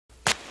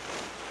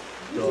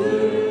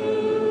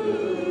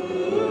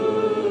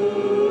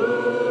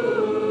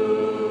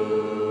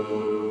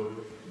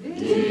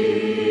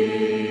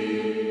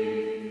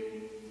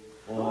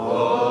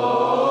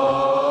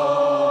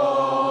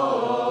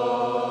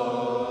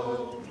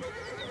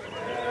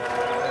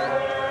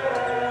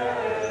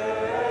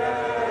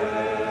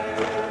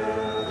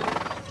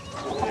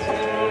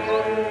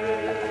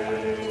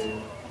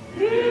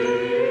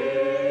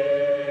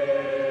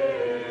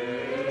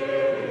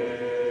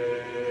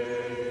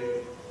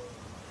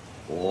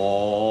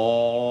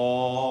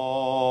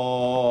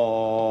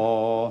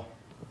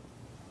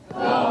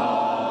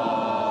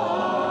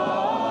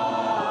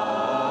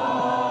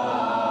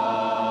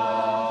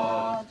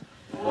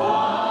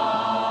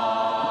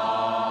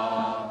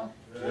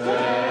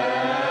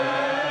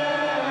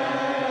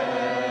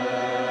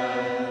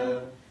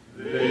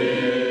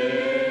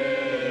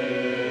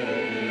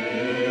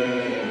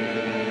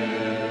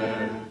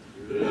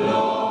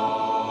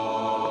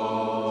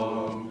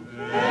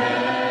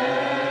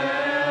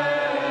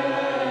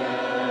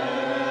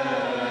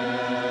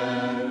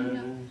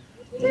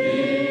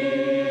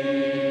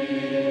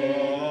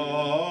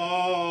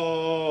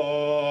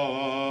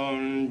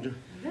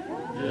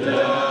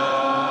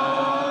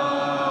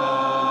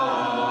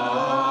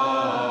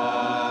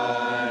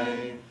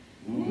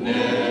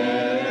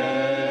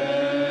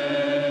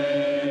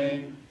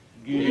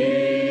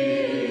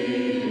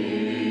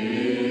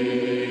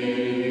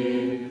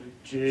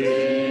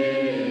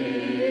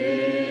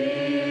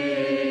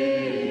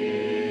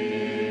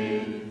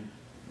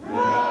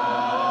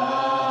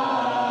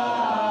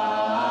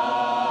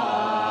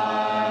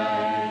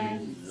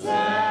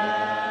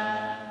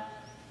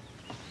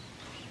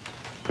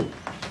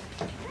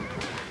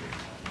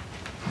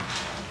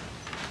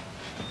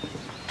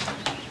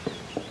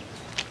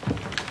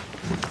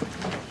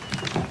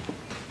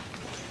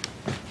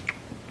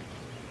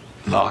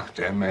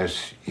Nachdem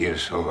es ihr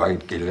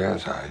soweit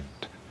gelehrt seid,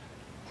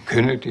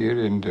 könnt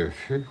ihr in der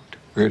Furcht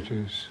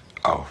Gottes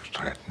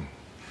auftreten.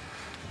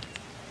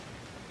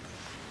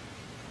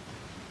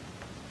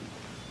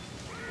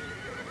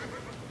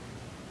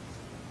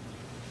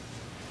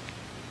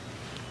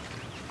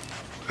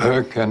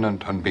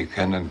 Erkennend und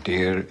bekennend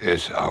ihr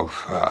es auch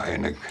für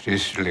eine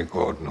christliche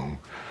Ordnung,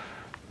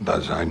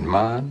 dass ein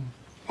Mann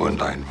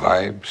und ein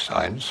Weib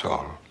sein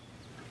soll.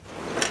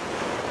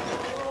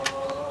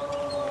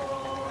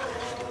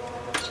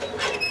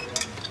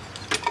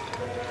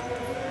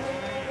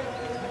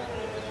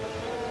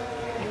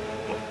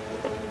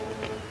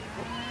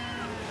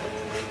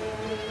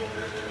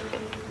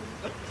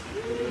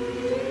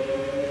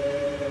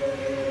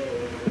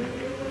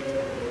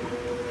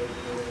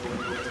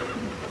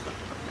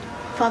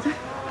 Father?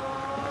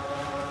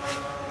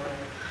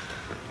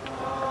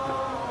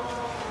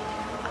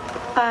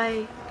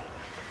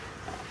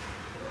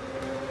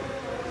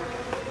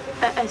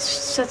 I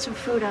set some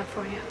food out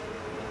for you.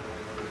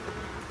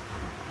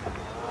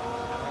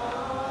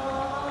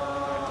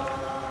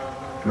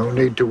 No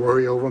need to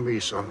worry over me,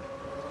 son.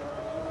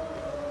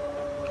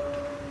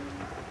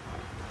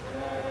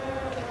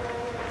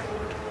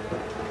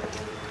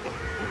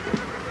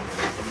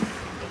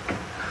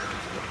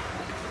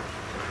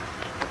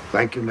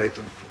 Thank you,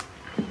 Nathan.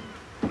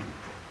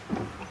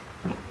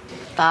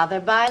 Father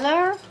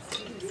Beiler.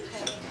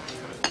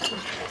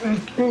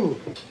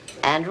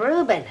 And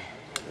Reuben,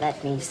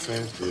 let me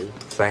serve you.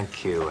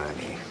 Thank you,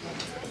 Annie.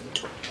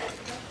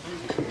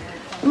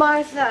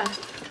 Martha,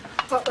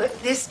 well,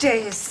 this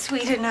day is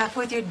sweet enough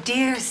with your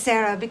dear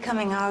Sarah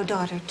becoming our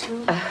daughter,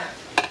 too.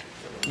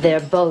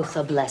 They're both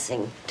a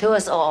blessing to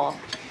us all.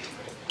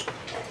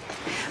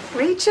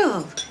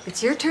 Rachel,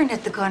 it's your turn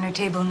at the corner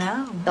table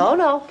now. Oh,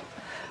 no.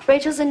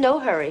 Rachel's in no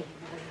hurry.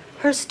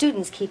 Her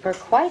students keep her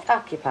quite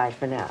occupied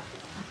for now.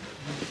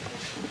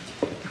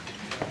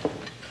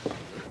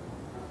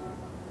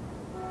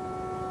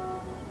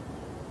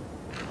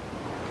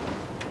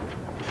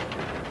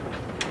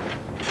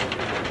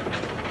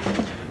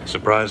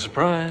 Surprise,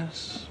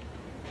 surprise.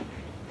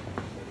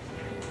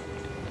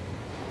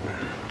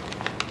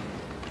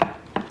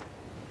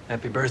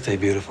 Happy birthday,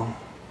 beautiful.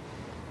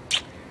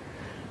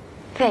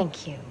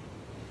 Thank you.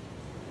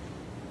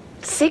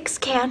 6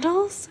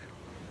 candles?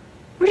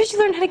 Where did you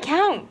learn how to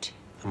count?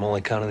 I'm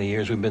only counting the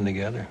years we've been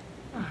together.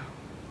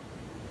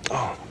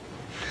 Oh.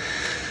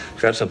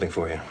 Got something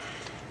for you.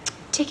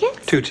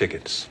 Tickets? 2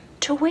 tickets.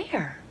 To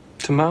where?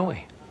 To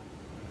Maui.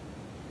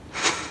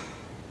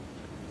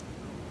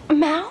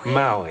 Maui?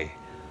 Maui.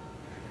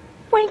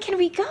 When can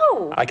we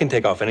go? I can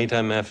take off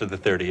anytime after the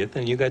 30th,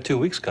 and you got 2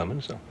 weeks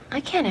coming, so. I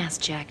can't ask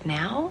Jack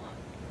now.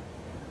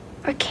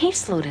 Our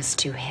caseload is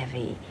too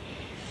heavy.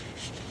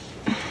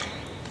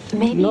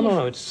 Maybe.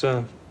 No, it's,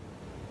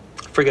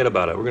 forget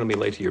about it. We're gonna be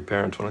late to your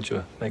parents. Why don't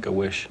you make a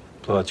wish?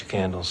 Blow out your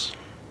candles.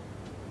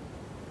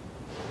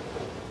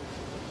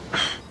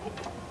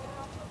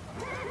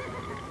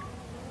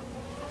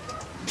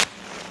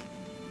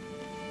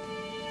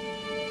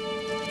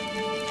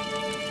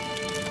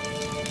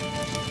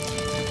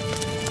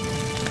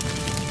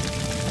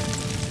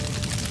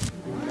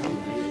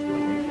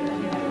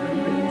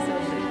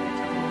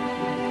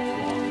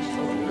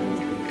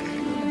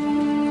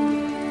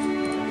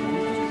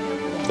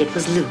 It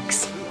was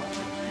Luke's.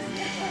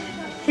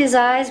 His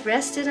eyes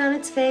rested on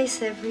its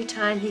face every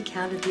time he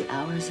counted the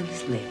hours of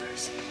his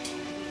labors.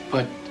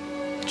 But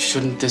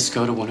shouldn't this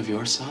go to one of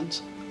your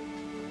sons?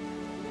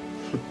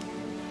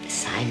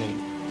 Simon,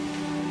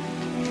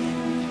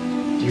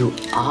 you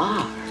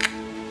are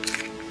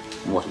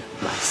one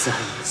of my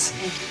sons.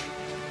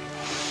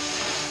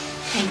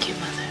 Thank you,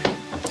 Mother.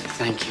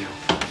 Thank you.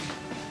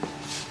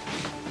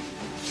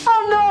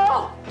 Oh,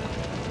 no!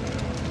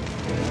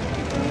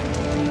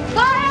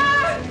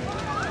 Fire!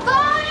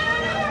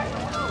 Fire!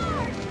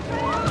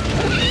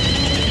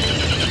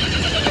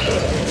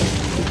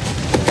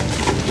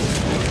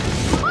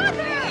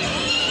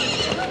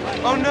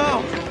 Oh,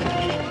 no!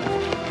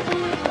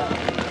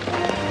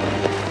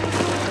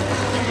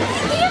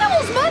 The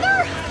animals, Mother!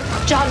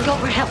 John, go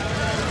for help.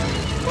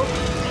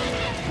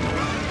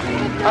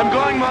 I'm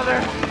going, Mother.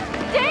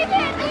 David,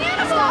 the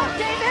animals! Stop,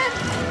 David!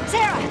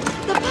 Sarah,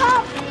 the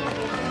pup!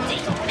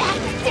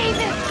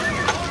 David!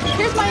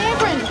 Here's my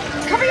apron.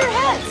 Cover your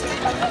heads.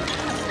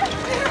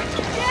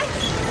 Yes.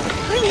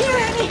 I'm here,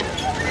 Annie.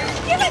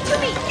 Give it to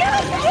me.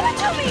 Give it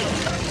to me.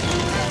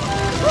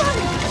 Run,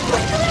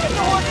 quickly.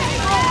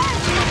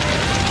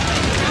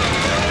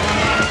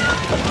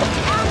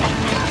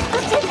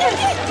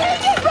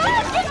 Take it,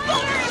 run.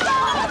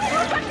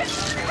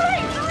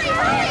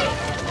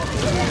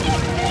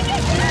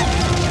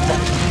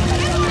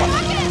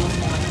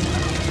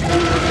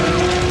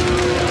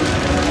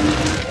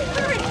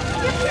 Hurry.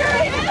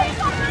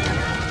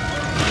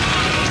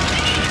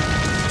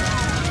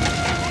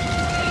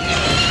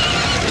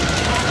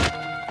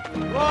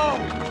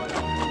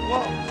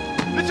 Whoa!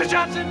 Mr.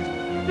 Johnson!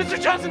 Mr.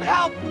 Johnson,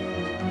 help!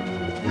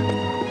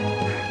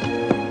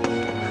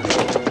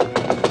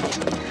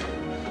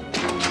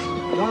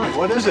 Don,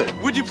 what is it?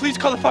 Would you please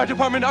call the fire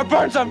department? Our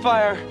barn's on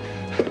fire!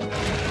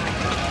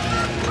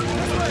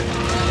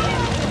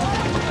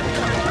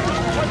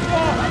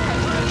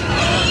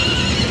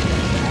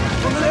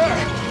 Over there!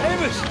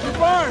 Amish, your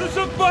barn!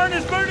 The barn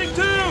is burning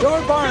too!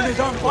 Your barn is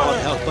on fire!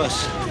 Help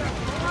us.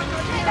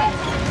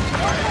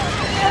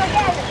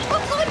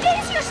 Look, in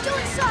case you're still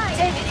inside.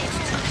 David, it's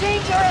too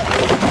dangerous.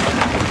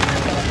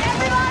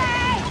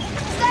 Everybody!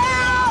 Stay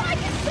out! I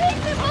can save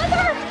the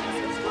Mother!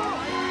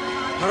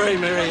 Hurry,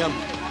 Miriam.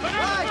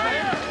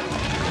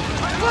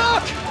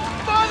 Look!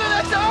 Father,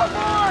 that's our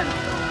barn!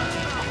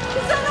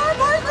 Is that our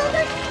barn,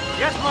 David?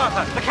 Yes,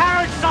 Martha. The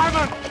carriage,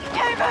 Simon!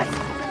 David!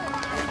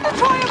 The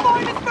Troy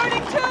barn is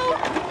burning too!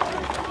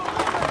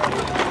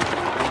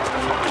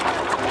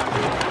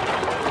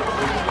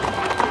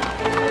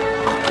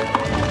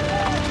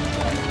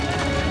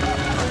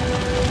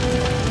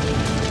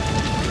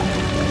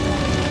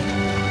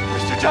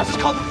 Just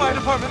called the fire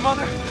department,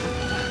 Mother.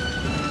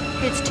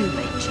 It's too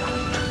late, John.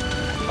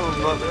 Oh,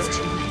 Mother. It's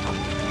too late.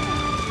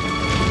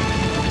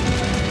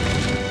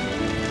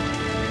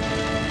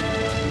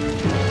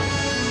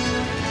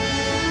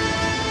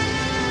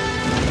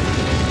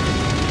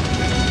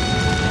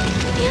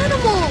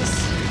 Animals!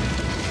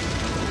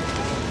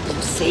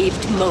 You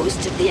saved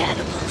most of the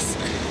animals.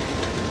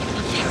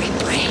 You're very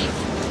brave.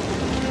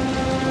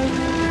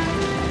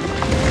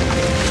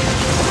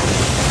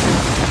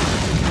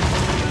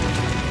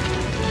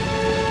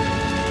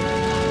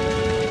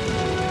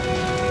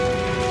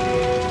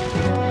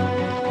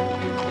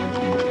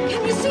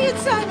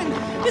 Simon,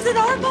 is it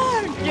our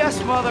barn?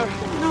 Yes, Mother.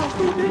 No.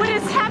 What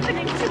is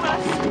happening to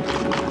us?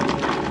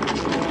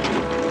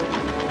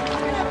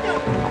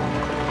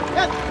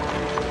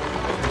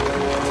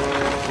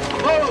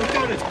 Whoa,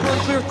 got it. We're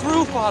clear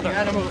through, Father.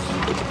 Animals.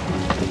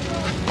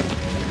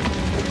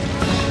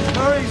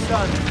 Hurry,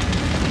 son.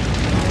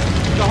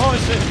 The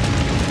horses.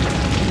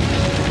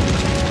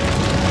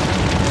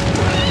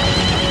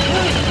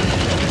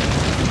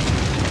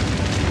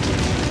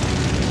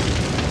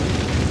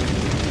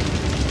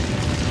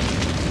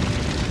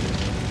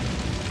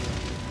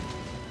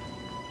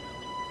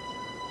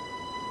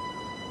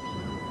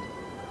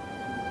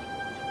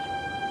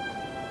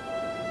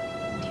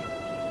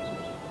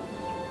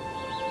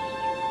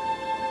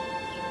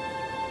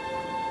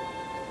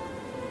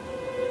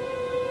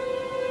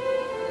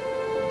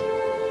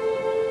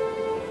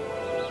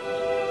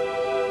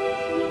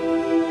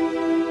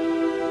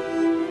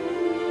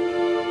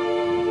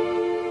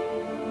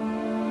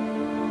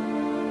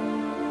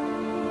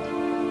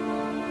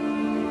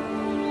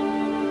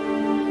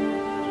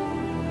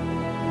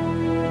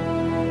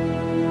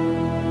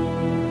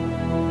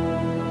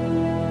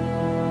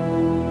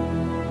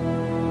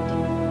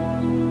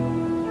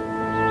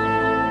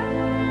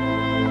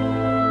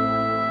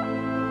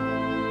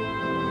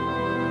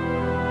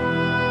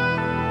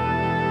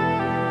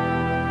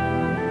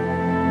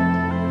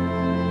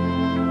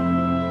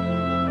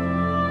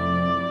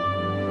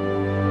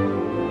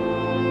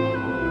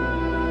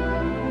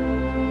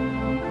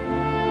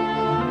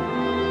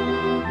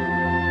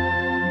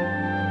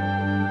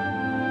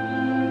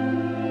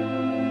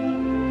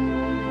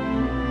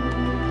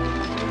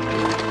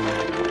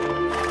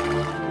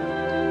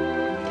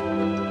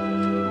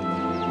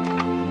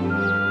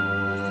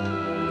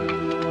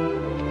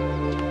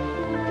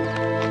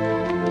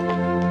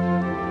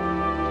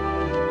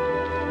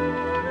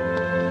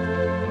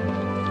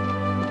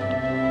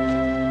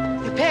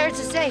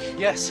 safe.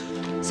 Yes.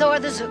 So are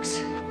the Zooks.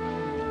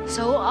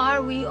 So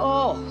are we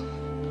all.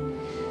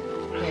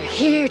 We're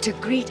here to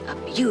greet a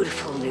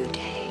beautiful new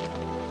day.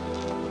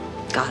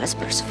 Goddess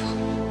Percival.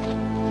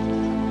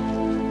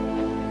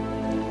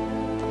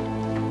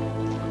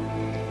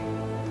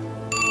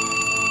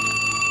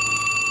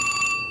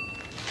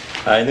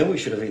 I knew we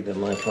should have eaten at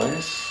my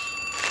place.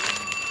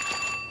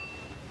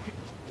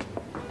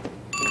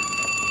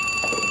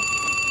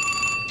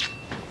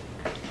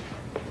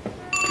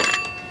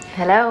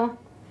 Hello?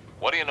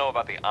 What do you know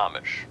about the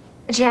Amish?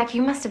 Jack,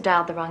 you must have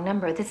dialed the wrong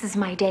number. This is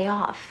my day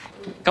off.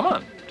 Come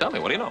on, tell me,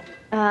 what do you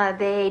know?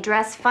 They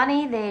dress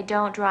funny, they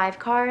don't drive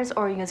cars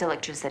or use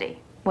electricity.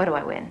 What do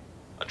I win?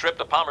 A trip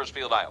to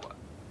Palmersfield, Iowa.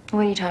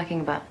 What are you talking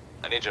about?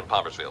 I need you in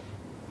Palmersfield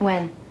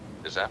When?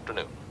 this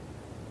afternoon.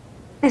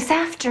 This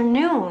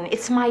afternoon.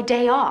 It's my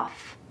day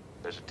off.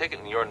 There's a ticket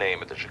in your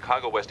name at the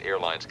Chicago West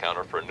Airlines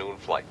counter for a noon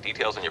flight.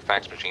 Details in your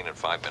fax machine in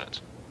 5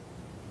 minutes.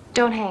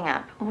 Don't hang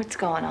up. What's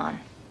going on?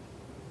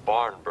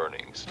 Barn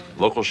burnings.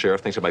 Local sheriff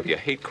thinks it might be a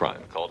hate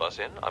crime. Called us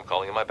in. I'm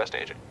calling in my best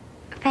agent.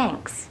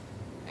 Thanks.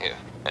 Yeah,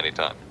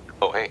 anytime.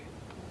 Oh, hey,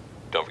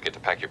 don't forget to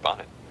pack your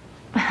bonnet.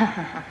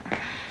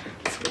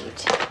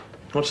 Sweet.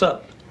 What's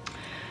up?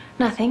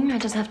 Nothing. I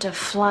just have to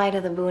fly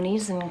to the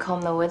boonies and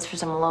comb the woods for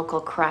some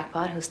local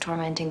crackpot who's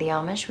tormenting the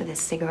Amish with his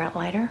cigarette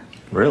lighter.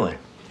 Really?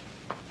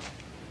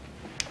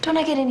 Don't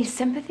I get any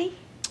sympathy?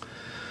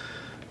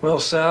 Well,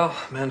 Sal,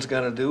 a man's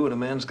got to do what a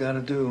man's got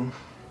to do.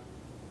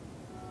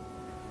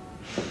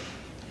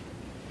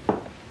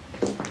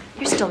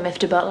 You're still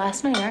miffed about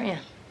last night, aren't you?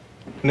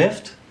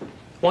 Miffed?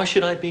 Why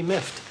should I be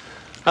miffed?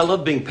 I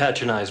love being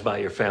patronized by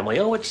your family.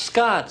 Oh, it's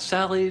Scott.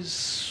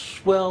 Sally's,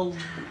 well,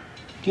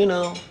 you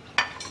know.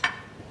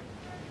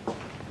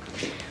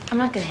 I'm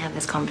not going to have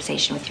this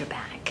conversation with your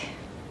back.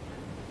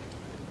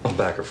 Well,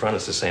 back or front,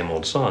 it's the same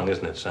old song,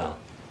 isn't it, Sal?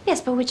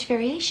 Yes, but which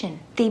variation?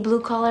 The blue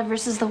collar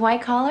versus the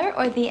white collar,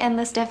 or the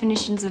endless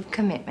definitions of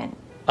commitment?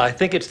 I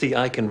think it's the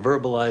I can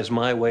verbalize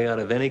my way out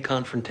of any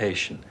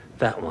confrontation.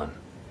 That one.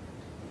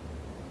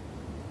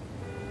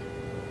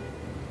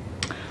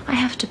 I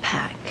have to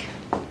pack.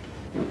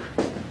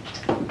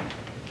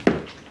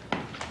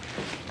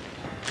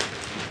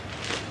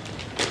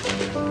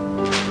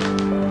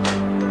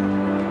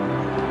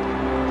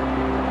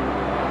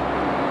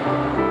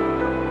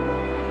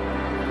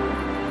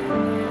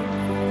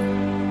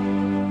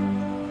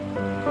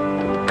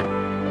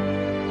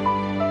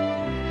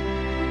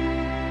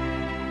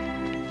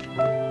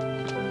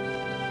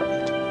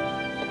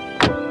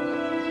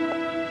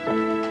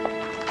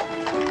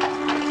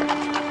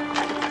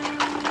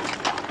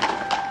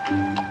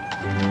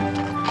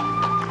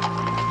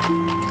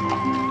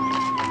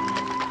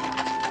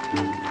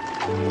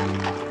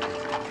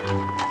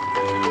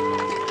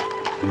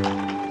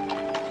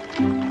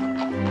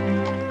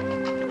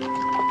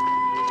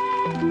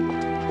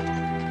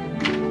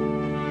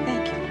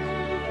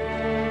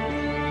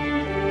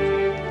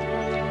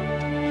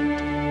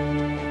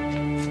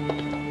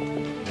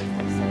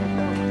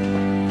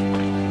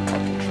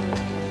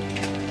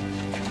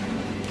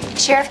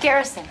 Sheriff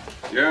Garrison.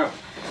 Yeah.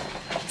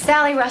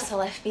 Sally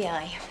Russwell,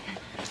 FBI.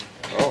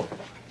 Oh.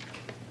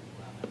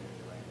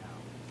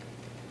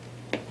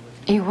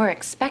 You were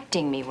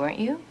expecting me, weren't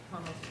you?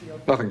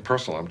 Nothing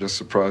personal. I'm just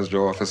surprised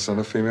your office sent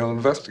a female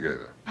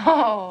investigator.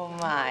 Oh,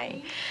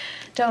 my.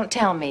 Don't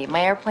tell me.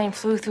 My airplane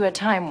flew through a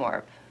time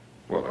warp.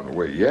 Well, in a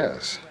way,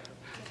 yes.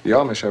 The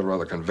Amish have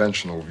rather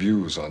conventional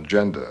views on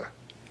gender.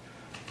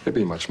 They'd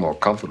be much more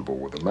comfortable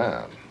with a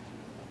man.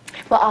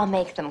 Well, I'll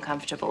make them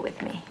comfortable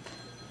with me.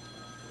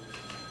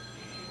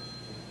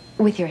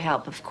 With your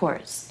help, of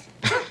course.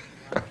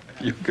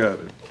 You got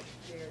it.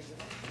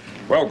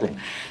 Welcome.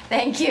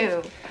 Thank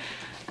you.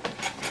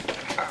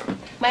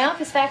 My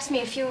office faxed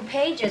me a few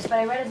pages, but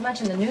I read as much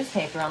in the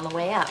newspaper on the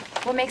way up.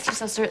 What makes you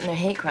so certain they're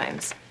hate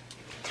crimes?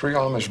 3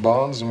 Amish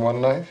bonds in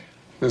one night?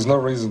 There's no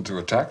reason to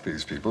attack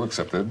these people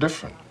except they're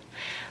different.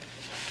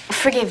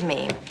 Forgive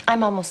me.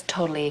 I'm almost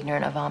totally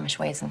ignorant of Amish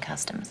ways and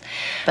customs.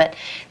 But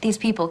these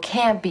people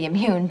can't be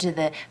immune to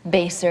the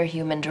baser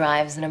human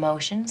drives and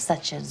emotions,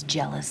 such as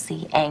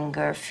jealousy,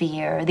 anger,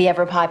 fear, the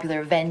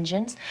ever-popular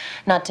vengeance,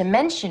 not to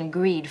mention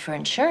greed for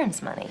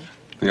insurance money.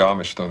 The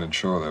Amish don't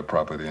insure their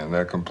property, and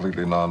they're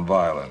completely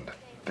nonviolent.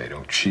 They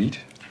don't cheat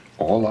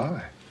or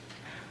lie.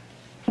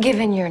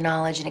 Given your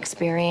knowledge and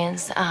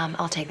experience,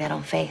 I'll take that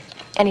on faith.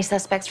 Any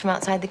suspects from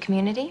outside the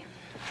community?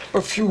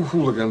 A few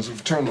hooligans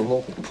have turned the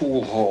local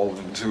pool hall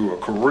into a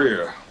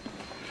career.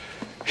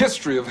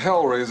 History of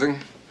hell raising.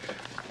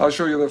 I'll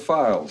show you their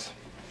files.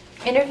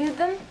 Interviewed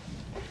them?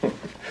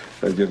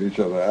 They give each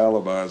other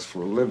alibis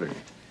for a living.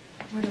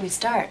 Where do we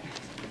start?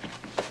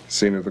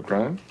 Scene of the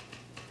crime?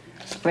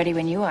 Ready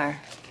when you are.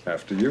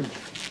 After you.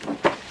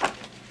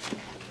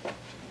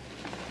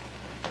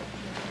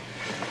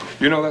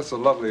 You know, that's a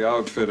lovely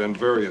outfit and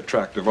very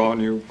attractive on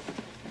you.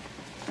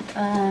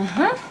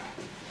 Uh-huh.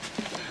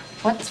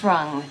 What's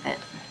wrong with it?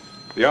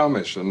 The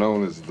Amish are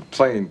known as the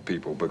plain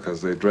people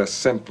because they dress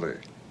simply.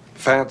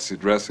 Fancy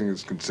dressing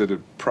is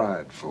considered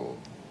prideful.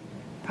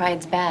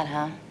 Pride's bad,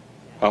 huh?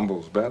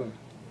 Humble's better.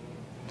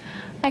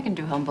 I can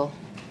do humble.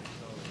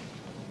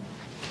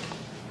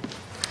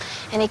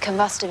 Any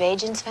combustive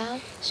agents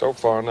found? So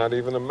far, not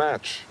even a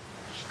match.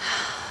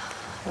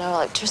 No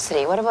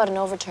electricity. What about an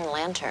overturned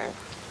lantern?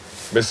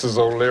 Mrs.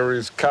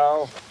 O'Leary's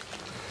cow?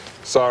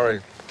 Sorry,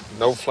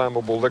 no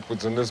flammable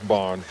liquids in this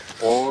barn,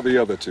 or the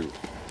other two.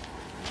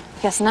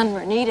 Guess none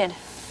were needed.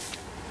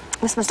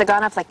 This must have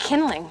gone up like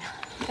kindling.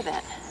 Look at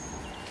that.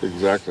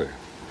 Exactly.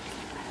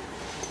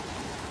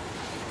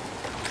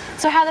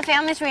 So how are the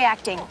families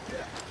reacting?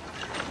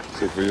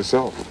 See for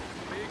yourself.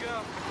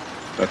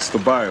 That's the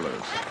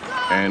Beilers.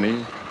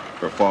 Annie,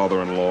 her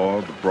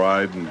father-in-law, the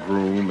bride and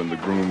groom, and the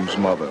groom's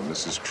mother,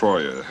 Mrs.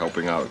 Troyer,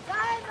 helping out.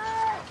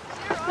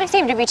 They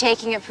seem to be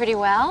taking it pretty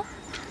well.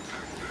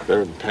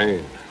 They're in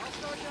pain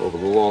over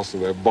the loss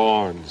of their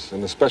barns,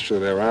 and especially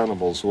their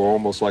animals, who are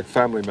almost like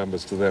family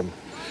members to them.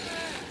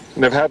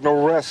 And they've had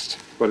no rest,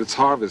 but it's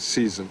harvest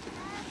season,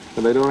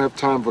 and they don't have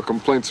time for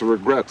complaints or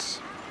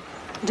regrets.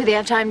 Do they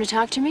have time to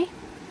talk to me?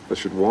 I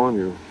should warn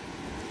you,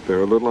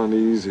 they're a little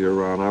uneasy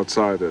around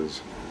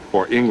outsiders,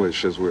 or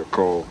English, as we're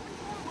called.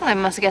 Well, I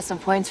must get some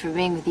points for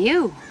being with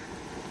you.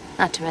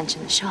 Not to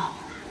mention the shawl.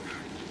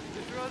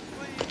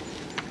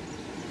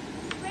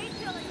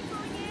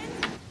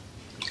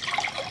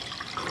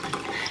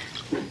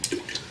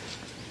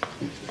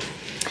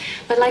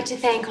 I'd like to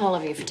thank all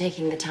of you for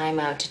taking the time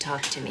out to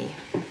talk to me.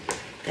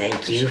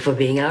 Thank you for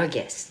being our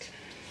guest.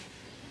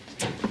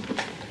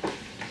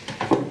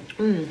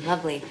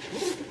 Lovely.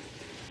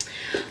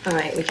 All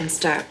right, we can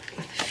start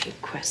with a few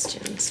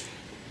questions.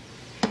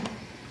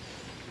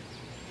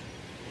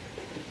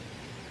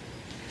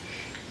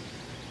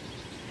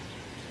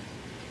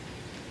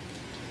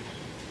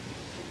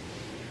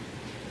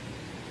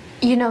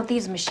 You know,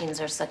 these machines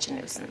are such a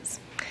nuisance.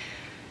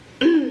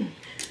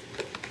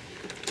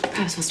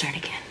 Perhaps we'll start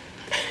again.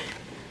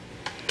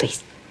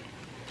 Please.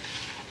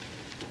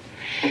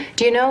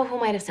 Do you know who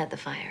might have set the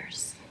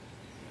fires?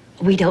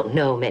 We don't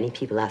know many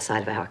people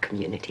outside of our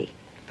community.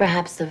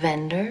 Perhaps the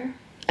vendor,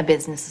 a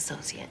business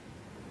associate.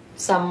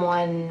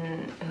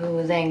 Someone who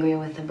was angry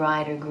with the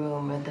bride or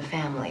groom or the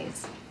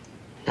families.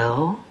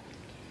 No?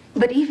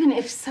 But even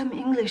if some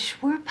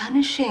English were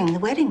punishing the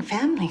wedding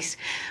families,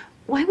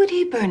 why would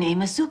he burn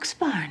Amos Zook's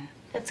barn?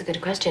 That's a good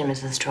question,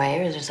 Mrs.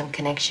 Troyer. Is there some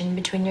connection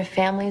between your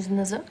families and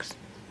the Zooks?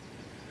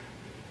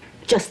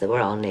 Just that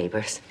we're all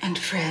neighbors. And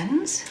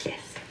friends? Yes.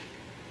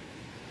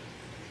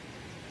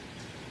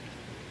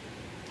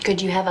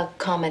 Could you have a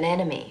common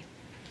enemy?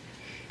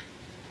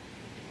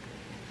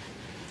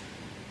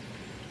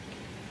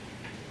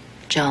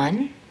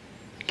 John,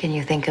 can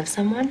you think of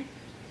someone?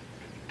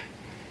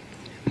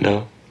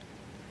 No.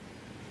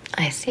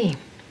 I see.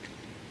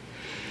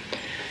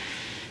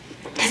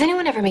 Has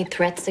anyone ever made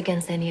threats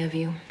against any of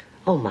you?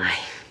 Oh, my,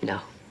 no.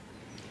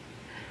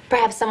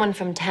 Perhaps someone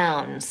from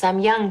town, some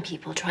young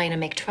people trying to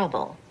make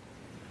trouble.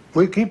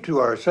 We keep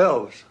to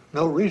ourselves.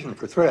 No reason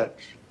for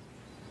threats.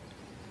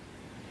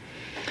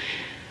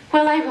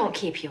 Well, I won't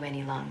keep you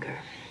any longer.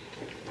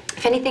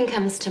 If anything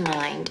comes to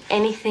mind,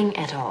 anything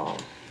at all,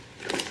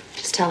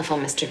 just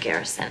telephone Mr.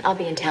 Garrison. I'll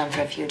be in town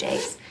for a few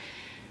days.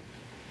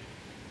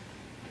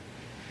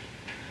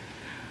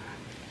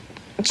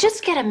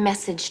 Just get a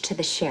message to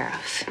the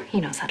sheriff.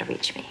 He knows how to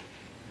reach me.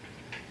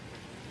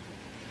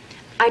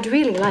 I'd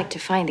really like to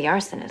find the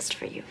arsonist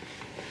for you.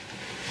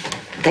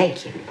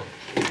 Thank you.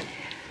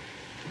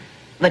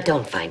 But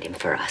don't find him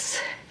for us.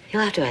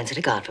 He'll have to answer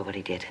to God for what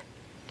he did.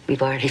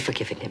 We've already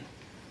forgiven him.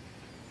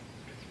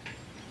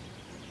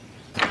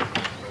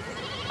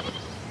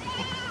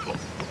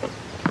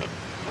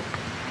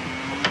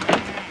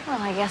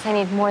 Well, I guess I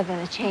need more than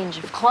a change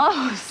of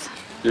clothes.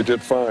 You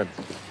did fine.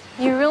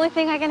 You really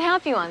think I can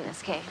help you on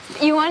this case?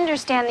 You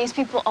understand these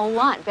people a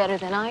lot better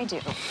than I do.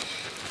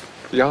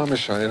 The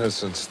Amish are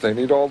innocents. They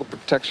need all the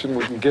protection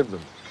we can give them.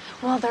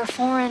 Well, they're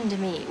foreign to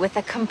me, with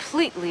a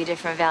completely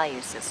different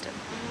value system.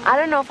 I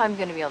don't know if I'm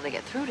going to be able to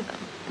get through to them.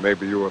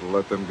 Maybe you ought to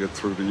let them get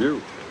through to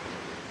you.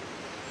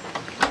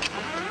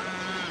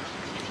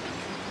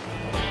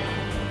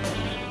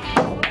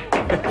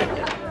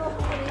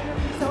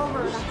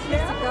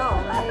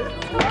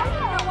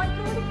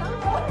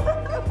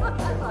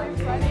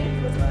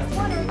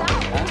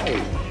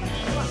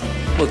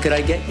 What could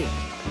I get you?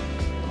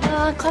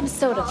 Club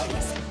soda,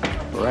 please.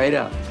 Right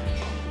up.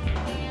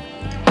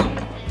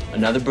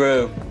 Another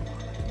brew.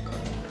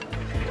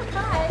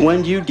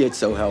 When'd you get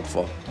so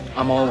helpful?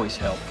 I'm always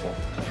helpful.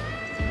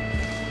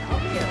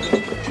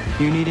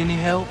 You need any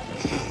help?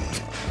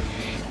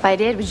 If I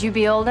did, would you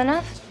be old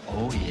enough?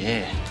 Oh,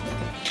 yeah.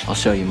 I'll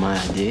show you my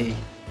ID.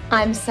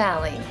 I'm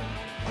Sally.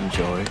 I'm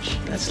George.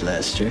 That's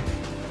Lester.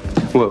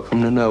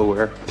 Welcome to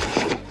nowhere.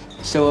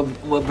 So,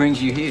 what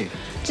brings you here?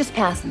 Just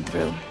passing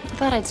through.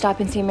 I thought I'd stop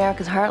and see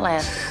America's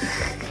heartland.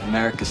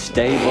 America's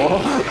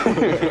stable.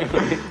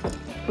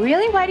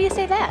 Really? Why do you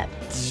say that?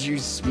 Did you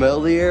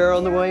smell the air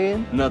on the way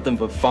in? Nothing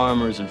but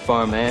farmers and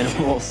farm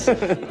animals.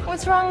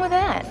 What's wrong with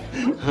that?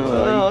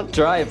 Well,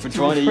 try it for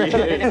 20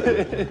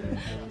 years.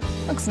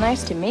 Looks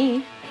nice to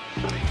me.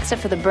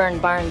 Except for the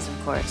burned barns,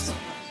 of course.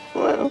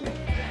 Well,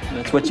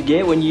 That's what you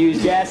get when you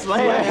use gas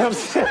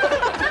lamps. You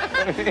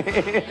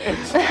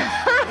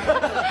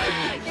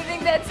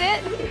think that's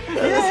it?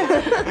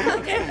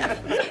 Yeah.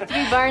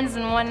 3 barns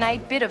in one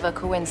night, bit of a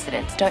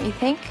coincidence, don't you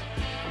think?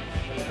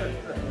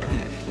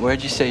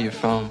 Where'd you say you're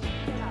from?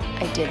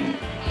 I didn't.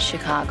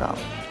 Chicago.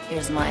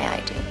 Here's my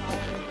ID.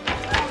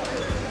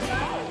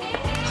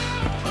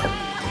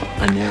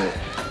 I knew it.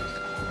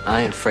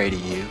 I ain't afraid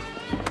of you.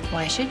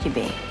 Why should you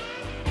be?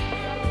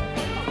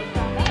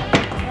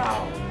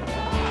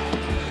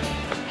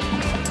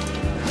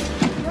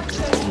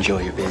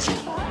 Enjoy your visit.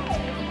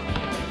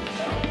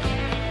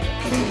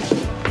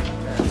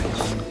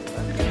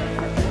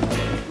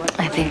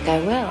 I think I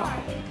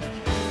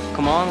will.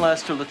 Come on,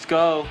 Lester, let's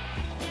go.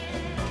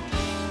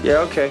 Yeah,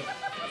 okay.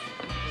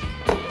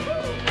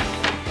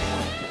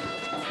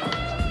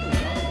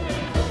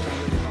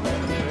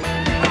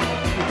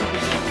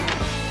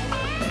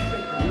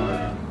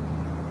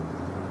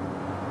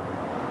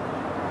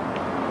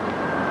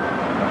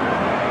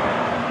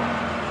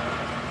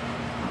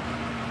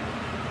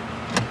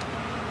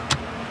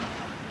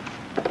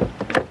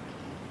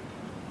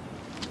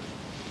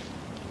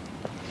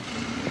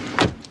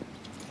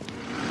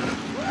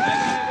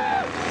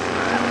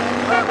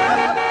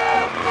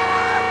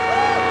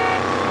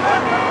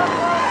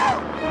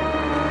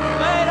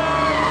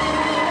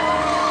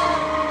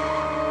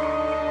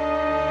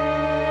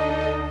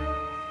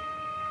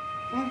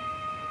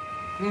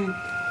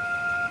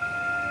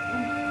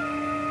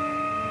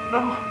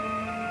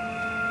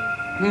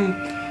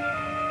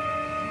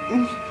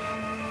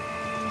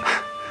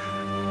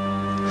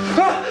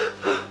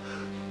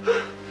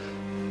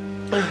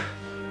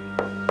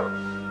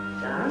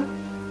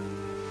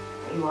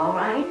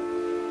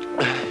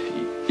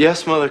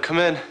 Yes, Mother, come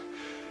in.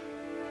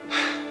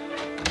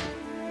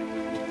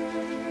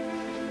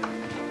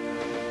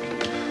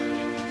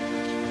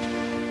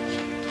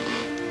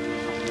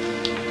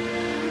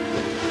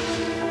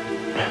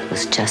 It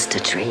was just a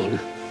dream.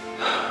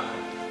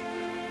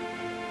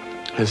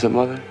 Is it,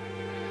 Mother?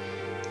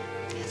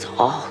 It's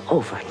all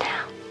over now.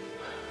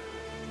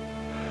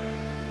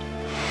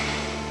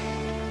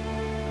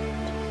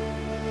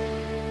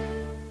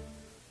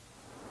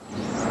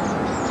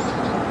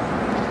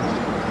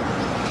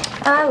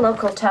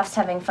 Local toughs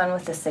having fun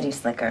with the city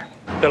slicker.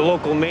 They're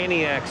local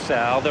maniacs,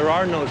 Sal. There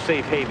are no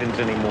safe havens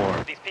anymore.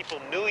 These people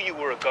knew you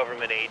were a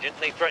government agent,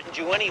 and they threatened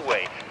you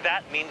anyway.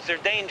 That means they're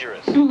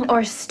dangerous.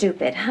 Or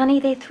stupid. Honey,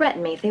 they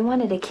threatened me. If they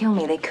wanted to kill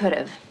me, they could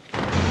have.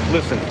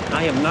 Listen,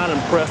 I am not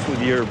impressed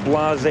with your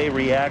blasé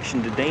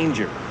reaction to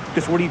danger.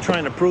 Just what are you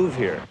trying to prove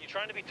here? You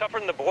trying to be tougher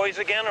than the boys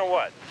again, or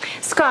what?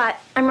 Scott,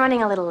 I'm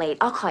running a little late.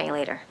 I'll call you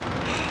later.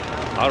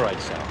 All right,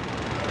 Sal.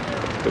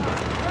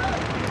 Goodbye.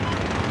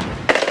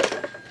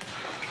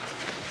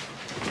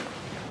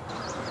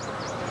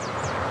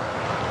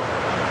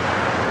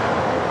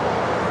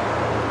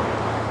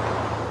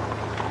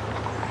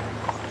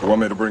 You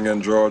want me to bring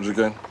in George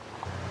again?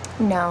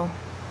 No.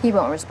 He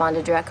won't respond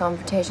to direct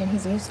confrontation.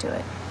 He's used to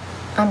it.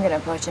 I'm going to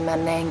approach him at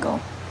an angle.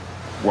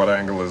 What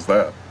angle is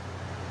that?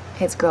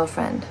 His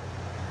girlfriend.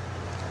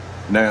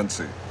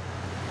 Nancy.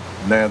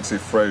 Nancy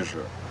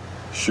Frazier.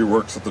 She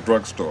works at the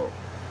drugstore.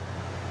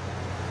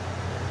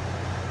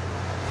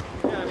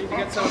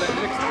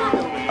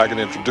 I can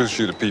introduce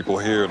you to people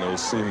here and it'll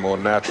seem more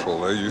natural.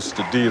 They're used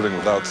to dealing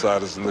with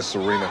outsiders in this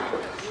arena.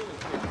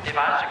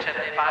 55, 6,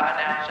 7, 5, and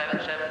now 7,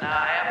 7,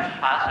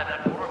 7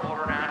 and 4,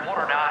 quarter, 9,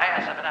 quarter, now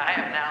half, 7 and a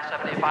half, now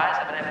 75,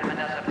 7 and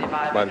now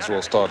 75. Might as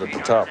well start at the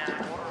top.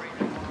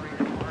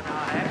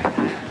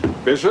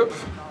 Bishop,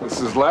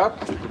 Mrs.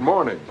 Lapp, good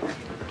morning.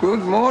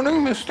 Good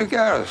morning, Mr.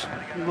 Garrison.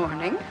 Good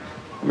morning.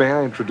 May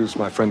I introduce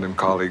my friend and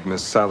colleague,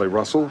 Miss Sally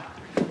Russwell?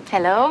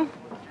 Hello.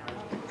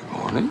 Good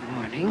morning. Good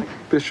morning.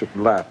 Bishop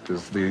Lapp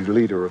is the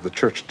leader of the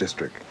church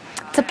district.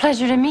 It's a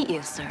pleasure to meet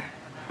you, sir.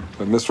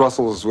 Miss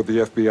Russell is with the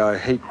FBI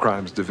Hate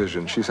Crimes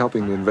Division. She's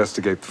helping to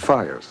investigate the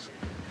fires.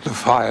 The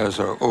fires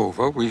are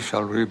over. We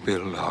shall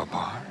rebuild our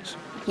barns.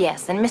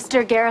 Yes, and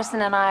Mr.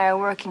 Garrison and I are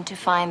working to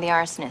find the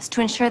arsonist,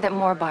 to ensure that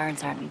more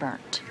barns aren't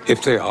burnt.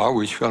 If they are,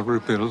 we shall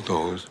rebuild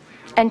those.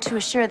 And to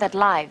assure that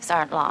lives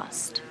aren't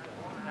lost.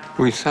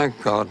 We thank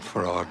God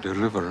for our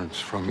deliverance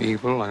from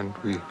evil, and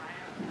we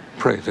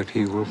pray that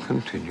he will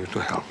continue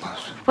to help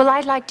us. Well,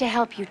 I'd like to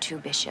help you too,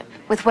 Bishop,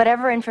 with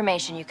whatever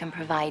information you can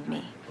provide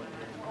me.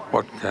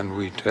 What can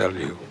we tell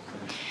you?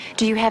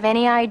 Do you have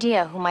any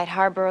idea who might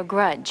harbor a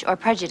grudge or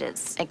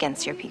prejudice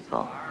against your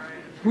people?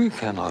 We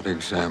cannot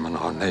examine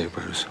our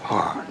neighbors'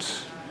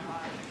 hearts.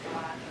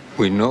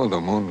 We know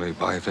them only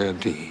by their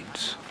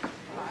deeds.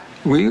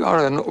 We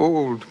are an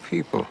old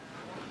people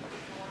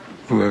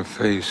who have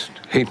faced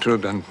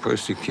hatred and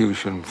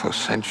persecution for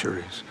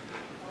centuries.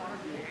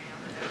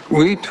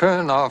 We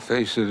turn our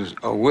faces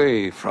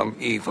away from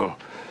evil.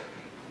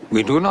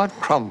 We do not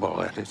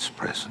crumble at its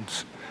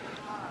presence,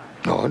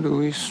 nor do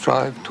we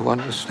strive to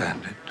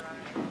understand it.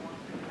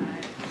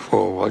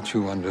 For what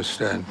you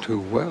understand too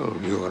well,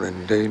 you are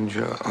in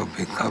danger of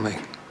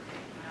becoming.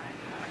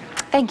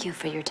 Thank you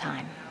for your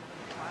time.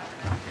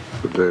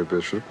 Good day,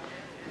 Bishop.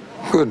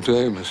 Good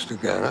day, Mr.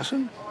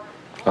 Garrison.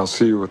 I'll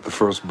see you at the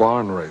first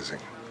barn raising.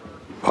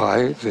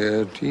 By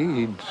their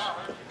deeds.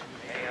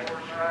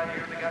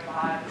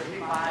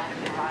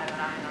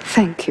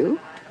 Thank you.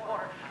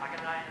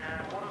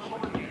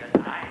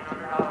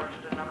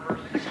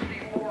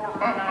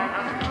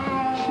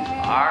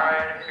 All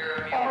right, if you're a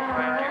mule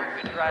right here,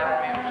 good driving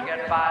mules. You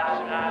got 5,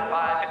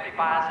 5,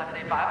 55,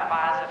 75,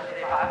 5,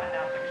 75, and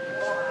now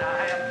 64, and now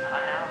half,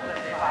 and now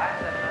 75,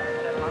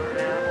 700,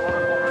 now a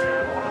quarter, quarter, now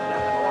a quarter, 7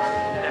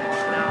 quarter, 7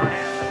 quarter, now a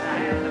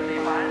half,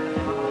 75,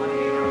 7 quarter,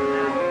 800,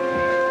 now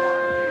 800,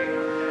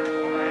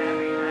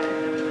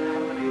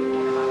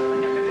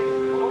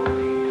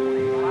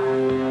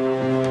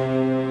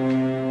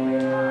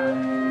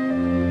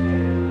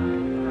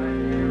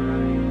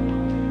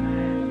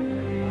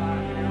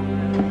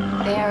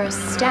 They are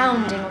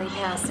astoundingly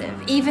passive,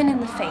 even in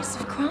the face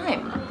of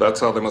crime. That's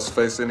how they must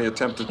face any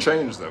attempt to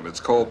change them. It's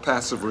called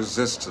passive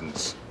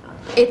resistance.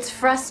 It's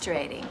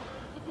frustrating.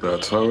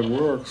 That's how it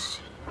works.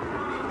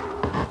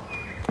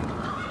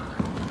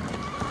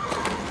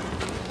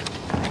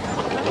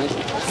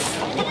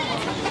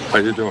 How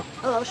you doing?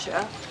 Hello,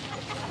 Sheriff.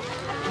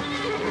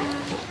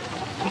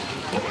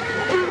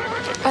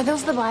 Are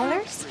those the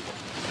Beilers?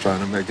 Trying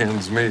to make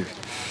ends meet.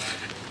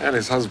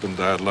 Annie's husband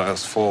died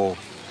last fall.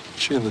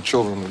 She and the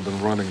children have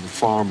been running the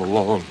farm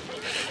alone.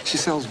 She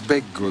sells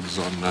baked goods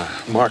on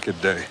market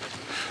day.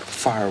 The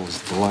fire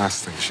was the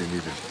last thing she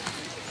needed.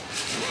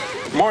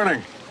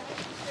 Morning.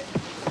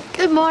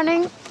 Good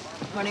morning.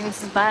 Morning,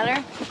 Mrs.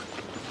 Beiler.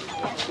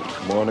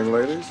 Morning,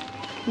 ladies.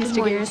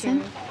 Mr.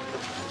 Garrison.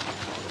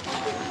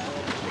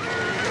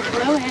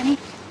 Hello, Annie.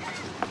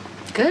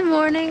 Good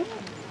morning.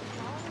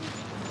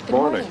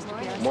 Morning.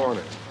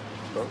 Morning.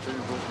 Don't these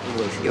look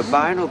delicious? Your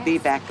barn will be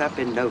back up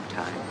in no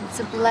time. It's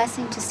a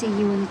blessing to see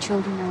you and the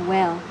children are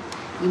well.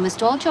 You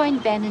must all join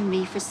Ben and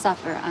me for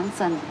supper on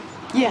Sunday.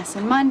 Yes,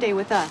 and Monday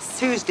with us.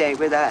 Tuesday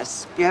with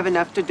us. You have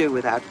enough to do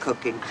without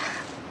cooking.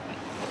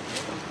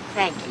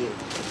 Thank you.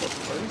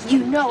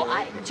 You know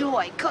I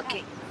enjoy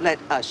cooking. Let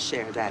us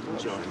share that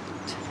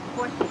enjoyment.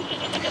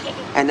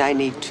 And I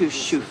need 2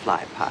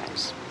 shoe-fly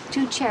pies.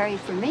 2 cherry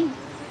for me.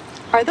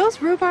 Are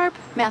those rhubarb?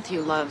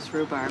 Matthew loves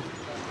rhubarb.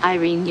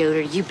 Irene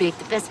Yoder, you bake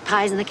the best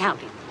pies in the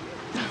county.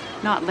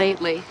 Not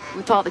lately,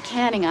 with all the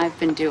canning I've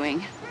been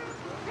doing.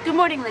 Good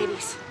morning,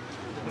 ladies.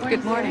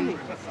 Good morning.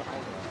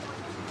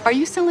 Are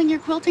you selling your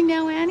quilting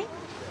now, Annie?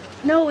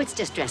 No, it's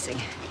just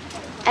dressing.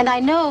 And I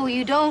know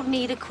you don't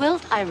need a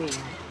quilt, Irene.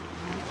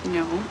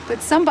 No,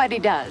 but somebody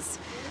does.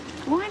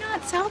 Why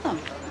not sell them?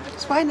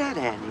 So why not,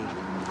 Annie?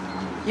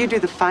 You do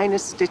the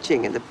finest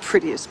stitching and the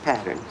prettiest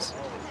patterns.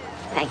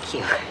 Thank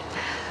you.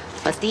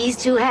 But these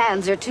 2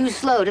 hands are too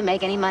slow to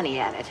make any money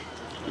at it.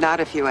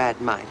 Not if you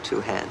add my 2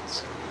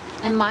 hands.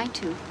 And mine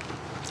too.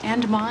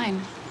 And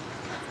mine.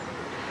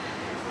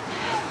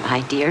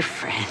 My dear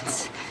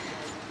friends.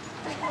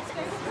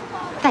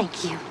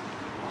 Thank you.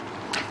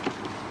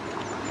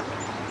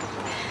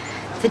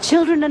 The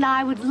children and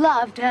I would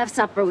love to have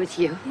supper with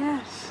you.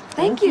 Yes.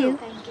 Thank you.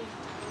 Thank you.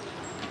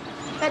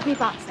 Let me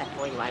box that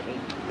for you,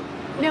 Irene.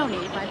 No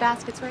need. My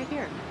basket's right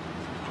here.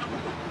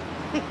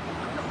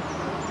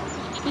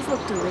 These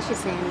look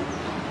delicious, Annie.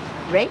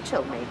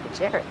 Rachel made the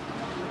cherry.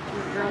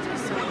 Your girls are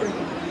so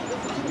pretty.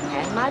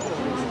 And my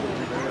boys.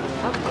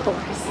 Of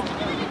course.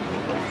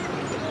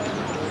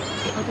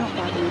 Oh, don't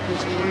bother me,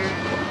 Bridget.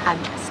 I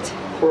must.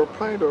 For a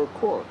pint or a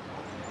quart?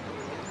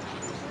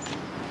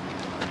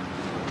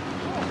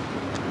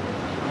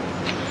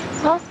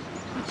 Well,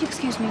 would you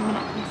excuse me a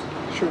minute, please?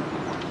 Sure.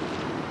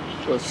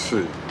 Let's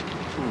see.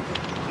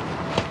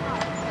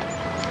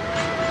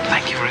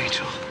 Thank you,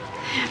 Rachel.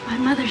 My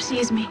mother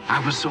sees me. I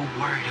was so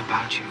worried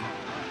about you.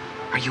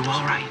 Are you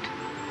all right?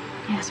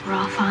 Yes, we're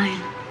all fine.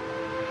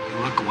 You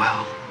look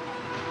well.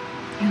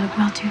 You look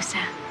well too,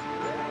 Sam.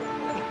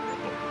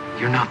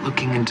 You're not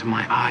looking into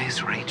my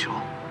eyes,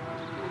 Rachel.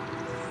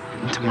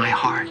 Into my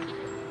heart.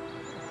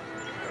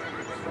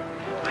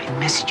 I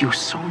missed you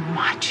so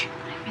much.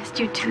 I missed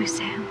you too,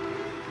 Sam.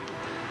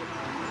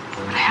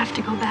 But I have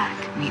to go back.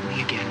 Meet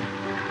me again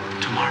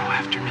tomorrow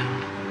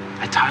afternoon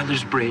at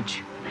Tyler's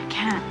Bridge. I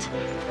can't.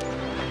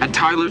 At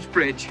Tyler's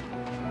Bridge.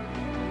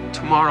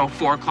 Tomorrow,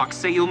 4 o'clock.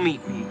 Say you'll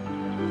meet me.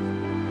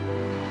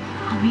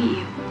 I'll meet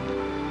you.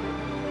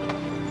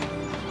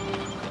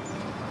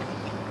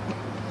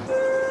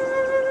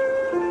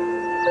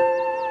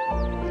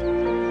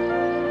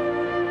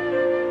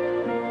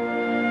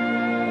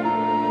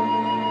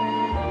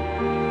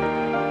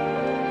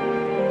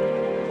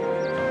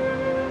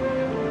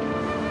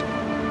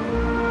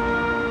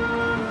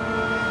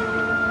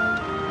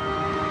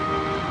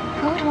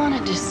 Who would want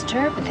to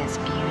disturb this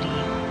beauty?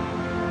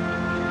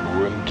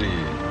 Oh,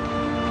 indeed.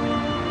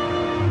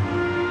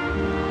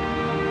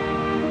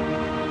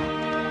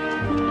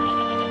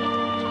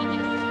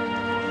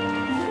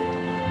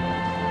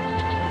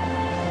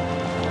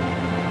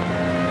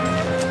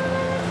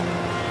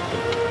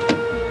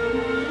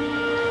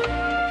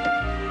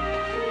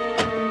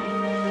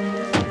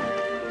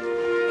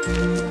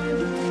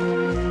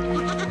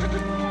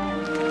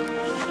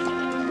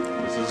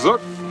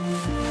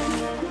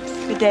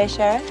 Good day,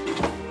 Sheriff.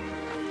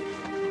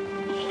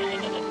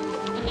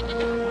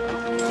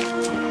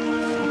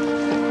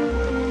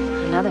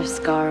 Another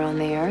scar on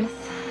the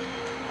earth.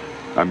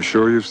 I'm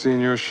sure you've seen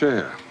your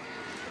share.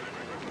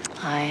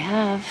 I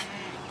have.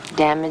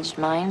 Damaged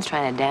minds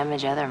trying to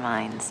damage other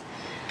minds.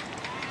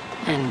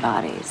 And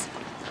bodies.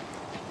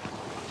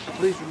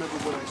 Please remember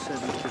what I said,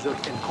 Mr.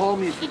 Zook, and call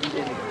me if you need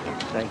anything.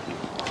 Thank you.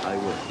 I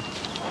will.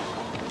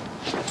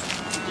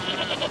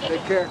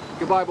 Take care.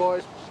 Goodbye,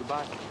 boys.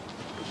 Goodbye.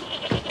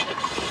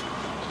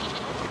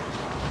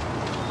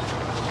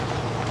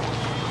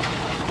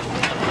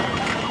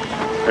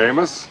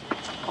 Amos?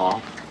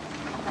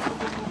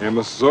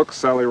 Amos Zook,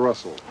 Sally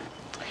Russwell.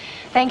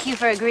 Thank you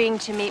for agreeing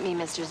to meet me,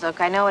 Mr. Zook.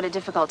 I know what a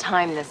difficult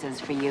time this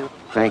is for you.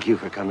 Thank you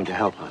for coming to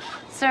help us.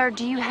 Sir,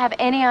 do you have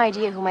any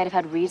idea who might have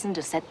had reason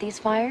to set these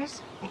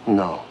fires?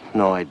 No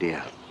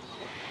idea.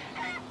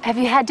 Have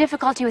you had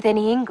difficulty with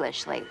any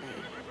English lately?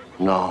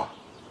 No.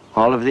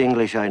 All of the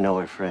English I know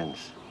are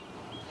friends.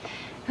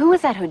 Who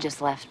was that who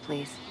just left,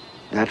 please?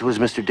 That was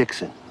Mr.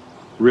 Dixon.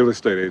 Real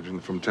estate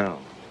agent from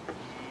town.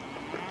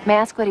 May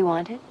I ask what he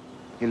wanted?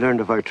 He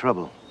learned of our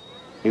trouble.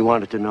 He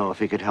wanted to know if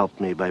he could help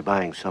me by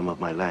buying some of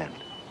my land.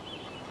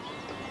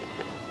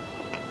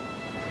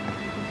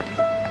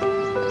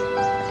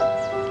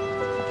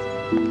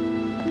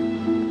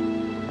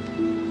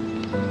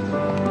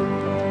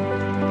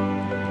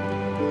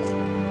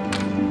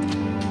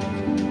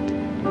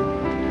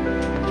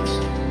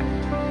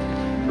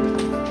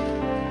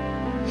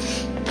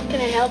 Can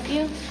I help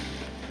you?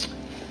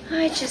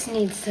 I just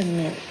need some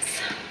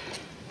mints.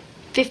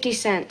 50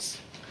 cents.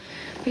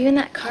 Were you in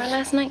that car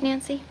last night,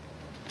 Nancy?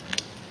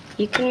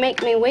 You can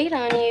make me wait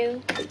on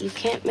you, but you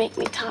can't make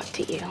me talk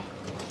to you.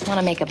 Want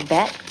to make a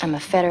bet? I'm a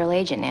federal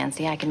agent,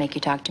 Nancy. I can make you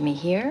talk to me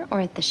here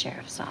or at the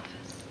sheriff's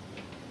office.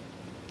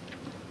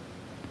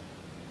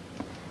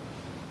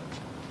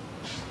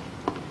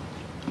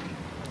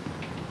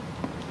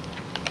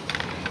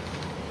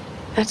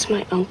 That's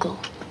my uncle.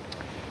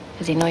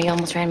 Does he know you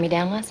almost ran me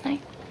down last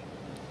night?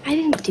 I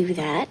didn't do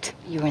that.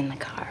 You were in the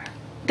car.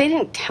 They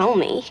didn't tell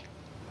me.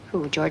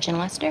 Who, George and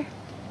Lester?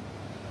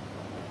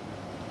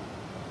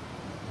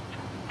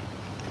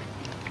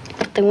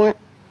 They weren't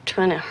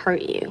trying to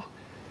hurt you.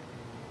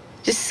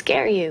 Just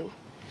scare you.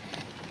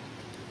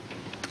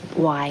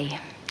 Why?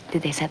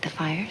 Did they set the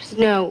fires?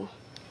 No.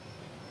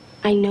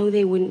 I know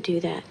they wouldn't do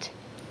that.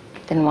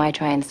 Then why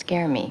try and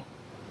scare me?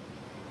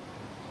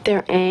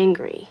 They're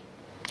angry.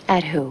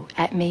 At who?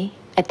 At me?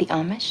 At the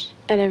Amish?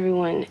 At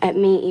everyone. At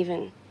me,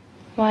 even.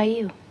 Why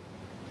you?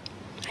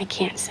 I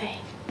can't say.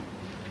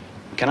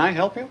 Can I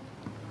help you?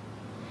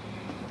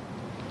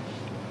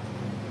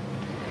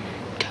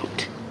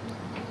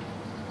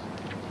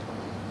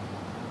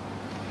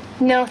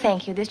 No,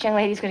 thank you. This young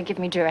lady's going to give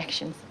me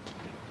directions.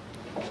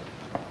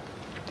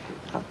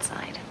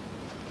 Outside.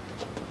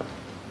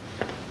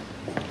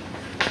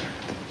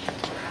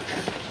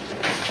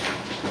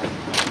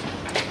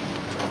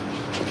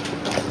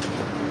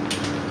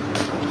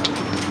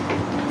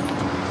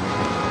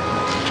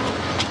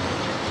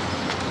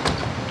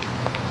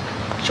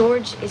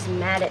 George is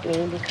mad at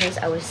me because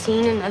I was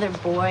seeing another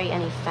boy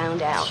and he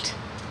found out.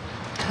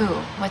 Who?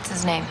 What's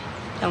his name?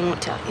 I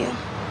won't tell you.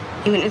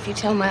 Even if you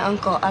tell my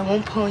uncle, I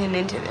won't pull him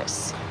into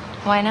this.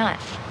 Why not?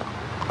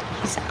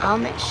 He's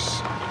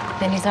Amish.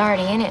 Then he's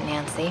already in it,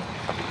 Nancy.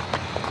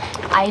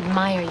 I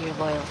admire your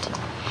loyalty.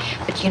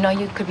 But you know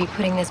you could be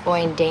putting this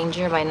boy in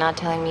danger by not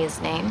telling me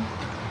his name?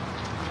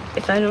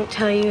 If I don't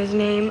tell you his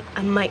name,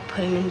 I might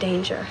put him in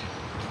danger.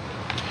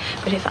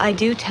 But if I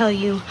do tell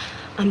you,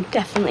 I'm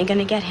definitely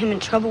gonna get him in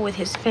trouble with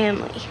his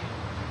family.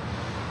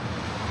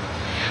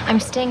 I'm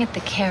staying at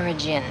the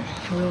Carriage Inn,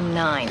 room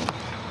 9.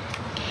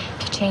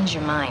 If you change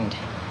your mind,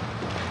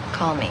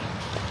 call me.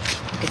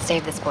 You could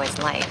save this boy's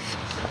life.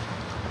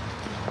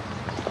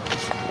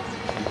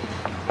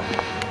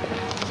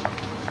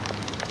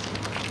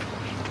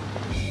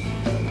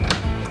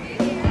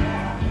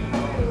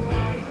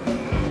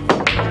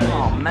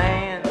 Oh,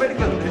 man. Way to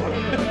go,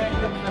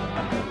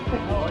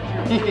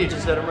 dude. You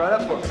just set him right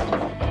up for me.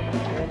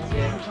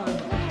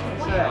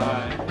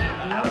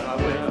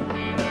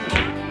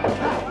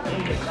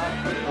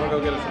 I'll go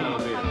get us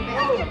another beer.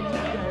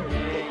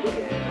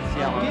 See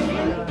how long?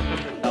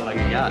 Not like a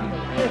yacht.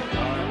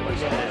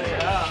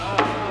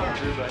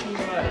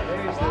 You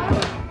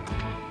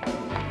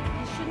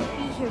shouldn't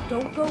be here.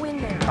 Don't go in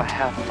there. I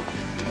have to.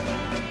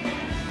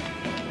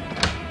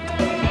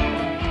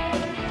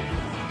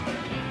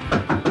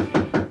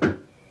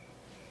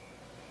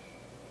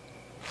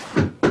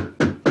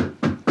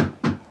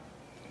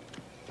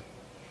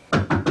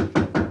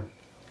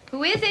 Who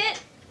is it?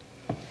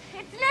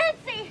 It's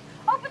Nancy!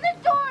 Open the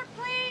door,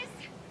 please!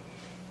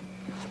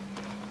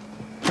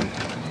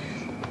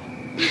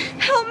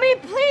 Help me,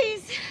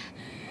 please!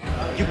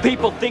 You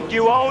people think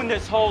you own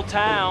this whole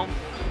town.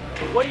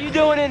 What are you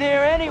doing in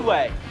here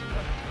anyway?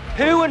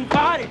 Who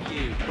invited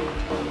you?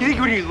 You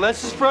think we need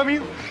lessons from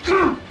you?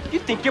 You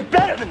think you're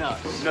better than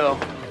us? No.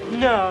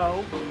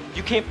 No.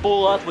 You can't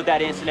fool us with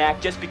that instant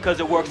act just because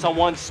it works on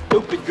one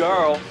stupid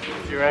girl.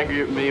 If you're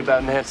angry at me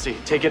about Nancy,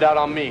 take it out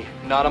on me,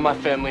 not on my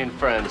family and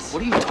friends.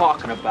 What are you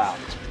talking about?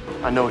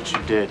 I know what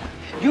you did.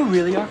 You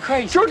really are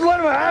crazy. George, let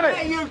him have it!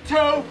 Hey, you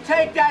two,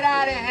 take that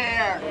out of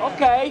here.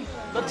 Okay,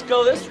 let's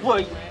go this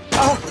way.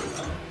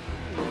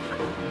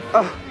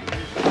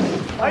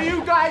 Are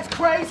you guys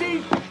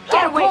crazy?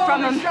 Get away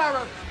from him.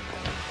 Sheriff.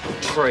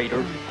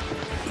 Traitor.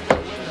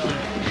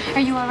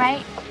 Are you all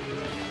right?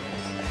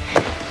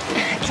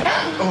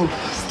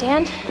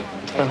 Stand.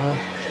 Uh-huh.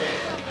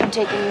 I'm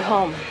taking you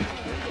home.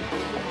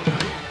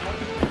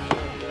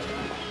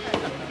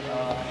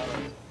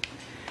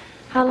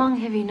 How long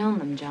have you known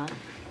them, John?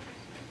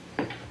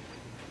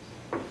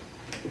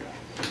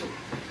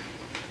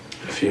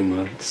 A few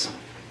months.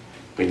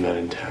 We met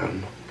in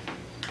town.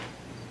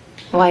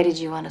 Why did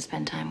you want to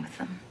spend time with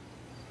them?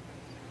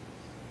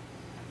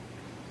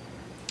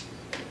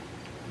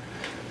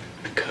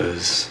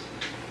 Because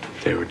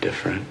they were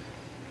different.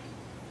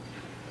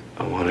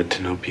 I wanted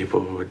to know people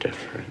who were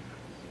different.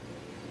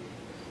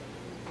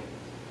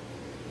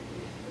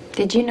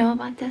 Did you know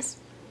about this?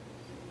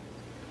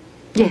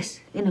 Yes,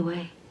 in a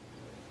way.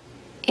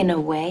 In a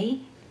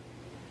way?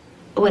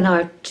 When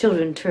our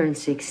children turn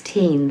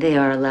 16, they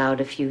are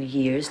allowed a few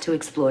years to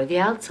explore the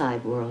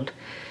outside world.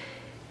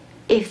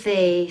 If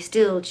they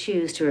still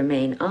choose to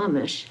remain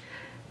Amish,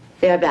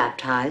 they are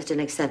baptized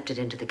and accepted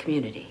into the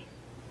community.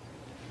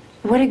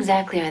 What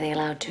exactly are they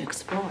allowed to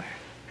explore?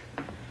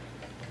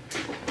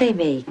 They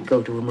may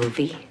go to a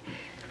movie,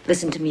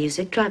 listen to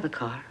music, drive a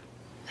car.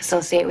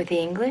 Associate with the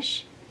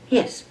English?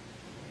 Yes.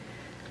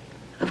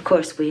 Of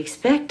course, we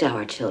expect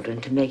our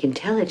children to make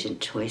intelligent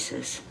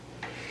choices.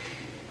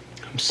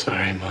 I'm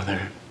sorry,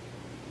 Mother.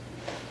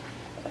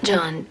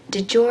 John,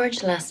 did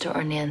George, Lester,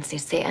 or Nancy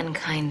say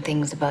unkind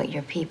things about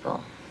your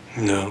people?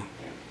 No.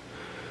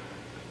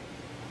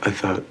 I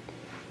thought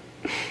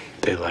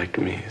they liked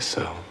me,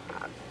 so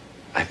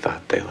I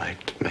thought they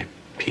liked my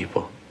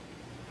people.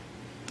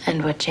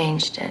 And what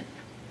changed it?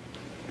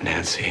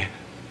 Nancy.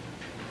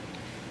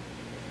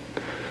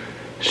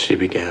 She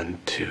began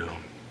to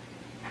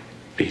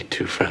be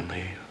too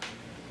friendly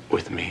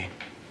with me.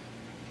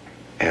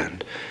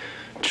 And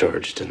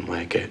George didn't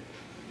like it.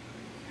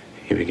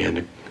 He began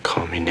to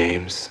call me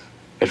names.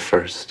 At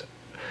first,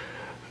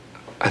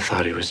 I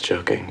thought he was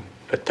joking,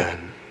 but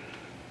then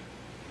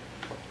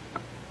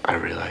I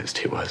realized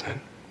he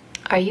wasn't.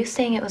 Are you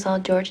saying it was all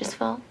George's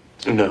fault?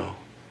 No.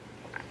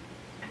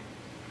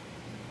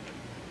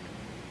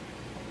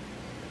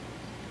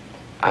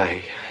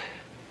 I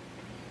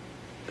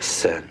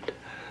said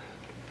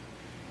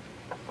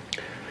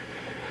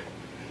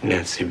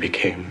Nancy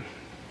became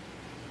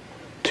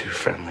too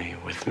friendly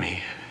with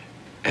me,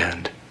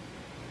 and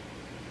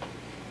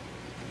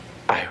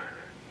I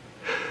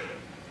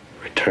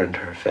returned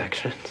her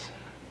affections.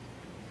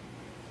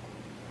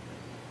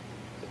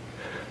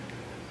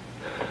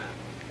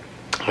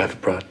 I've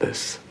brought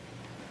this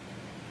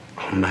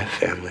on my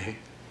family.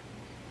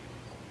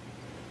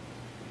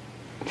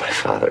 My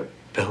father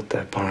built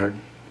that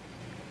barn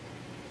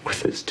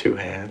with his 2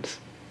 hands,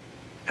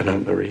 and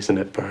I'm the reason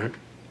it burned.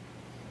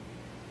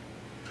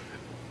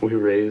 We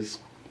raised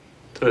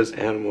those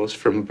animals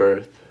from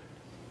birth,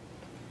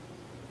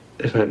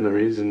 and I'm the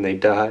reason they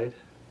died.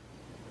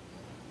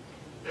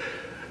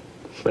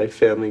 My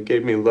family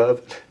gave me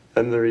love.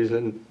 I'm the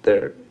reason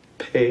they're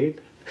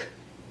paid.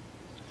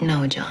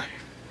 No, John.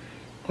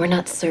 We're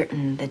not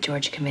certain that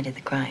George committed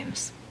the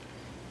crimes.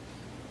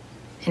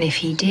 And if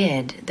he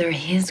did, they're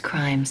his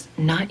crimes,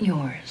 not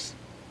yours.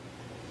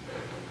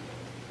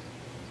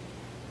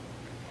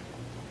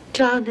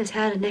 John has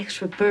had an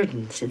extra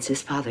burden since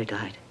his father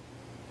died.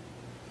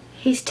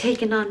 He's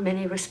taken on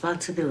many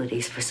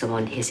responsibilities for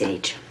someone his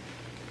age.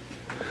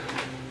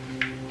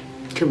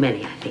 Too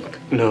many, I think.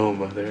 No,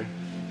 Mother.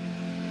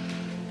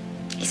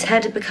 He's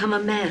had to become a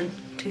man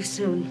too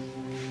soon.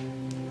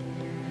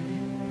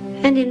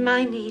 And in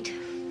my need,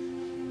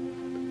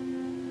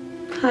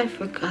 I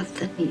forgot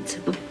the needs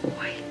of a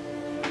boy.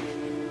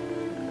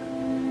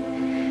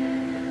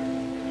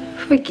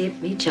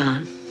 Forgive me,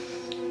 John.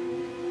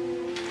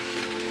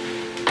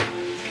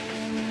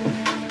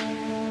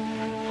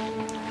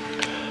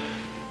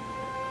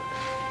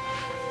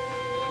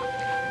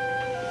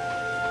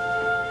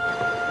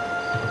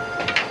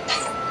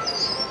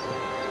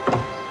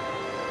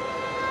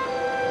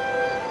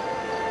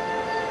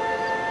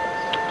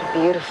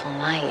 Beautiful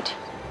night.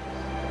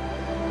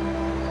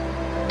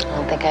 I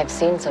don't think I've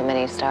seen so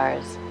many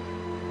stars.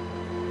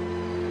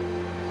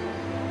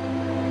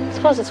 I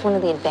suppose it's one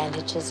of the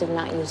advantages of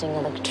not using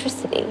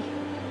electricity.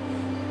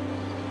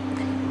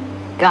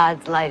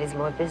 God's light is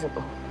more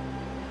visible.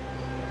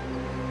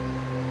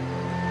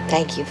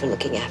 Thank you for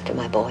looking after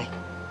my boy.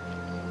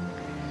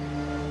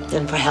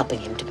 And for helping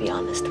him to be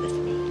honest with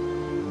me.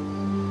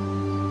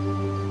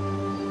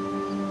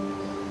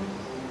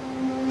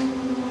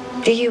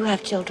 Do you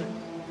have children?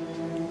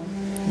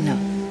 No.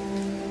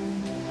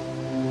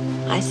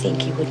 I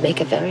think you would make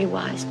a very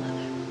wise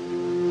mother.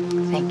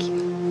 Thank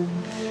you.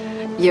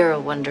 You're a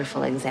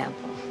wonderful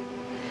example.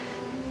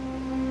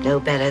 No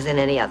better than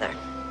any other.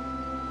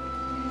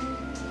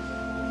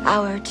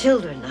 Our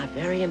children are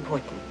very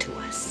important to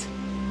us.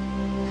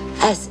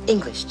 As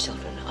English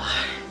children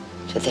are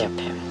to their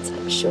parents,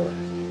 I'm sure.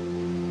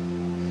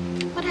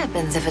 What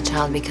happens if a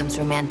child becomes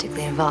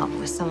romantically involved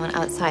with someone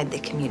outside the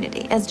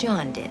community, as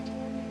John did?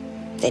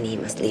 Then he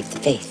must leave the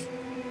faith.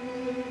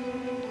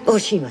 Or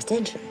she must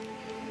enter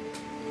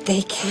it.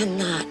 They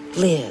cannot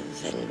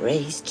live and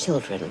raise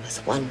children with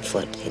one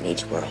foot in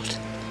each world.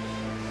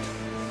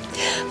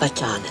 But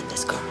John and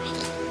this girl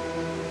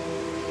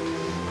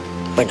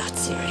were not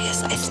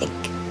serious, I think.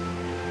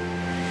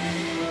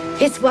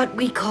 It's what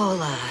we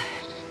call a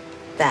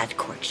bad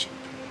courtship.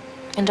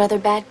 And are there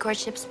bad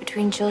courtships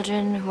between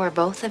children who are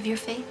both of your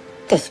faith?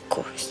 Yes, of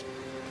course.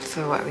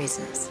 For what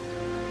reasons?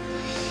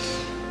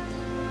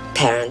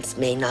 Parents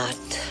may not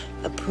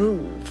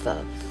approve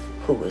of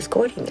who is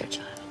courting their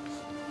child.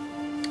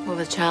 Will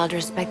the child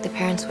respect the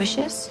parents'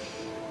 wishes?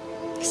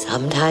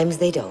 Sometimes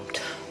they don't.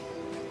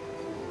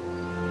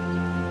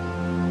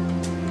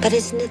 But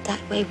isn't it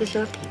that way with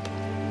your people?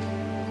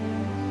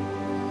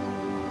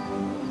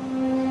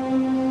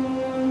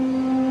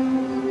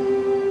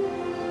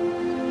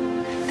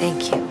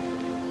 Thank you.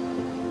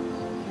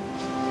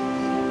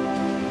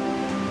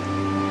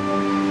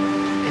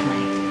 Good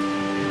night.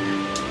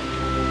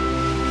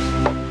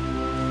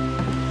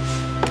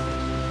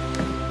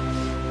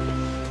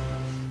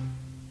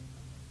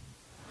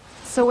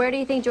 So where do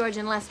you think George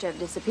and Lester have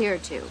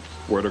disappeared to?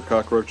 Where do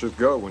cockroaches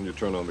go when you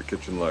turn on the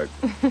kitchen light?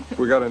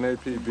 We got an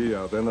APB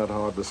out. They're not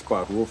hard to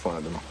spot. We'll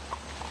find them.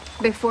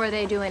 Before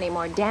they do any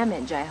more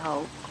damage, I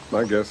hope.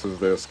 My guess is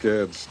they're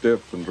scared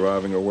stiff and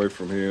driving away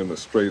from here in a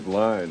straight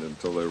line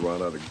until they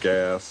run out of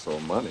gas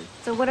or money.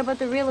 So what about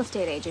the real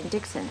estate agent,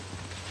 Dixon?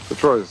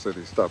 Detroit said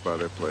he stopped by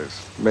their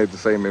place. Made the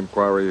same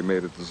inquiry he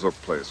made at the Zook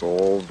place.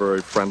 All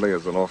very friendly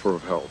as an offer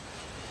of help.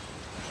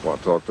 Want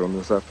to talk to him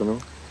this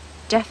afternoon?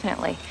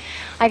 Definitely.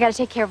 I gotta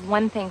take care of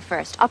one thing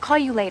first. I'll call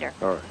you later.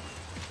 All right.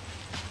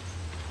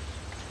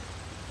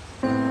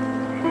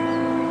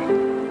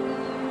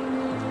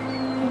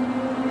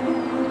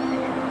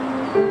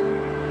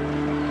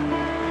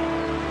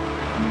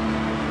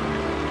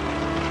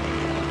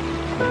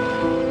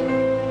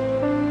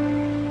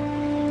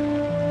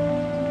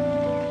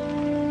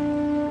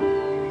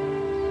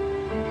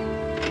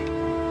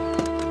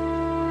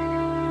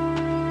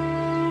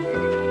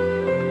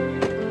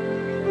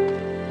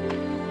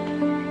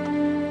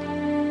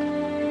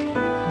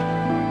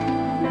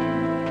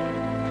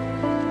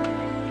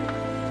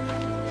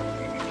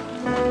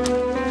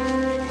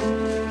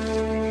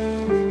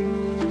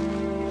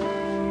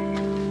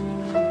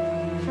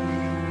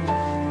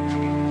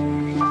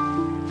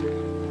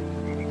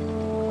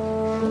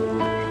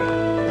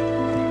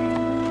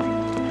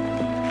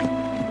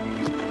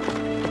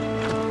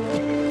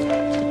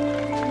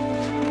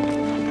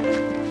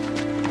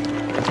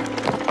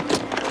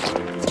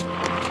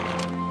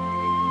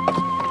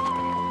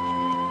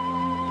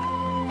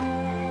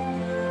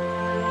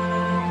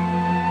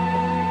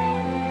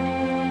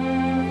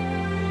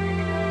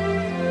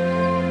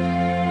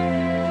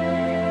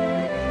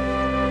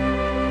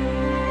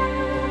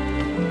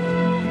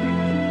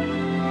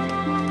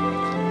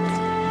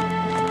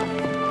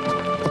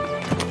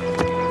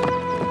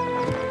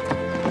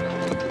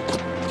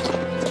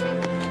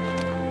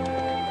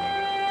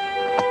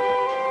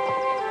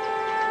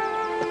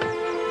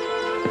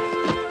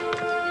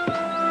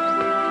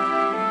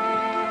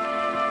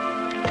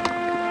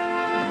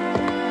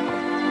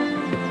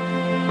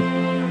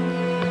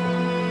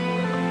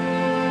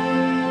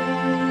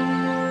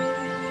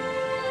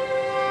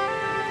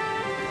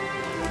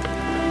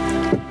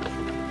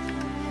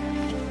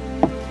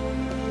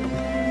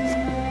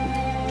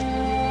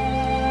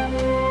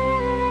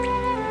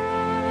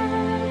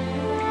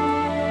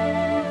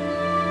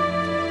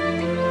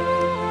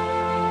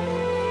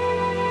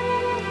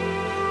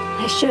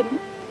 I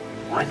shouldn't.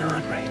 Why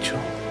not, Rachel?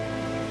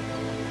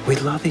 We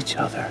love each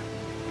other.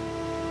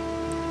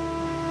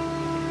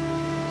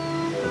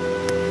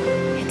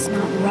 It's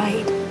not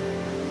right.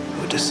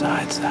 Who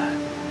decides that?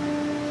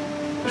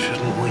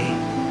 Shouldn't we?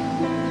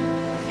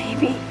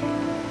 Maybe.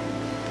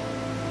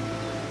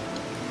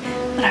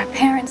 But our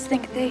parents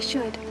think they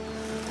should.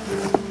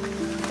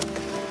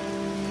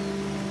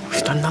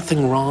 We've done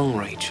nothing wrong,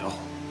 Rachel.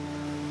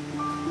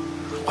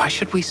 Why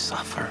should we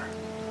suffer?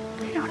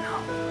 I don't know.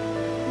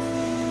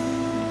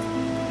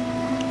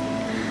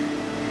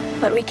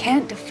 But we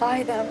can't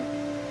defy them.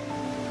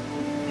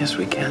 Yes,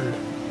 we can.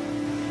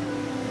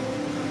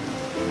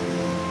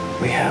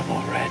 We have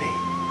already.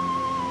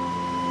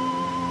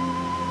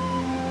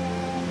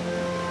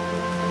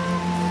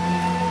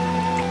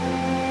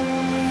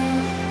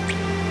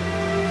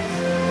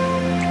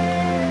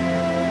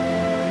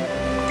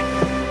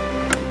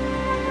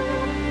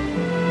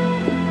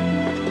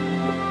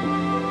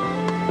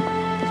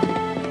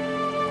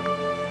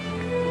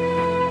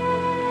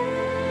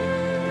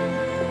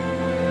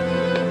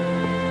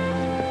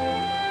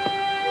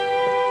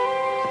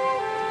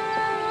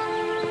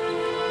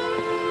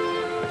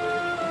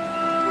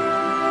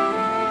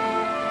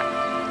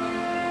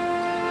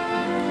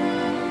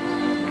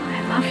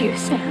 I love you,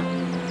 Sam.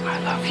 I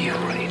love you,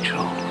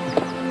 Rachel.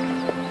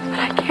 But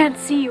I can't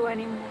see you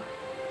anymore.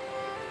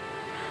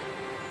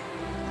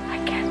 I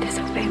can't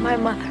disobey my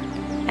mother,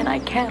 and I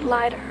can't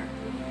lie to her.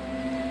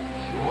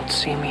 You won't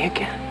see me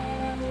again.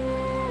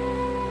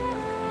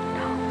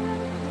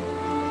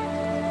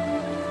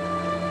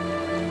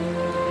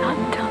 Not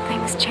until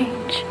things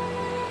change.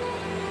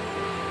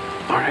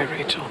 All right,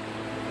 Rachel.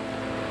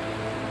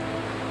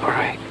 All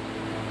right.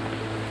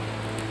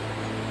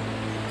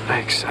 I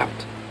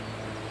accept.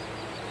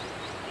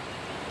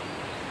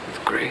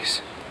 With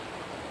grace.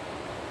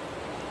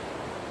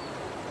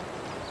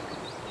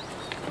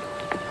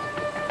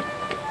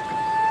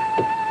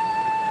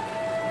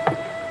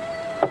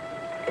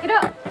 Get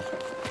up.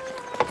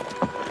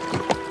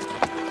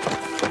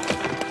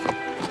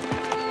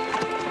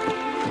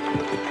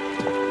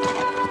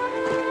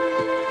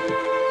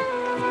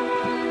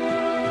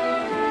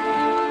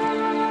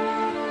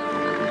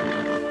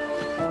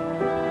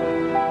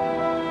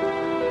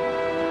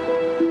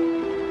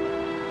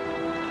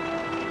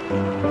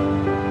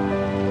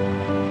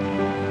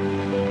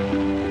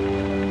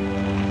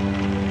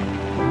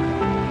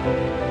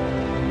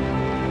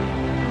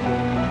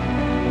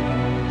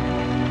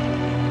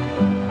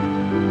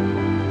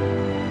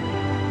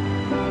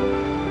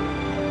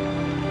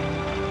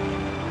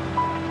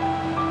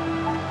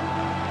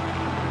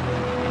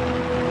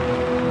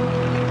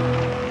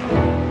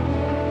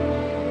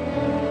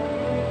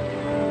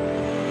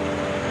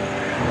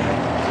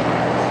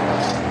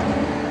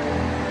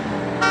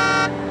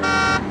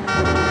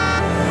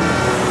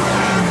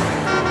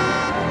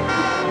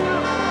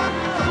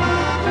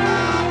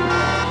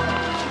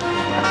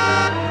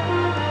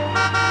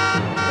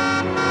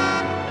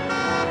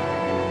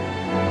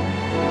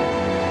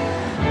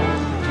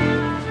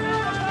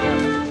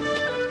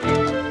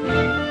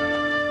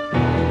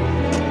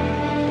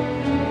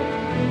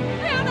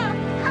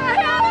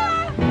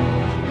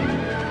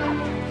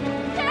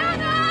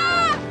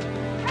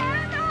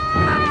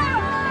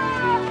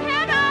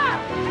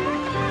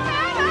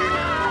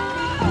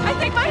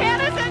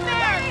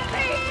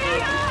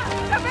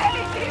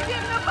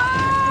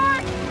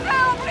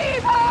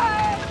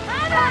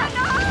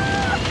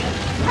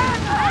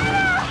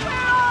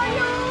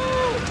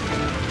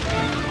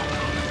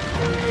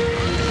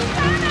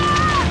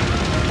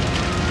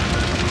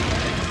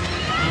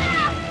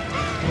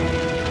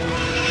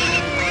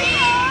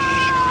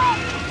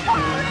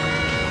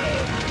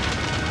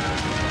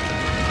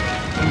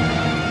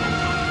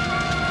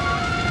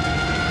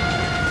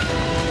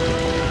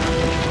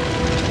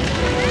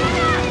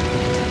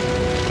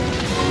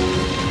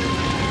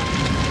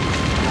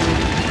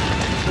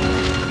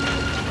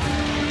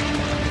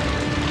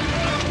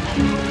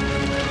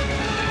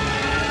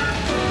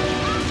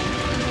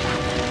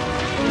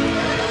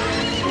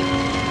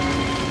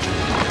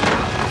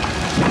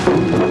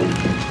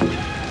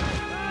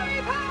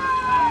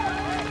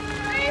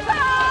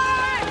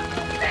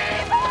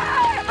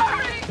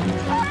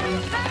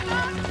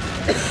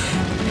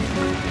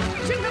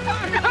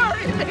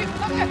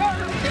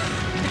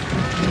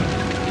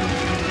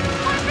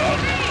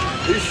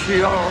 Is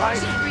she all right?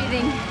 She's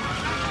breathing.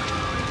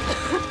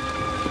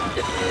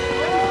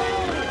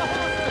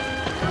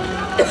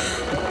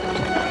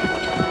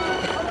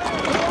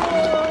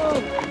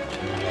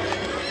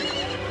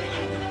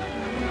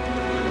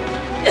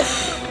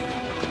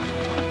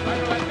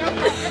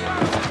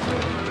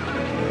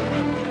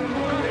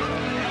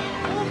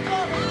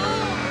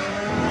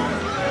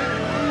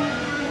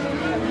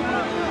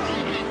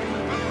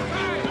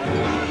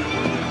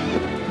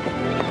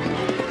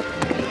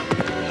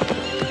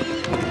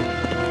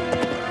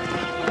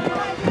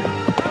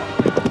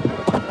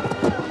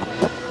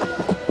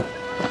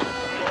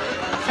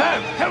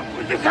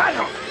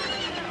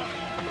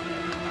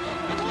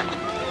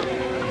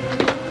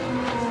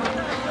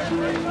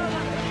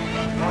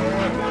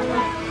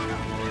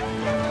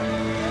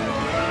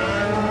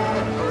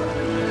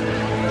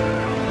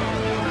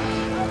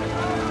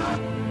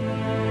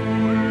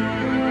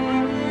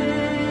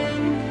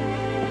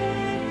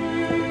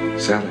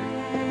 Sally.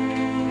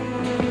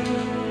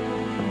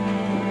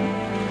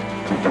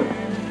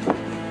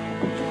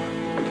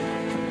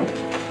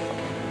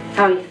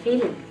 How are you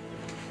feeling?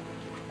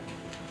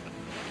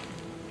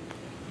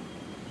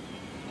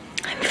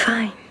 I'm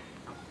fine.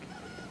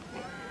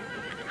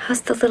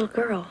 How's the little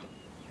girl?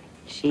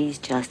 She's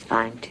just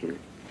fine, too.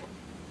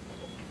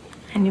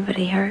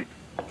 Anybody hurt?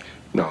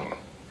 No.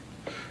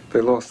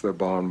 They lost their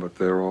barn, but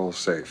they're all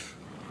safe.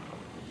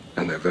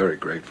 And they're very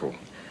grateful.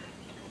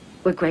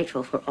 We're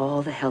grateful for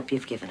all the help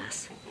you've given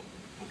us.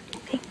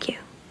 Thank you.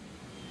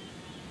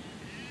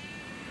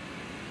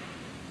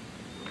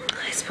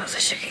 I suppose I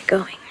should get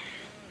going.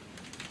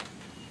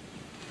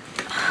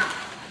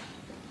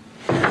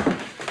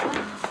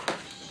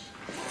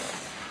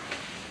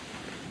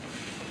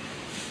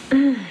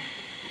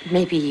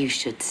 Maybe you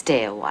should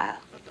stay a while,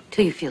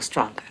 till you feel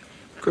stronger.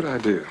 Good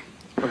idea.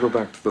 I'll go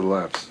back to the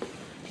labs.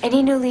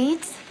 Any new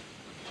leads?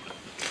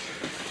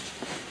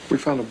 We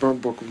found a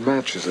burnt book of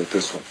matches at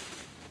this one.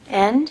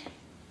 And?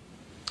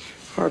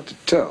 Hard to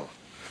tell,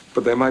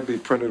 but they might be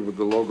printed with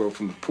the logo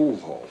from the pool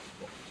hall.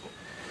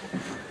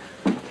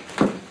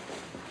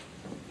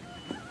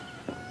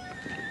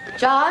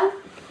 John?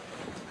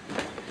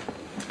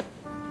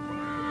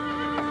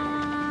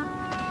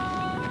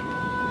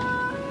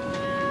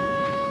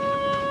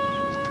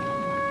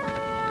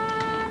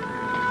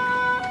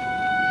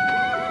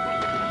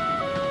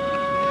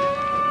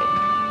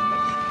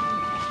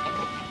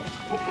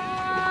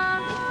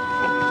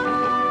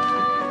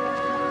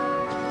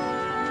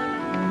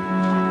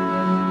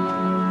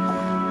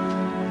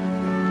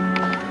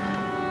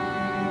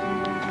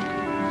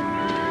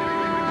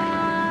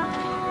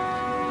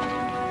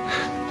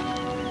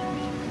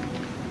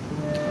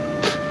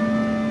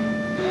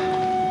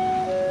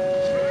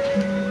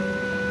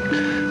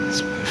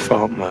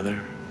 fault, Mother.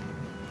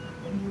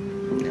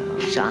 No,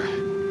 John.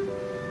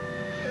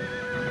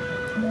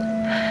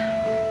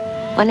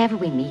 Whenever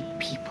we meet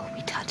people,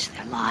 we touch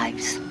their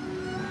lives.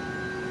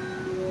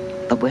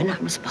 But we're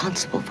not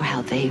responsible for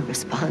how they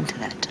respond to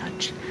that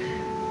touch.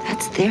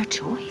 That's their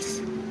choice.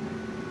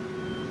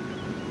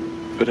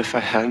 But if I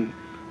hadn't...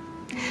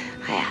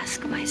 I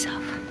ask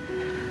myself,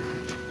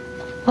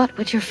 what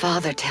would your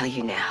father tell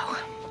you now?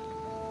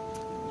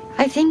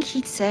 I think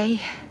he'd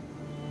say,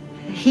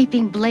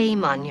 heaping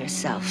blame on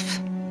yourself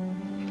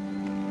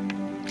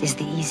is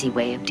the easy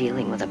way of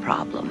dealing with a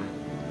problem.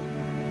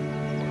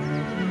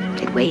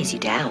 It weighs you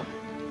down,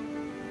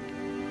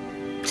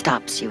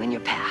 stops you in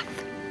your path.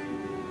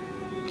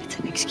 It's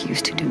an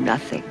excuse to do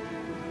nothing.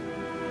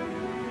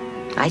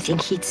 I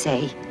think he'd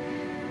say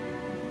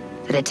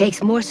that it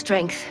takes more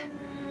strength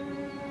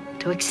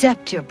to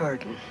accept your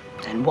burden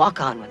than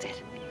walk on with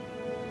it.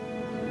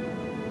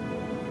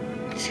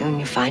 Soon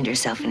you find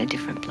yourself in a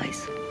different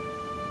place.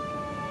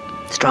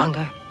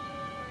 Stronger,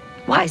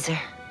 wiser,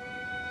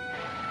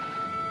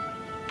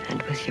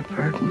 and with your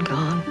burden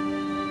gone.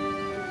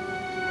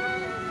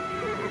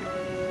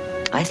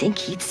 I think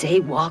he'd say,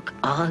 walk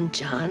on,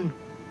 John.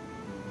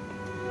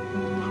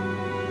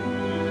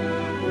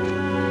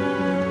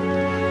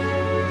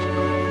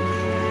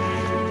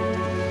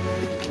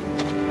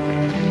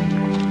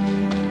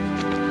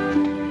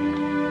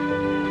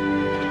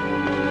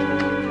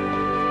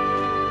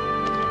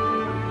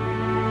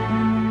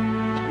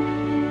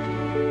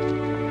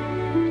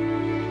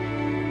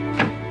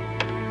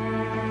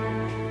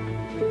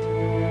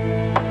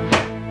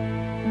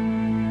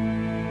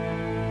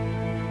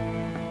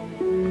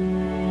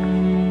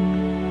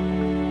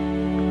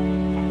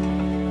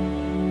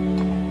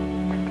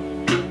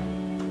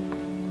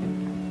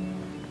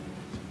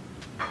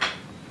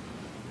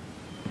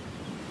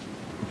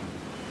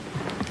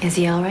 Is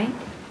he all right?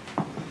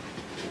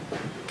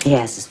 He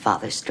has his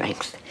father's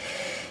strength.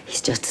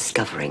 He's just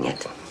discovering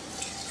it.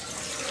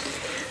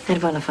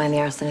 I'd want to find the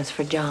arsonist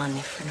for John,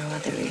 if for no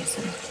other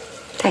reason.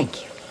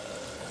 Thank you.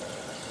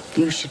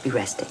 You should be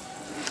resting.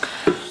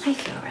 I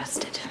feel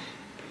rested.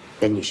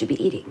 Then you should be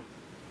eating.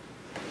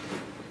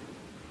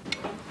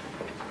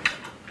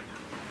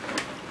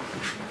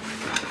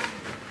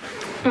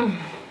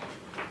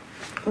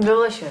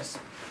 Delicious.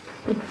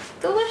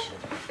 Delicious.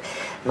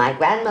 My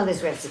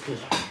grandmother's recipe.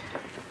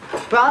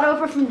 Brought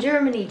over from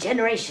Germany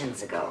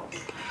generations ago.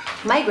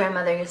 My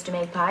grandmother used to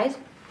make pies.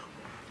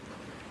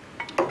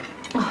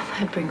 Oh,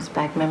 that brings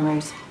back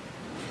memories.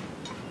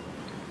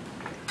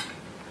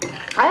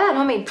 I thought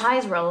homemade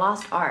pies were a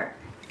lost art.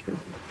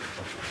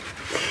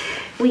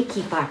 We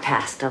keep our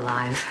past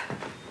alive.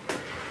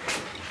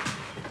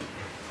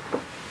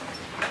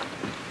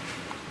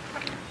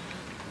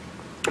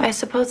 I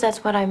suppose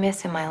that's what I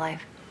miss in my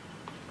life.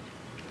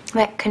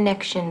 That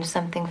connection to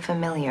something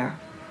familiar.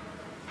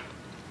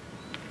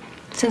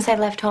 Since I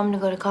left home to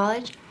go to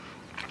college,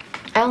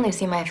 I only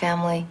see my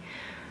family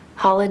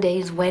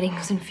holidays,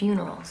 weddings, and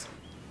funerals.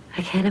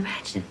 I can't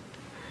imagine.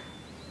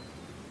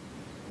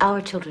 Our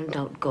children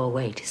don't go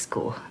away to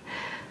school.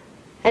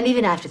 And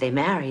even after they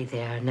marry,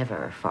 they're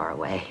never far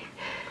away.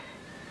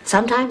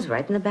 Sometimes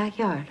right in the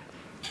backyard.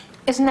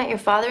 Isn't that your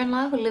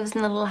father-in-law who lives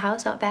in the little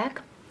house out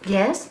back?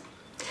 Yes.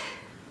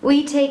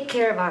 We take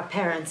care of our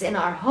parents in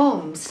our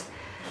homes.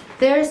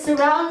 They're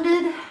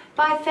surrounded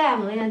by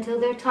family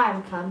until their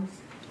time comes.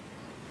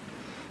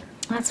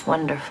 That's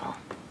wonderful.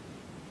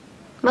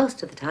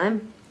 Most of the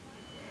time.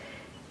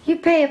 You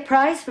pay a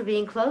price for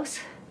being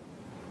close,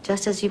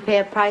 just as you pay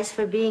a price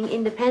for being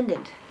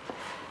independent.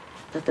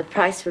 But the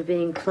price for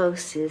being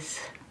close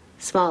is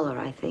smaller,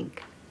 I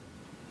think.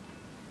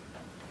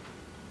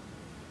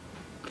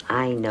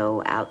 I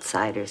know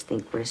outsiders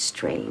think we're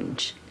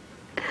strange.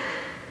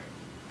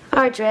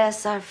 Our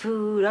dress, our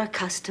food, our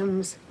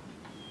customs.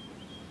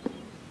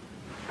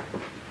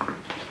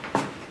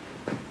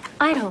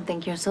 I don't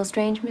think you're so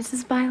strange,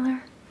 Mrs.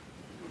 Beiler.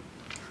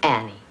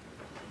 Annie.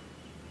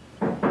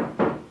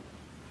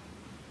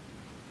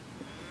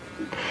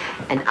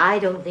 And I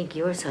don't think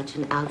you're such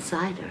an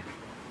outsider,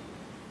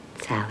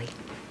 Sally.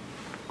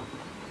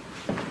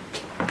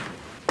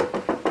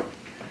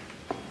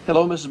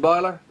 Hello, Mrs.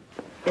 Beiler.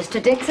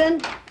 Mr.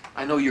 Dixon?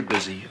 I know you're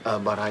busy,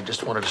 but I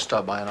just wanted to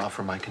stop by and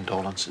offer my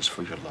condolences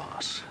for your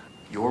loss.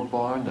 Your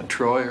barn, the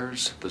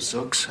Troyers, the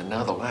Zooks, and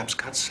now the Laps.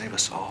 God save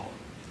us all.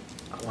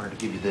 I wanted to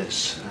give you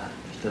this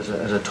as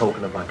a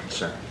token of my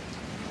concern.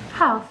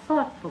 How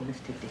thoughtful,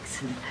 Mr.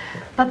 Dixon.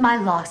 But my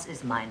loss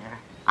is minor.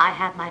 I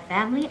have my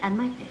family and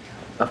my pig.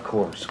 Of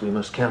course, we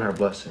must count our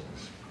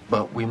blessings.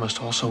 But we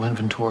must also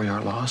inventory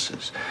our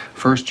losses.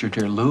 First, your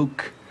dear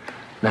Luke,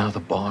 now the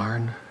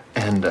barn.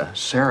 And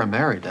Sarah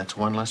married. That's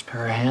one less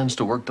pair of hands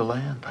to work the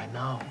land, I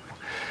know.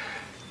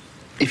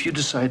 If you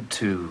decide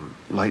to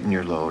lighten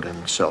your load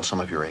and sell some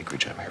of your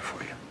acreage, I'm here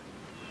for you.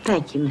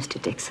 Thank you, Mr.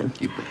 Dixon.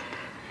 You bet.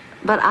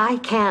 But I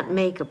can't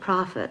make a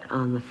profit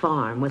on the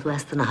farm with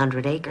less than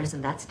 100 acres,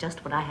 and that's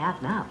just what I have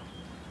now.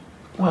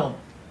 Well,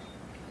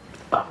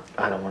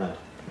 I don't want to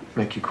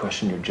make you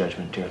question your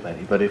judgment, dear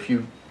lady, but if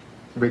you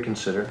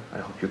reconsider, I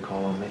hope you'll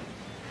call on me.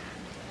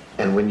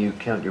 And when you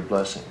count your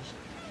blessings,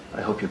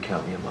 I hope you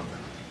count me among them.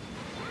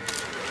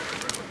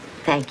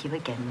 Thank you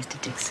again,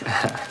 Mr. Dixon.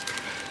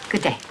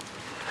 Good day.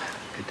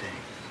 Good day.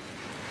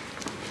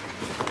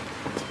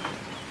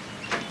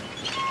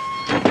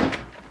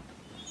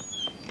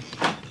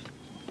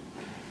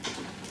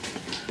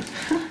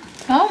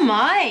 Oh,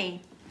 my.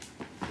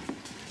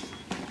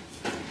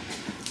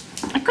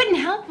 I couldn't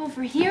help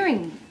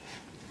overhearing.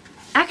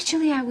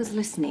 Actually, I was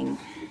listening.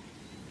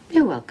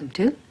 You're welcome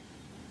to.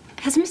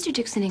 Has Mr.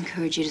 Dixon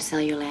encouraged you to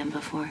sell your land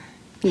before?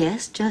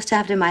 Yes, just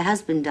after my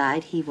husband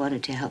died, he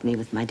wanted to help me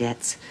with my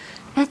debts.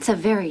 That's a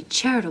very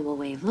charitable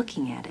way of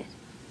looking at it.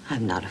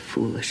 I'm not a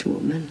foolish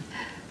woman.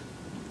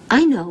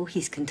 I know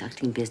he's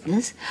conducting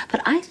business,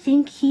 but I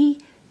think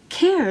he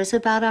cares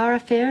about our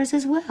affairs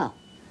as well.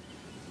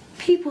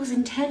 People's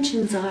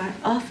intentions are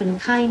often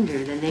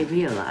kinder than they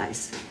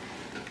realize.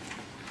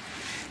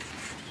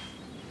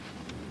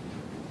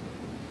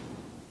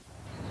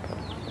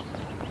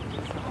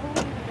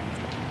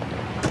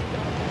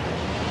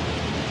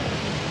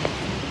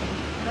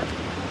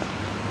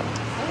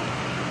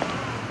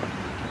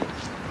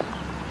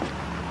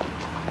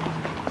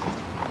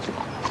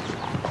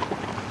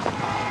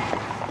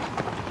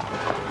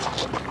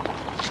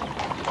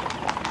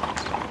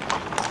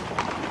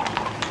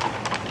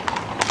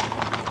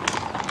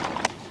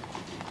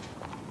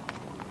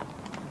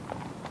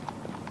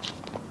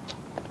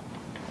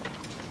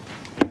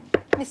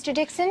 Mr.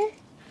 Dixon,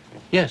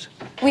 Yes.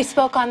 we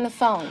spoke on the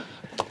phone.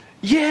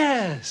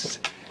 Yes!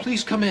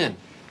 Please come in.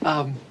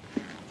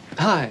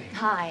 Hi.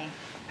 Hi.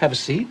 Have a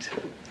seat.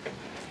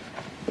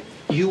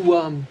 You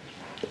were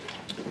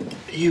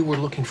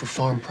looking for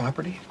farm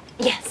property?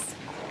 Yes,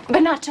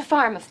 but not to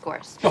farm, of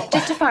course.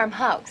 Just a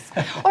farmhouse.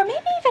 Or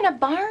maybe even a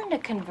barn to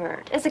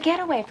convert as a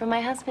getaway for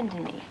my husband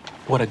and me.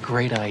 What a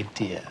great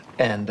idea.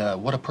 And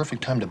what a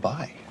perfect time to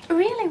buy.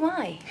 Really,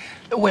 why?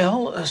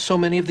 Well, so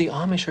many of the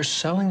Amish are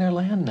selling their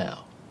land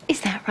now.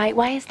 Is that right?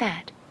 Why is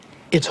that?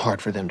 It's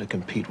hard for them to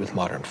compete with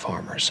modern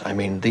farmers. I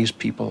mean, these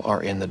people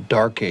are in the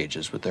dark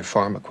ages with their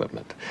farm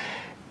equipment.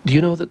 Do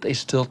you know that they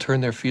still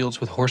turn their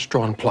fields with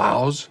horse-drawn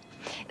plows?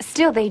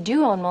 Still, they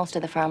do own most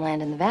of the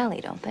farmland in the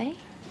valley, don't they?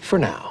 For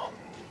now.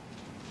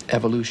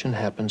 Evolution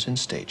happens in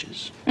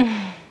stages.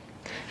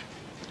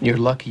 You're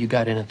lucky you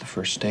got in at the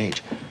first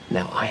stage.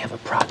 Now, I have a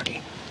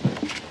property.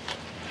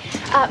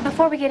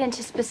 Before we get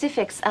into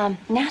specifics,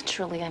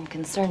 naturally I'm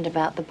concerned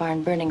about the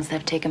barn burnings that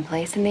have taken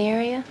place in the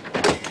area.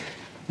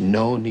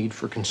 No need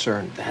for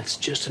concern. That's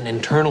just an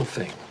internal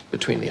thing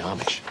between the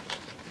Amish.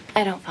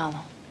 I don't follow.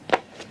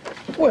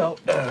 Well,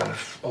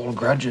 old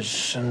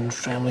grudges and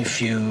family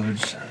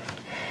feuds.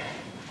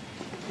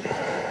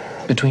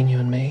 Between you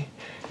and me,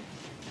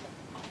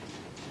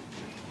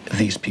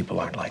 these people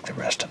aren't like the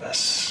rest of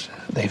us.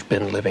 They've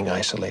been living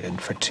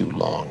isolated for too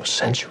long,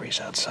 centuries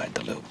outside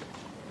the loop.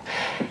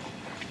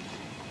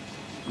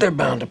 They're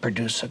bound to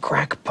produce a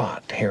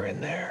crackpot here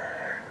and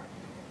there.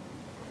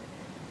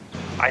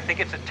 I think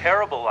it's a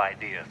terrible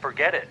idea.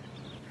 Forget it.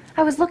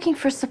 I was looking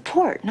for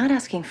support, not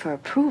asking for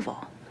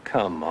approval.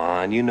 Come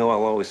on, you know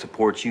I'll always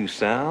support you,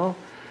 Sal.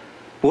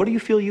 What do you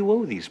feel you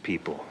owe these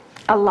people?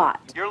 A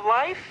lot. Your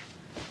life?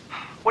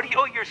 What do you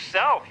owe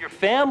yourself, your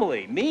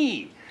family,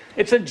 me?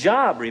 It's a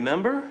job,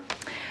 remember?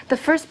 The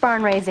first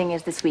barn raising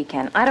is this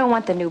weekend. I don't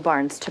want the new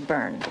barns to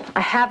burn.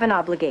 I have an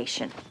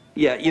obligation.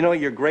 Yeah, you know,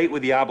 you're great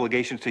with the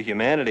obligations to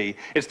humanity.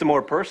 It's the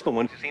more personal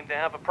ones you seem to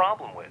have a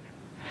problem with.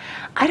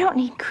 I don't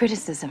need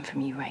criticism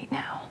from you right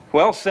now.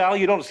 Well, Sal,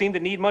 you don't seem to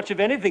need much of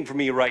anything from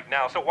me right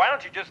now, so why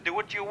don't you just do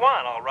what you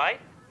want, all right?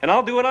 And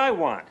I'll do what I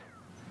want.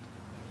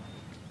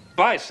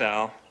 Bye,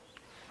 Sal.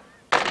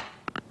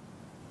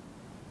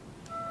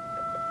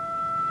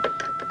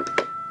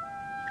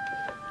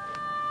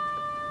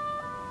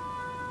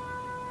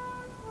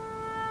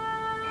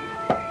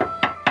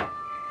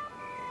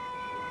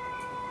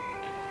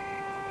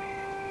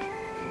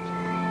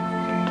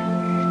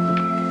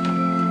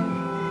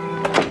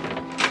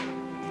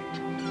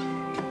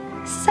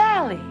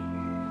 Sally.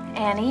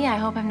 Annie, I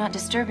hope I'm not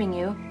disturbing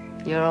you.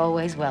 You're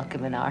always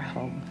welcome in our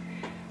home.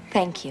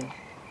 Thank you.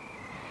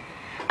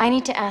 I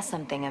need to ask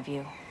something of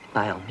you.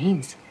 By all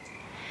means.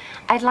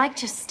 I'd like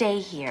to stay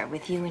here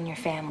with you and your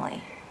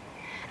family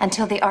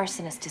until the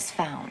arsonist is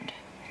found.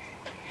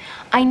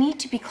 I need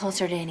to be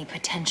closer to any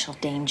potential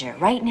danger.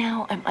 Right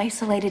now, I'm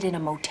isolated in a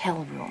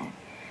motel room.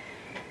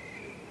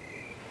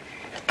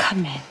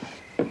 Come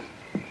in.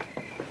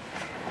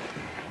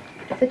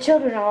 The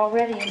children are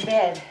already in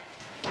bed.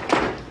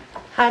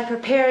 I'm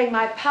preparing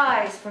my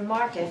pies for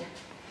market.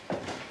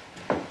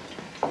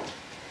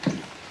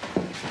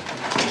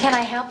 Can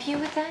I help you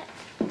with that?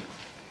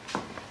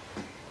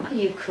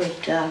 You could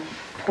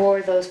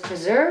pour those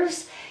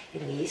preserves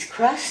in these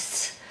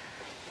crusts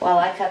while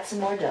I cut some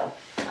more dough.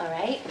 All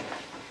right.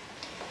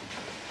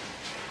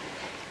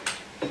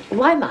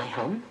 Why my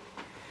home?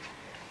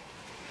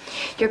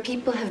 Your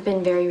people have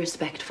been very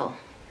respectful,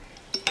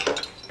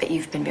 but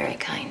you've been very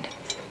kind.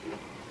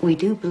 We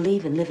do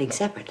believe in living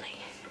separately.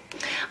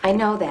 I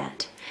know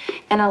that.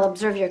 And I'll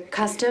observe your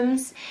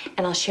customs,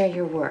 and I'll share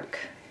your work.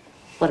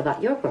 What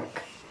about your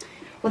work?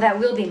 Well, that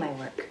will be my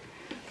work.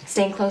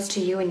 Staying close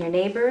to you and your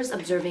neighbors,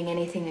 observing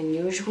anything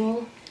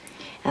unusual,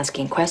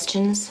 asking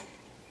questions.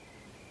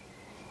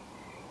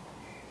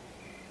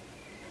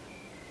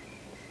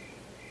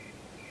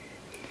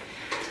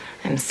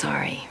 I'm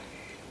sorry.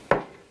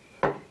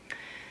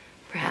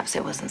 Perhaps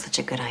it wasn't such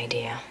a good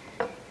idea.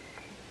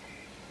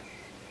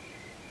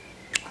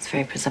 It's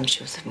very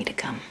presumptuous of me to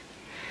come.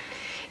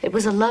 It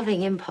was a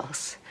loving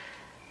impulse.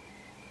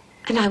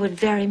 And I would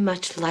very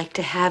much like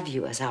to have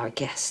you as our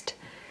guest.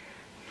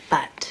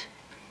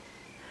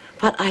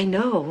 But I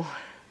know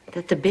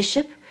that the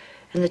bishop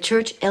and the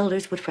church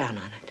elders would frown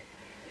on it.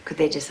 Could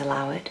they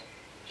disallow it?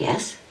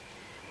 Yes.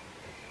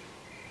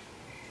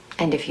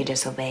 And if you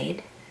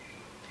disobeyed?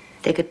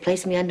 They could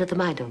place me under the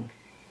Meidung.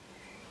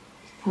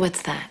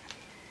 What's that?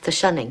 The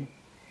shunning.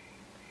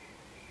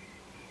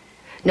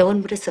 No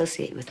one would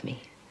associate with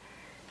me.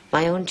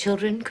 My own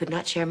children could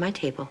not share my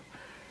table.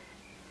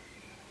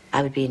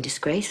 I would be in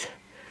disgrace,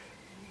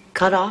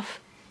 cut off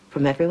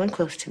from everyone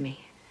close to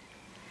me.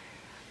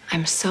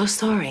 I'm so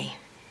sorry.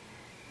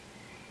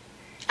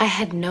 I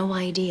had no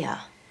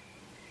idea.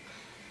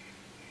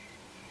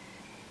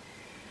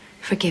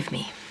 Forgive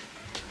me.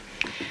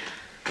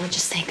 I'll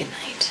just say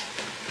goodnight.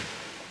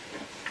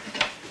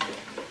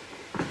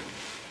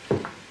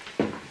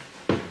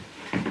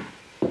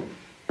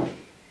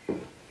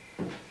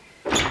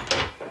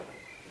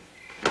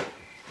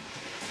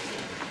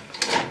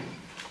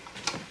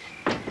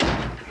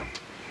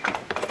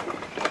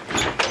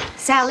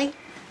 Sally,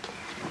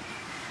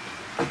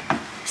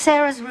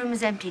 Sarah's room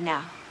is empty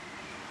now.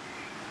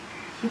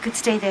 You could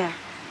stay there.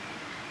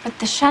 But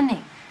the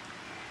shunning.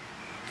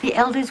 The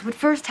elders would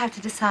first have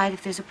to decide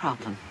if there's a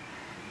problem.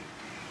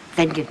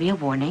 Then give me a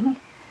warning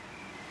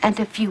and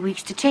a few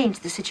weeks to change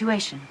the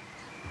situation.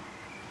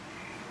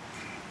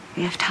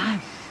 We have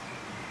time.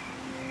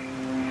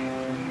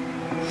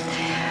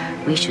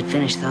 We should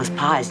finish those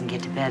pies and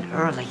get to bed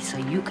early so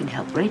you can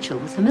help Rachel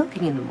with the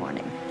milking in the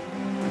morning.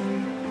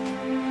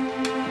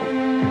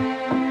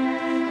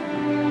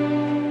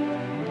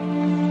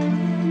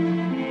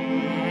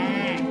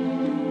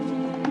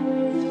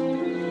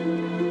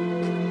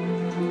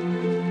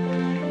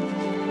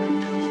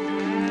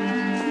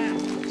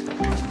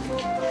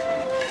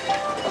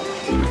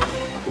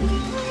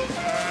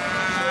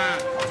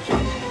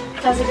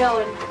 How's it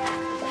going?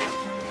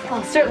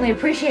 I'll certainly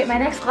appreciate my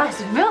next glass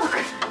of milk.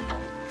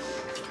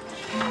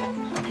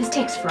 This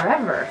takes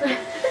forever.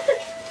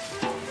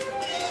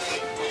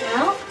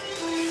 Well,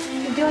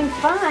 you're doing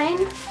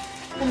fine.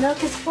 The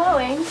milk is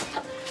flowing.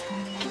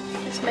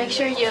 Just make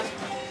sure you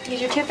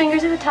use your 2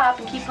 fingers at the top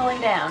and keep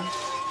pulling down.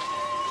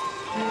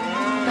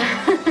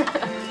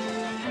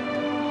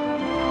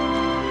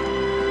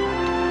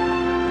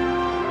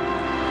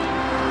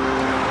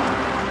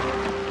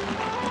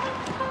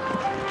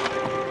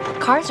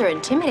 Cars are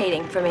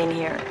intimidating from in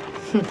here.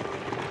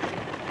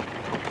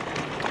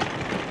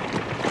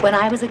 When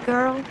I was a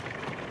girl,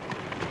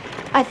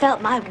 I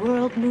felt my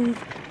world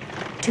move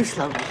too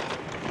slowly.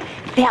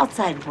 The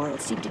outside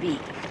world seemed to be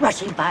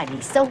rushing by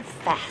me so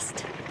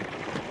fast.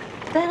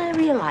 Then I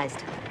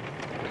realized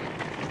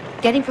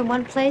getting from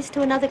one place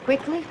to another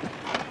quickly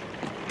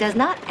does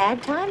not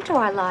add time to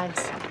our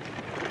lives.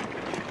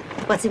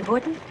 What's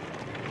important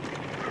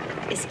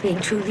is being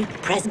truly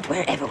present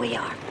wherever we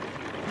are.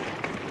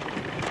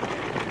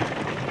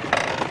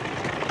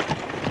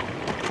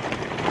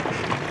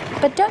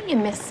 But don't you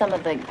miss some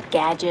of the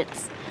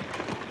gadgets,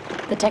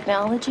 the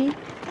technology?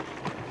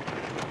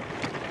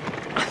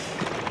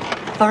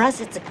 For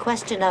us, it's a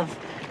question of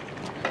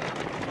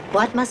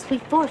what must we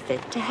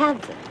forfeit to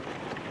have them?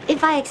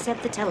 If I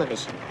accept the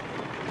television,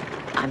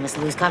 I must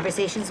lose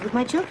conversations with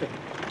my children.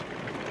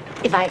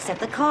 If I accept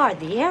the car,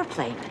 the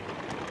airplane,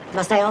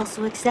 must I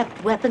also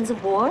accept weapons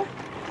of war?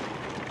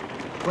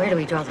 Where do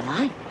we draw the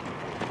line?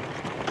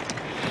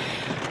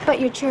 But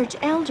your church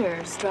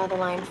elders draw the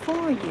line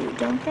for you,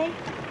 don't they?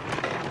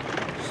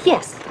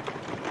 Yes.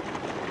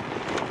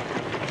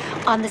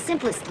 On the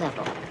simplest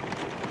level,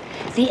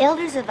 the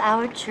elders of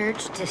our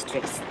church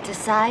districts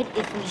decide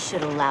if we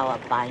should allow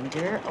a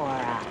binder or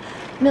a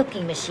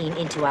milking machine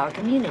into our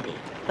community.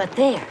 But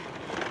there,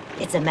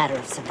 it's a matter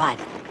of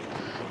survival.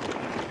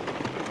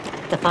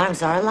 The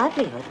farms are a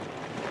livelihood.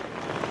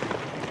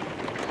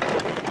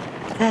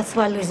 That's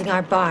why losing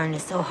our barn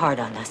is so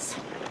hard on us.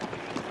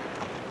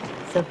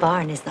 The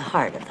barn is the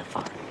heart of the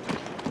farm.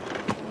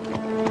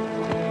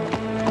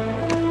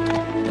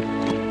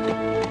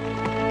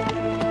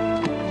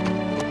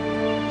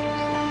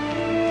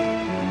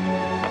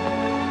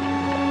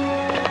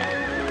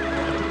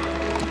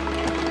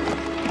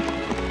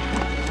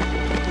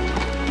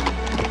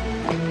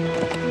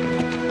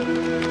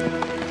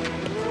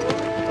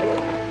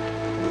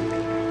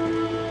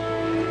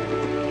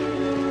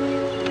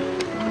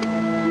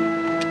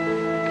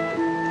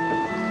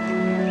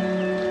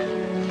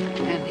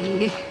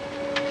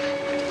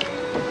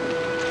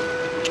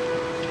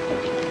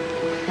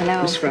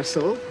 Hello. Miss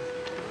Russell,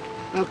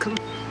 welcome.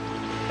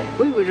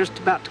 We were just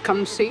about to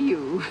come see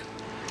you.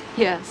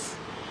 Yes,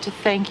 to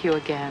thank you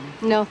again.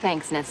 No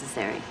thanks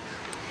necessary.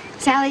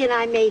 Sally and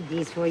I made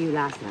these for you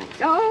last night.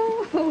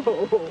 Oh,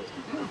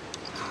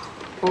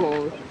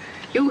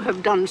 you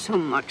have done so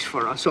much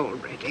for us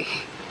already.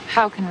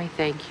 How can we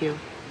thank you?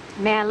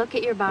 May I look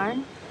at your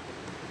barn?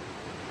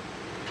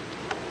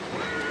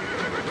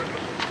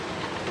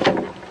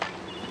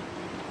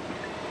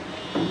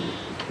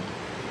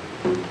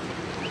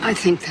 I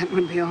think that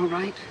would be all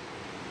right.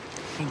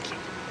 Thank you.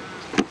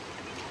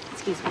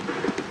 Excuse me.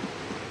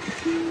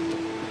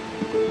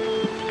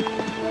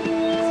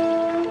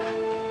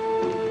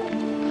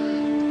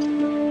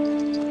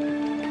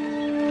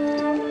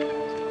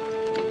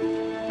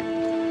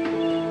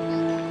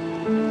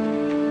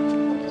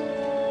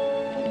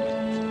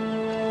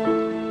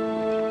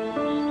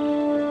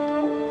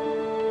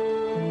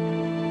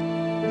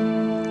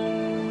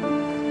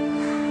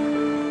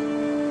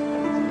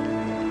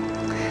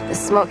 The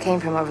smoke came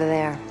from over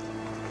there.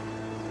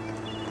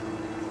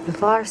 The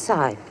far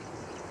side.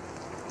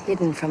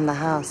 Hidden from the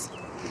house.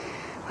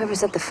 Whoever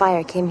set the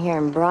fire came here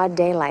in broad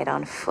daylight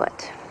on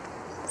foot.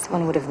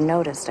 Someone would have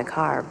noticed a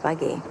car or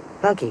buggy.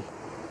 Buggy?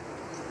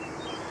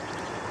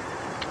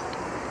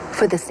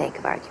 For the sake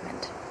of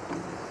argument.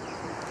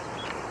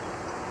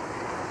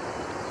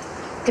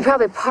 They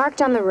probably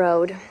parked on the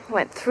road,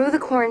 went through the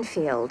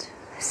cornfield,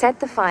 set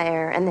the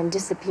fire, and then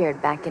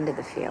disappeared back into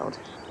the field.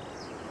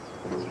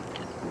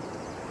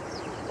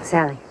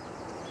 Sally.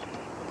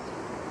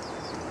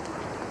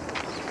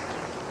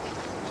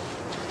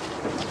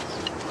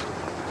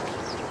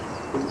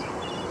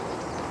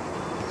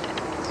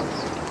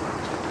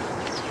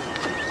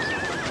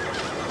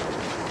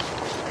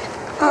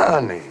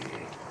 Annie.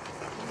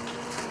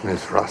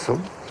 Miss Russell.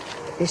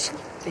 Bishop.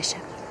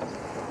 Bishop.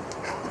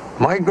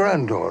 My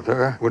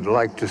granddaughter would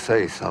like to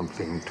say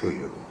something to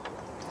you.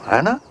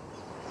 Hannah?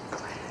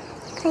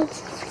 Thank you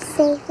for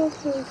saving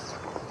me.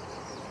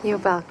 You're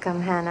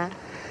welcome, Hannah.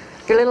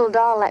 Your little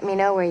doll let me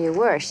know where you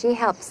were. She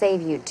helped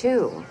save you,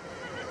 too.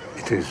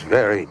 It is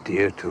very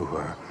dear to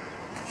her.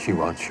 She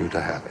wants you to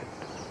have it.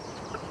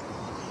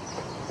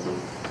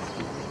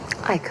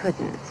 I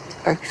couldn't.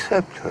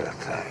 Accept her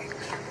thanks.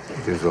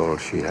 It is all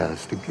she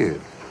has to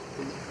give.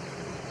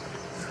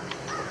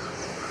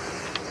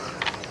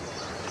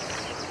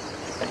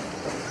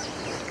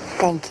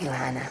 Thank you,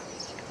 Hannah.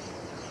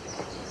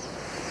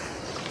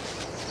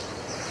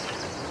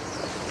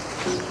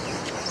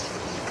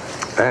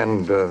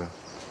 And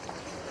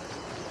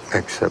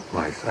accept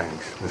my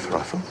thanks, Miss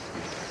Russell,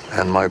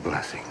 and my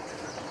blessing.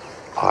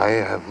 I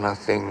have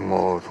nothing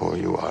more for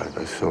you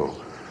either, so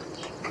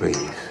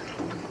please,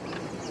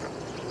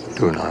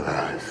 do not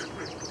ask.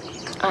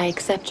 I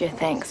accept your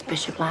thanks,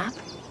 Bishop Lapp.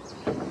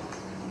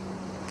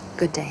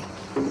 Good day.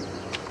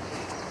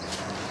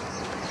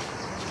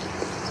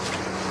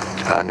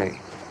 Annie,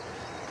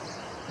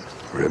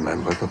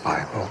 remember the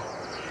Bible.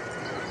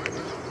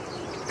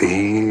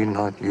 Be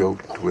not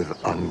yoked with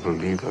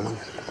unbelievers.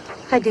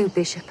 I do,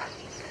 Bishop.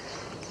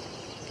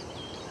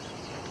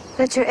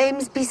 Let your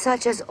aims be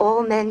such as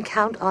all men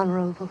count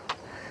honorable.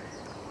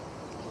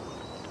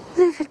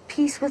 Live at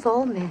peace with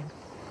all men.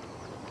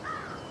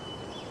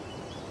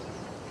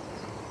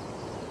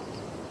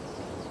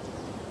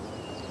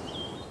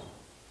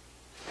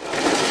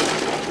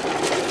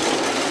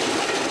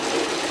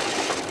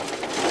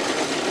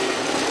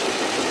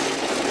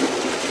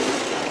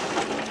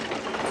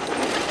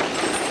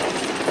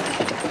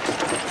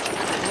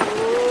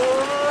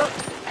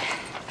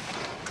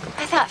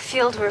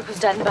 Field work was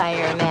done by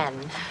your men.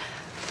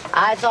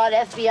 I thought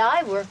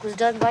FBI work was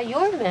done by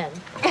your men.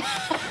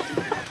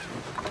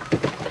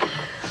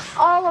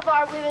 All of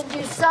our women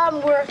do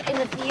some work in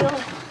the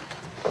field.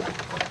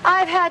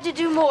 I've had to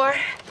do more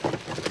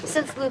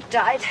since Luke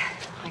died.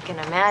 I can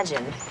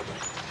imagine.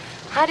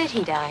 How did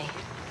he die?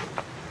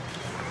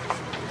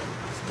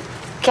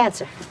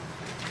 Cancer.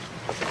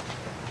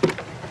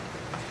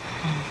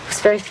 It was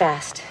very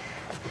fast.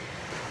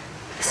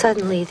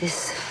 Suddenly,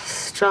 this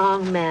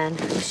strong man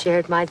who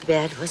shared my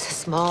bed was as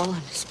small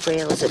and as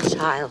frail as a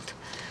child.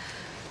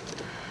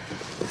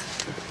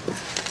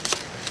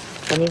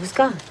 And he was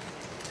gone.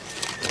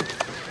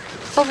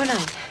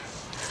 Overnight.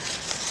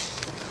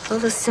 All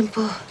the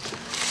simple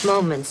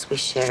moments we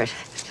shared,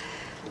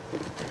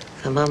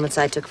 the moments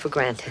I took for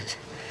granted,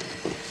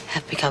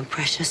 have become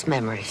precious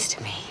memories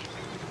to me.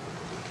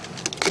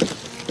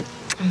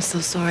 I'm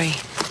so sorry.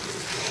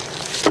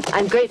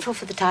 I'm grateful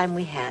for the time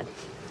we had.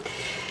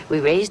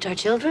 We raised our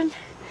children.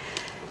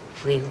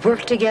 We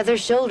worked together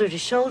shoulder to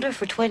shoulder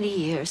for 20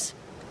 years.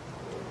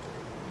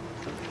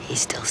 He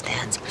still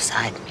stands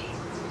beside me.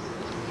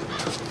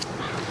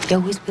 He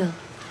always will.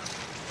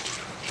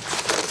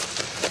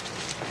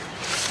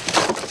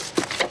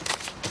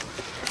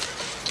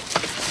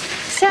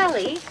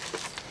 Sally,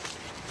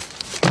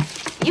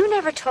 you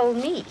never told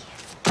me.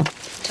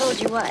 Told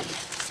you what?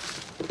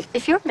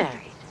 If you're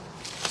married.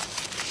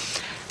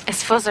 I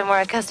suppose I'm more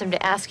accustomed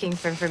to asking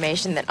for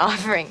information than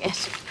offering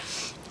it.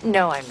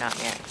 No, I'm not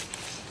married.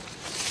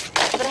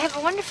 But I have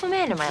a wonderful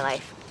man in my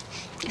life.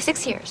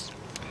 6 years.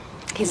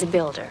 He's a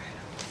builder.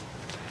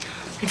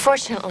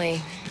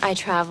 Unfortunately, I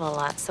travel a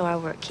lot, so our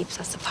work keeps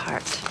us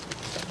apart.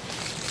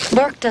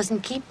 Work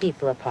doesn't keep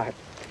people apart.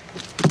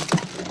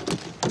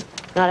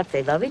 Not if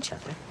they love each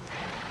other.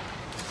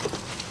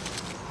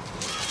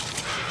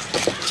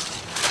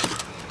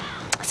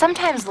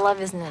 Sometimes love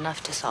isn't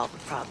enough to solve a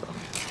problem.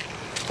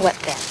 What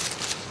then?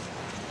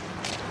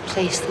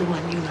 Place the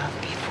one you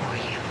love before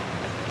you.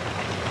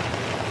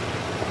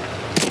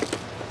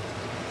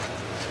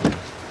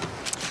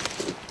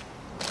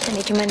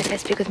 Annie, do you mind if I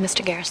speak with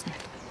Mr. Garrison?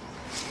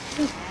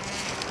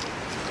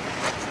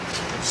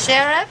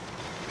 Sheriff?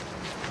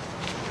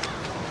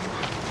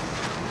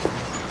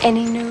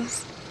 Any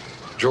news?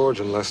 George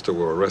and Lester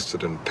were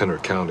arrested in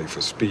Penner County for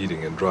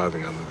speeding and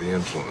driving under the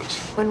influence.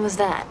 When was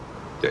that?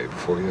 Day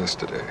before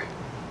yesterday.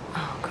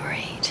 Oh,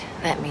 great.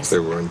 That means... They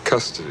were in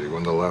custody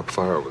when the lap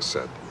fire was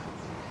set.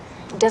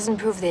 It doesn't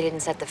prove they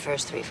didn't set the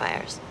first 3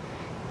 fires.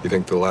 You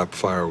think the lap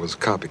fire was a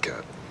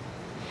copycat?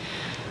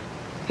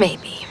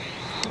 Maybe.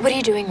 What are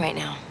you doing right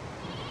now?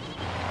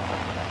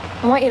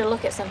 I want you to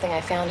look at something I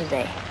found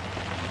today.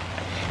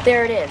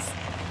 There it is.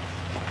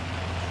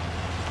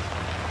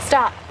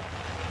 Stop.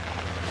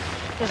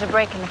 There's a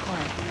break in the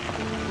corner.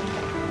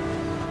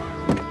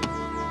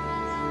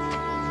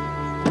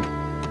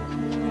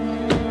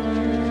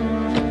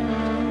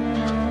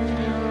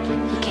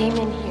 He came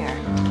in here.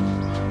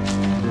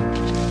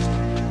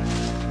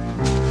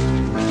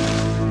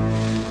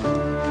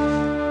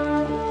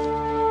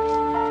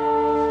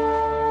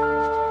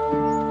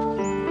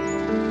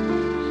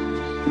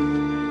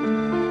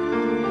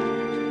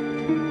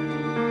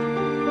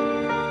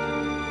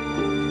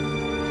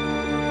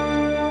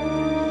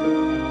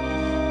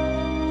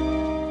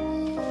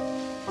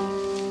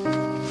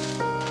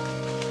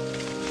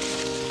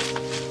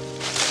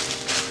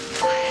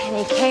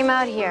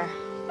 Out here.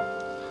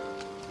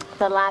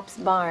 The Lap's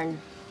barn.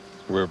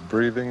 We're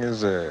breathing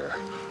his air.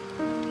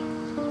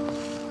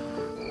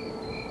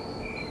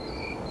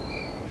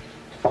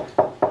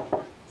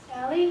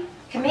 Sally,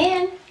 come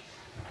in.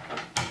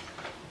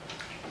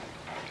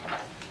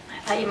 I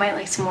thought you might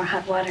like some more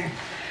hot water.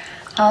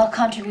 All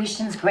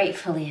contributions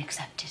gratefully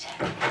accepted.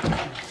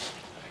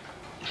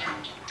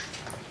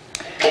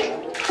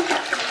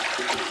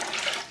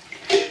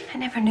 I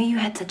never knew you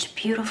had such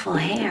beautiful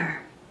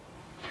hair.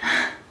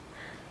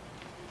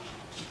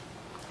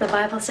 The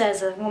Bible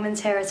says a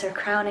woman's hair is her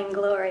crowning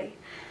glory.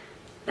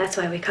 That's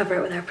why we cover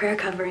it with our prayer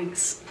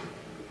coverings.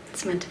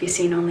 It's meant to be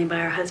seen only by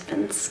our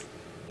husbands.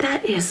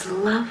 That is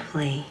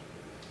lovely.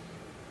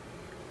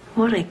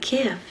 What a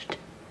gift.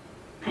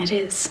 It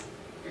is.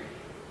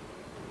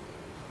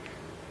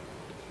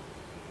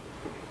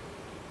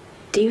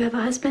 Do you have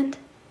a husband?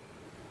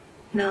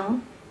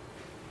 No.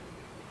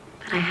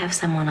 But I have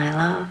someone I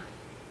love.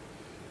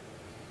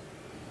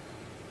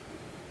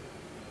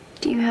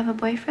 Do you have a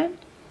boyfriend?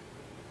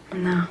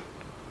 No.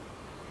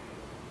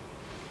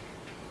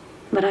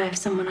 But I have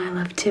someone I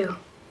love too.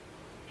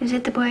 Is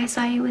it the boy I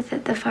saw you with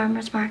at the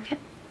farmer's market?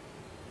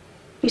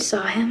 You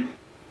saw him?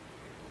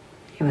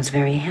 He was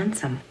very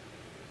handsome.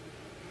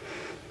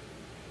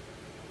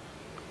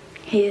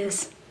 He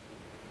is.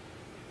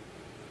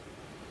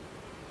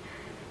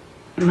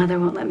 My mother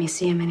won't let me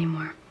see him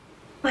anymore.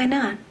 Why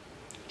not?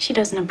 She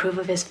doesn't approve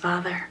of his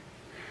father.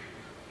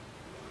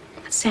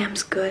 But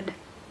Sam's good.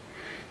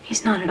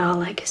 He's not at all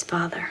like his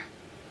father.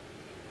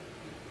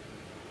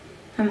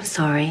 I'm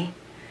sorry.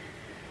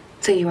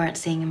 So you aren't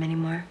seeing him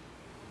anymore?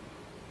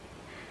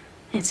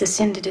 It's a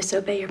sin to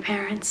disobey your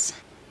parents.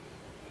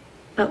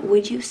 But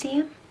would you see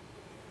him?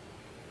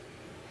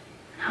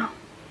 No.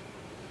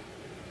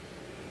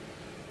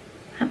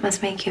 That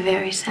must make you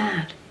very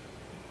sad.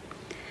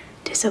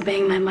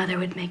 Disobeying my mother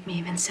would make me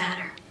even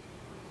sadder.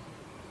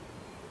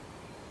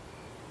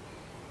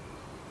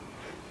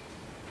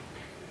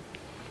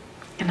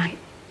 Good night.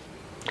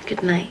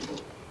 Good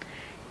night.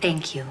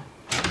 Thank you.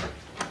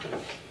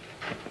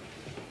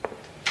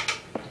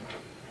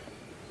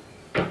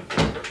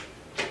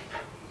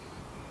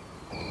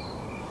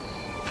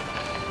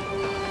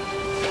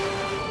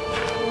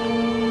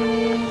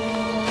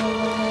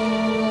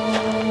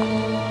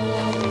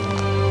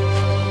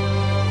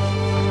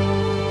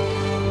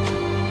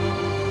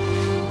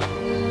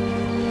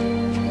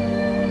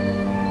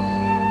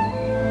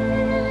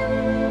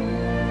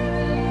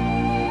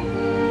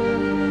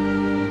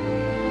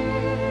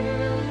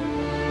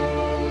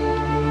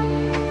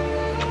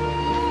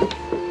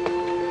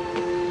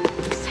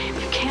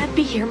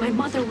 Here, my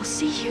mother will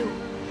see you.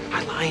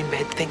 I lie in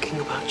bed thinking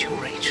about you,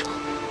 Rachel,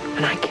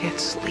 and I can't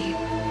sleep.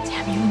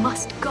 Sam, you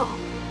must go.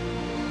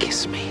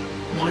 Kiss me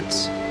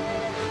once.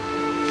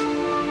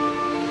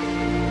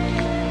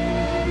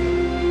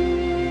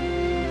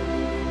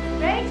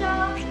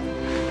 Rachel!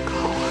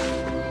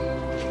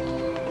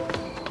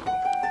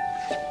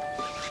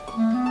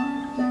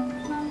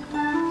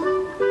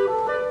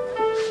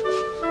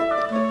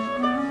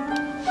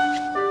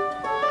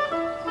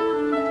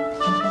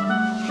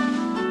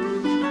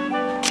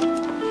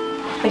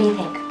 What do you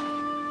think?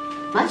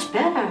 Much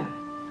better.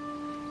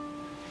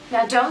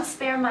 Now, don't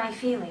spare my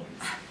feelings.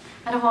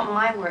 I don't want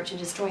my work to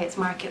destroy its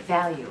market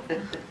value.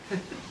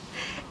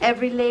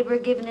 Every labor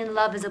given in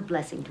love is a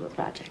blessing to a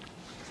project.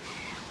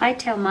 I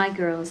tell my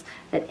girls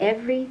that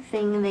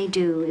everything they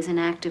do is an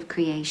act of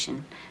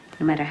creation,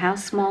 no matter how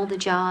small the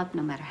job,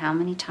 no matter how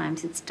many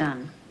times it's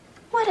done.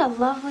 What a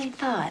lovely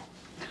thought.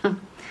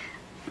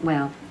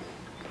 Well,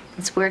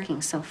 it's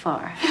working so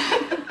far.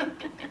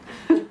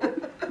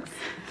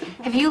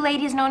 Have you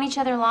ladies known each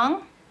other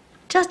long?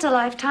 Just a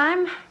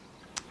lifetime.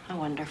 How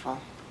wonderful.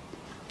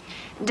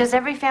 Does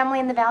every family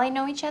in the valley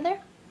know each other?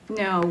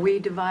 No, we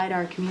divide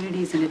our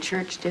communities into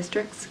church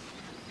districts.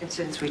 And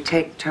since we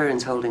take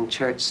turns holding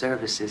church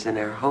services in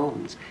our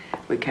homes,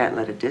 we can't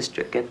let a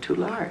district get too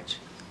large.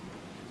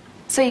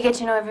 So you get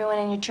to know everyone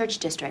in your church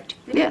district?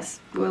 Yes,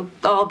 we'll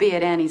all be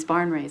at Annie's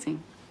barn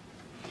raising.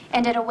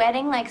 And at a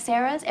wedding like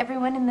Sarah's,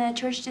 everyone in the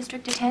church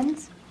district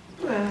attends?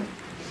 Well,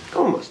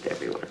 almost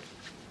everyone.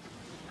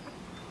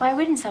 Why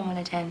wouldn't someone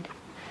attend?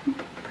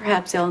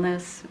 Perhaps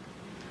illness.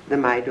 The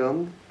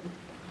Maidum.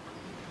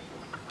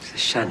 It's a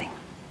shunning.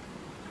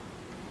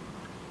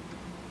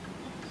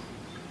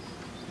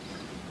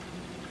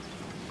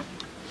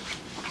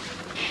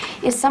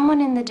 Is someone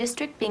in the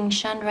district being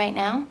shunned right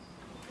now?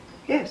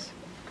 Yes,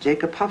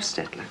 Jacob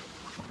Hofstetler.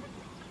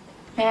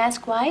 May I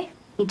ask why?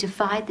 He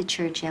defied the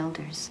church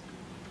elders.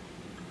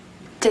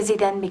 Does he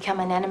then become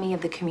an enemy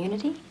of the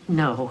community?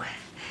 No.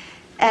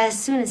 As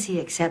soon as he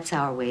accepts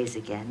our ways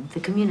again, the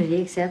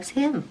community accepts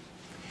him.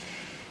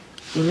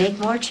 We make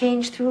more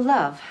change through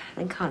love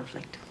than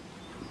conflict.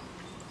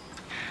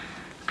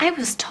 I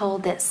was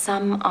told that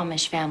some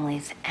Amish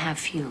families have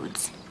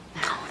feuds.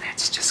 Oh,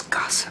 that's just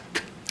gossip.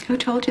 Who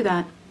told you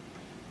that?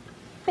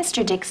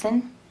 Mr.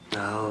 Dixon.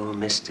 Oh,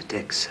 Mr.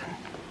 Dixon.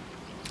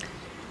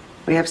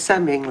 We have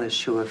some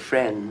English who are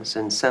friends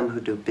and some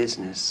who do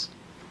business.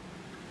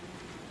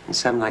 And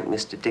some like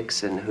Mr.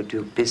 Dixon who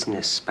do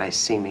business by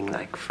seeming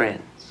like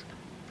friends.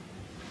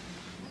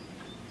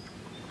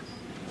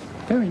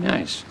 Very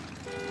nice.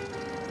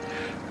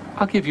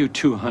 I'll give you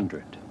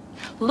 200.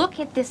 Look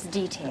at this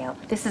detail.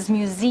 This is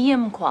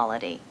museum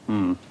quality.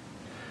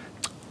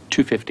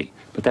 250,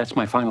 but that's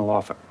my final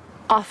offer.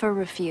 Offer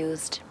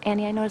refused.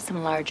 Annie, I noticed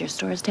some larger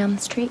stores down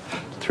the street.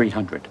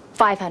 300.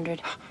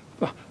 500.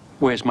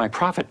 Where's my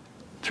profit?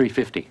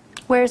 350.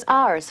 Where's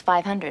ours?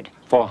 500.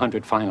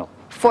 400 final.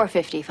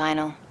 450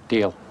 final.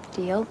 Deal.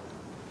 Deal?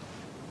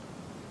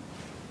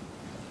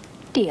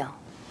 Deal.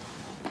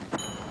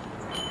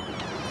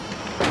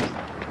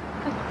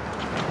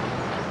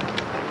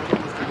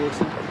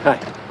 Hi.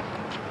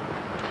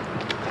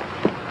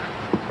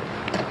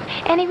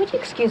 Annie, would you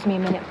excuse me a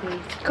minute, please?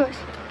 Of course.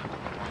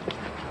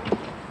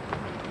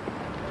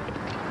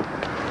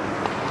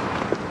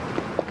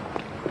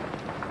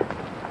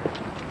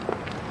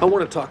 I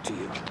want to talk to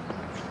you.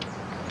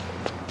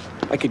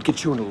 I could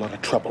get you in a lot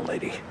of trouble,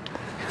 lady.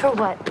 For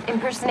what?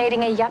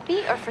 Impersonating a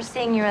yuppie or for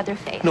seeing your other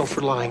face? No,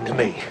 for lying to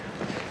me.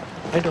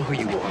 I know who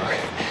you are.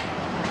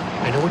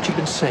 I know what you've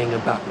been saying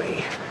about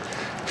me.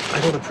 I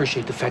don't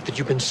appreciate the fact that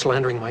you've been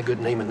slandering my good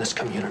name in this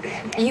community.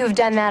 You've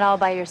done that all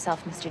by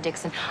yourself, Mr.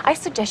 Dixon. I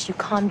suggest you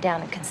calm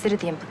down and consider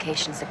the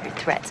implications of your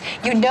threats.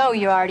 You know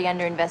you're already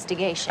under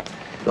investigation.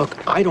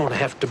 Look, I don't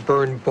have to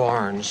burn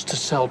barns to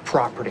sell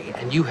property,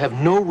 and you have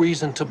no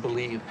reason to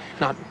believe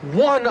not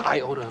one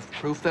iota of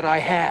proof that I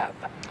have.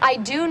 I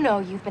do know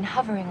you've been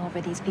hovering over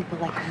these people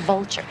like a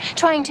vulture,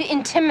 trying to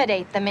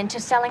intimidate them into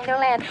selling their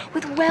land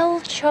with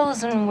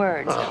well-chosen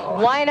words. Oh.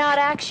 Why not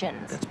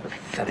actions? That's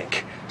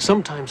pathetic.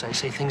 Sometimes I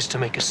say things to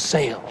make a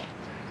sale.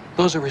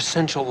 Those are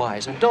essential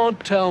lies. And don't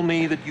tell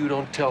me that you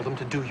don't tell them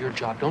to do your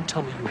job. Don't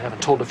tell me you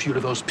haven't told a few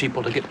of those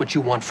people to get what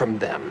you want from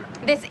them.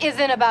 This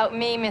isn't about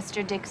me,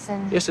 Mr.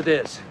 Dixon. Yes, it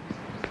is.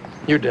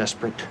 You're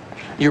desperate.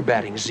 You're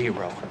batting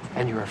zero.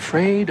 And you're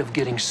afraid of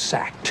getting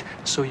sacked.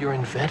 So you're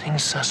inventing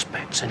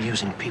suspects and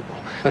using people.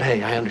 But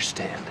hey, I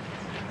understand.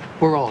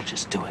 We're all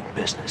just doing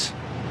business.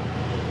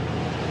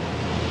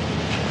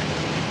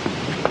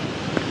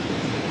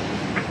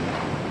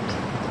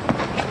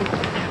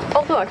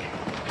 Oh, look.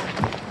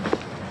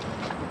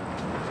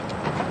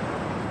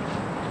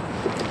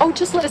 Oh,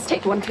 just let us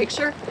take one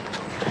picture.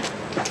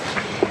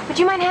 Would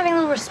you mind having a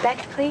little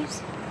respect,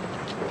 please?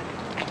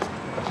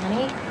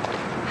 Annie?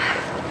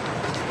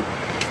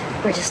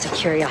 We're just a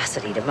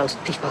curiosity to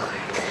most people.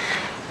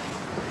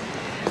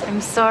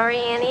 I'm sorry,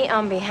 Annie,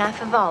 on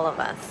behalf of all of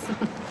us.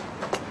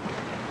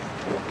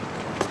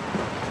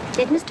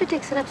 Did Mr.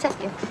 Dixon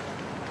upset you?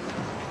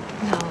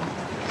 No.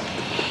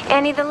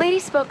 Annie, the lady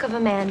spoke of a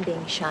man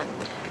being shunned.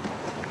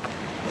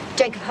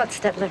 Jacob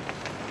Hofstetler.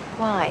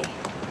 Why?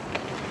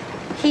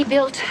 He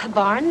built a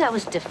barn that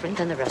was different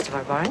than the rest of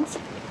our barns.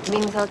 You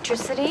mean with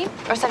electricity?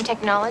 Or some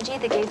technology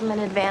that gave him an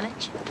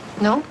advantage?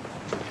 No.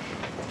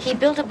 He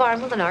built a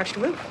barn with an arched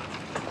roof.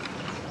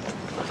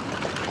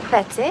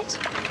 That's it?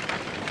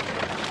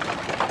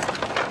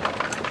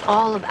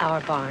 All of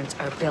our barns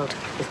are built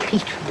with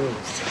peat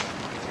roofs.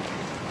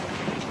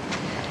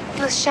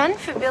 He was shunned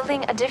for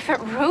building a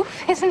different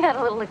roof? Isn't that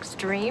a little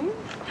extreme?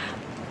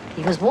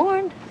 He was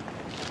warned.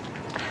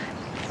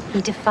 He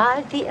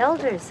defied the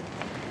elders.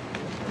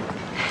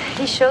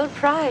 He showed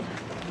pride.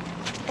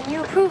 And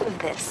you approve of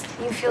this?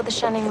 You feel the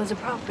shunning was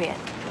appropriate?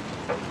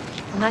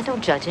 And I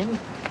don't judge him.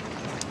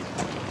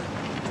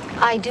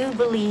 I do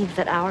believe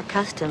that our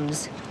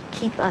customs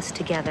keep us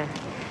together,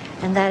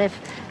 and that if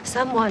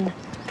someone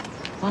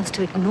wants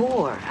to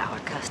ignore our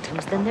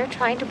customs, then they're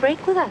trying to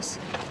break with us,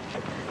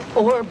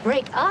 or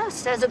break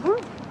us as a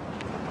group.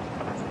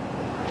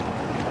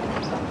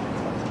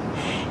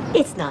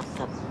 It's not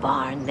the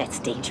barn that's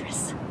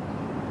dangerous.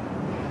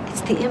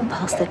 It's the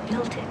impulse that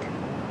built it.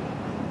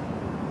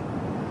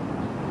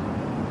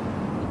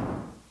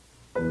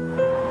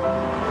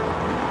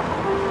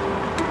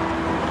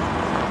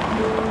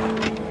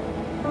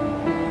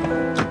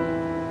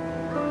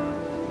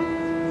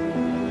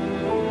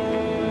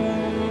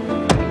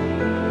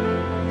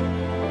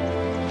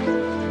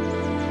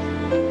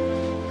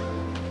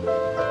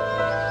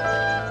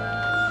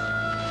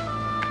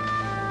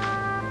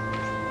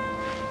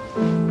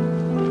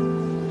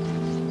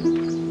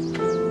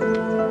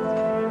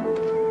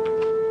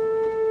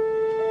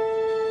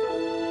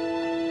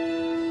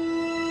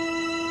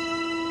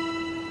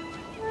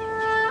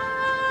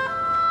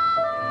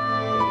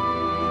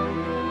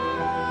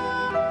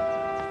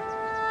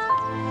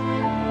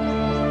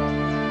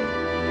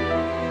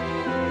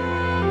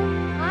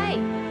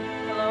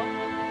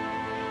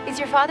 Is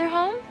your father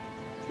home?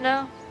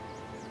 No.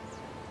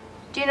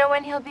 Do you know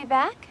when he'll be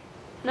back?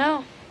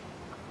 No.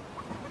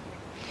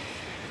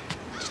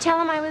 Did you tell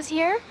him I was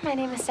here? My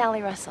name is Sally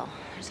Russwell.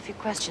 There's a few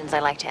questions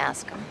I'd like to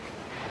ask him.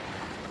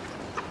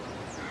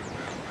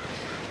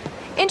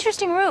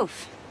 Interesting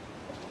roof.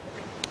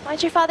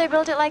 Why'd your father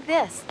build it like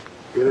this?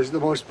 It is the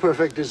most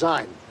perfect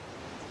design.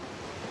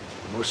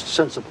 Most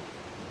sensible.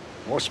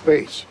 More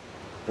space.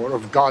 More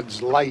of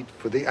God's light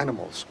for the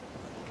animals.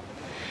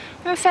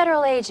 I'm a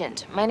federal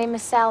agent. My name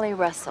is Sally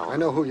Russwell. I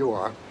know who you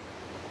are.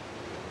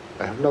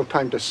 I have no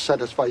time to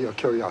satisfy your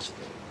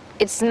curiosity.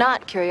 It's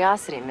not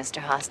curiosity,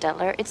 Mr.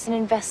 Hostetler. It's an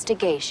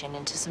investigation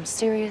into some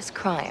serious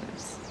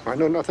crimes. I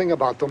know nothing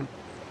about them.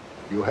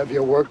 You have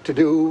your work to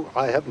do.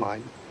 I have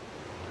mine.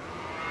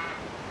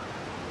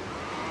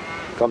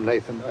 Come,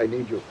 Nathan. I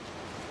need you.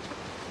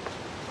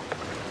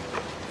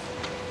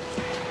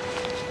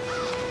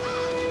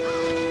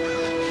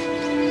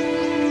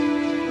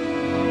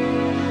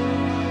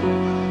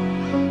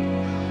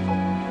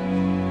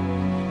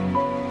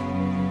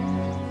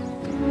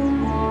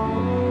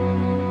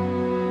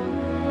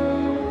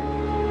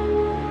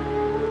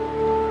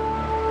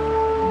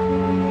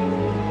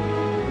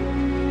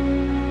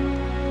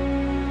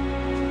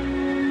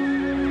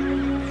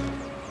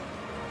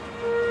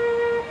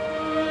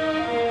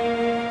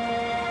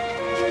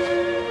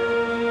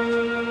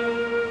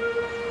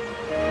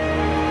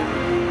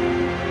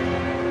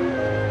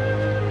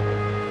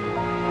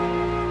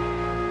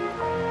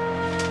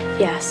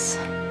 Yes.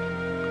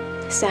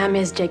 Sam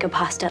is Jacob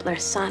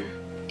Hostetler's son.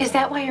 Is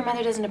that why your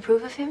mother doesn't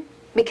approve of him?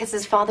 Because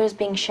his father's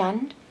being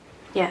shunned?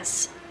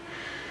 Yes.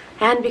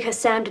 And because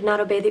Sam did not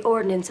obey the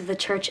ordinance of the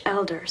church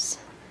elders.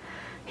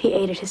 He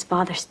ate at his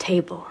father's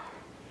table.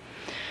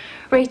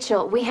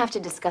 Rachel, we have to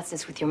discuss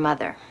this with your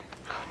mother.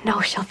 No,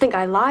 she'll think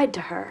I lied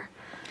to her.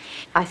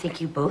 I think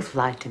you both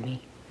lied to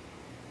me.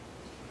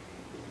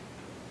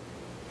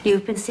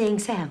 You've been seeing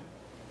Sam?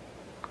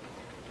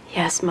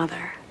 Yes,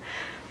 Mother.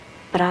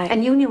 But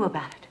And you knew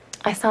about it?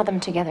 I saw them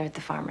together at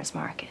the farmer's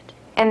market.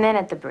 And then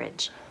at the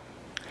bridge.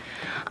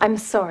 I'm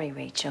sorry,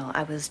 Rachel.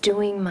 I was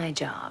doing my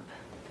job.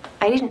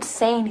 I didn't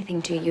say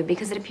anything to you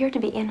because it appeared to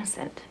be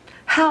innocent.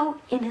 How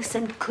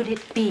innocent could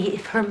it be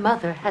if her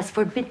mother has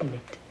forbidden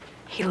it?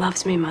 He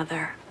loves me,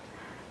 Mother.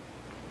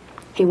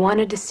 He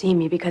wanted to see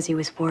me because he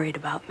was worried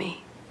about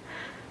me.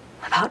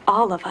 About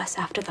all of us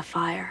after the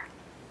fire.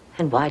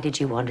 And why did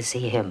you want to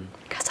see him?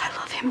 Because I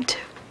love him too.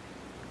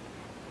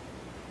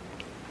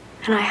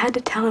 And I had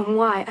to tell him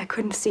why I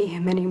couldn't see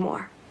him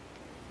anymore.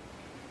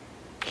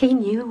 He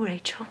knew,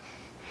 Rachel.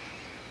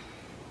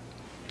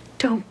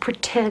 Don't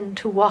pretend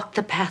to walk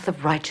the path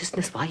of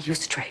righteousness while you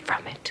stray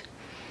from it.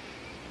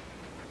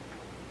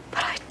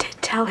 But I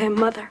did tell him,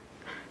 Mother.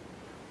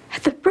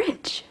 At the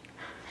bridge.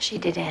 She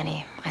did,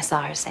 Annie. I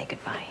saw her say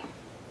goodbye.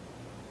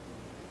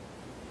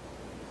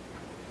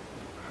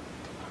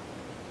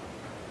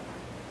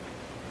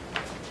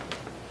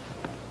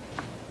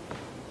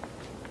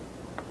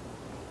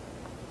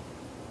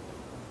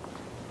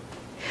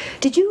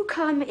 Did you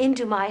come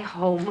into my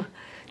home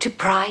to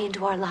pry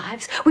into our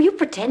lives? Were you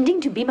pretending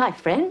to be my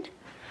friend?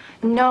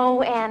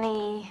 No,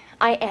 Annie.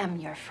 I am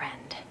your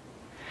friend.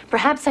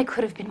 Perhaps I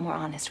could have been more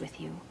honest with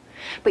you.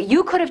 But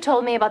you could have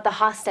told me about the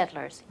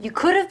Hostetlers. You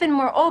could have been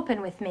more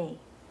open with me.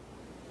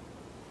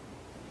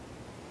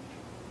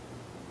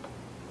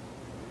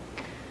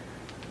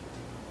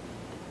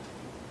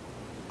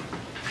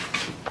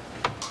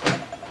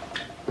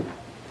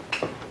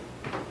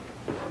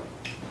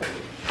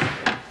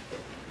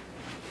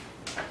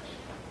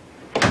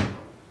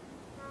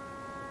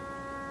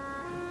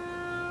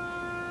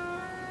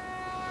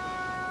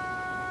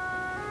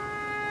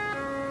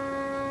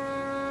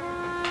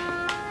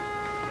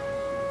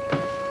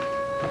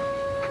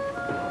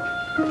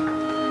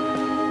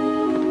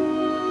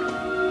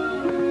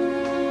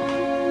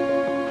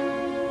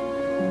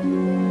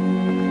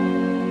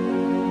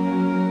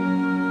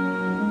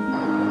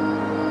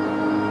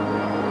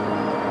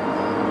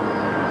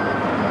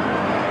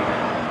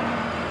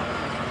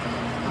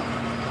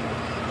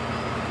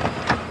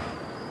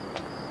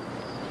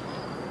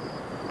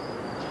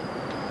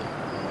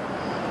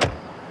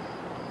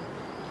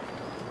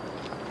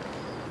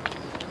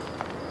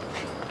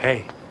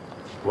 Hey.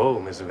 Whoa,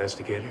 Miss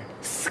Investigator.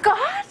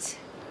 Scott?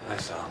 I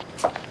saw.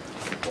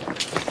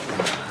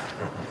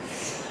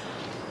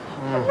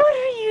 What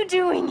are you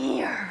doing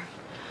here?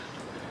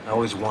 I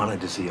always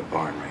wanted to see a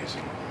barn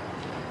raising.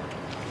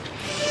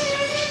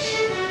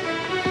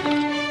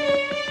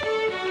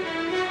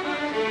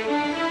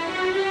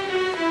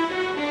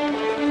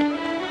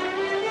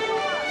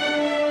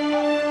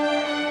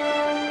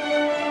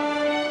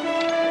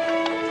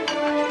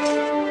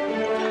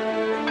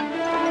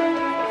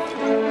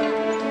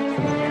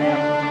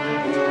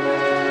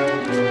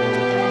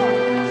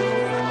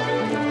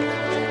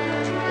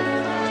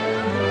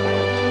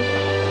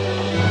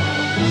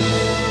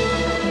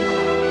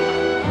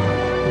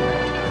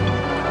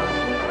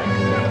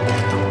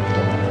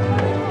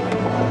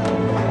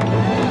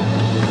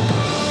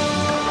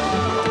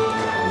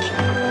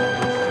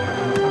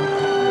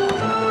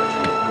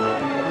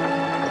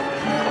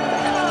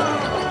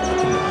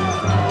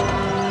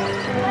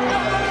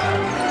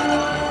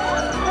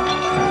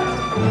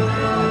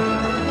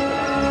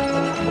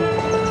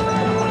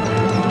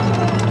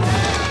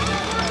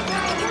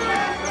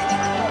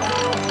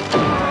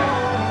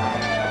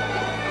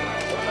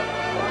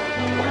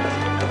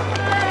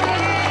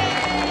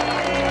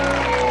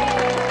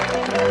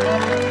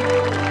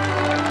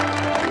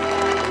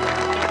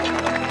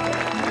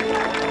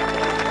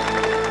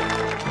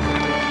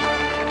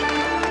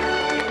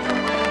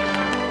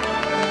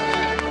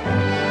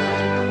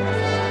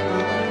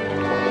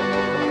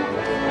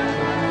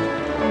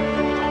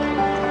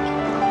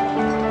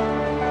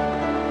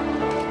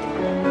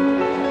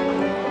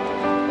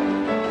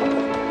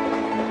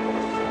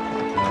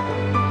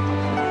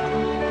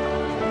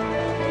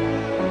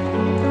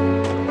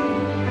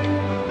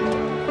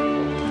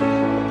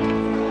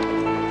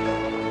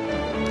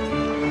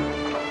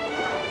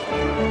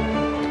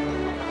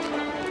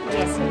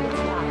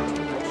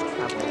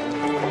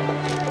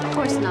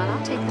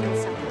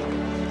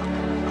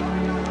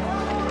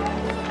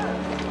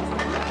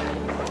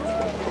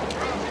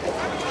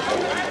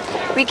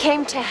 We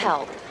came to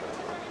help.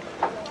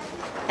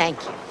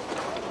 Thank you.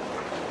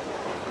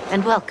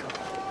 And welcome.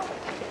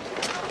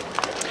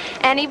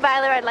 Annie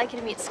Beiler, I'd like you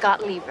to meet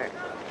Scott Lieber.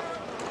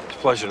 It's a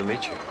pleasure to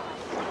meet you.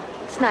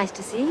 It's nice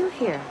to see you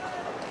here.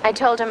 I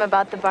told him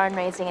about the barn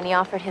raising and he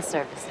offered his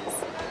services.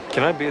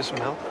 Can I be of some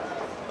help?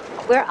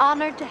 We're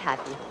honored to have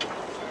you.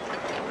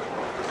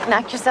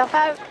 Knock yourself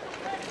out.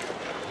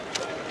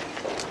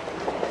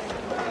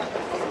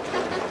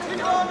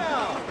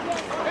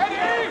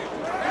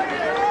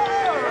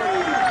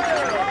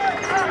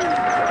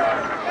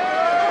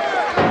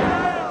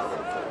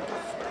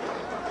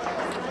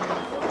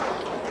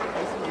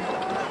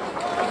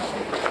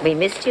 We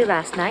missed you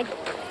last night.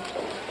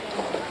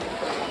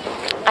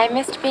 I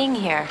missed being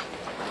here.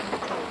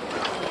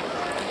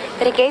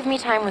 But it gave me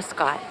time with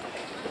Scott.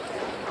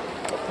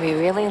 We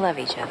really love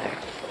each other.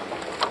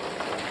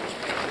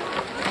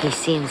 He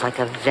seems like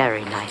a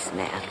very nice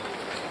man.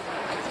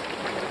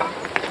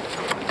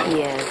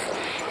 He is.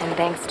 And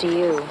thanks to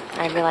you,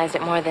 I realize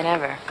it more than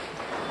ever.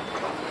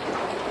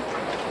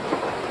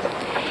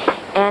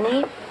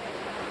 Annie,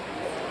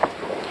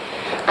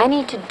 I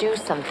need to do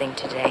something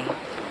today.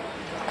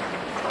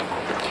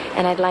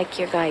 And I'd like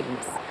your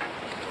guidance.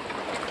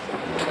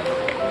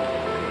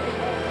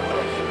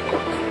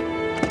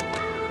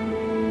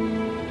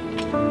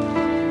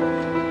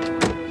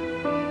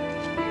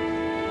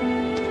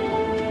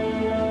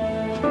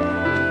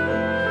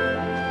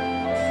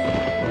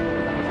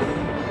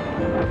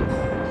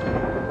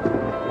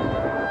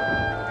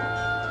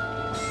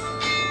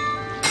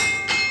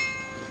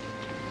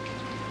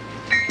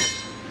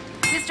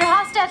 Mr.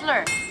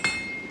 Hostetler!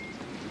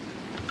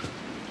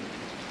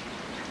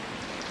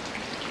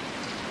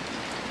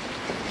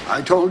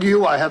 I told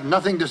you I have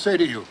nothing to say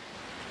to you.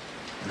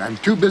 And I'm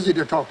too busy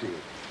to talk to you.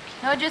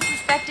 No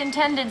disrespect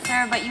intended,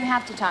 sir, but you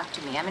have to talk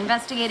to me. I'm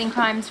investigating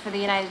crimes for the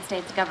United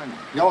States government.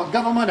 Your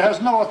government has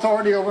no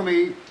authority over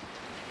me.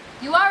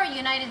 You are a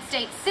United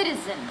States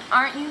citizen,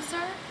 aren't you,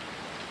 sir?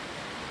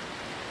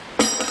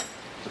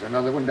 Put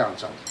another one down,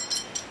 son.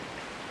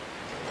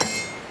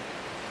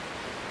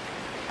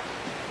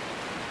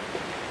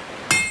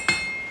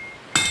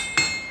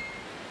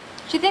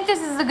 Do you think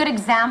this is a good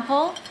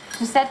example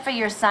to set for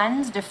your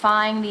sons,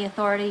 defying the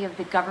authority of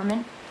the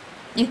government?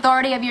 The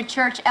authority of your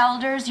church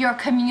elders, your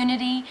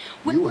community?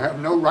 You have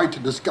no right to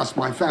discuss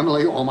my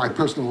family or my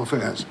personal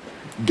affairs.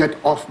 Get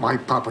off my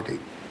property.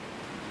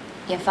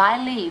 If I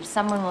leave,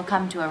 someone will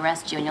come to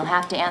arrest you, and you'll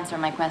have to answer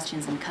my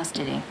questions in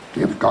custody.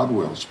 If God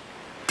wills.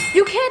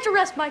 You can't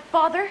arrest my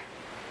father.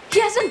 He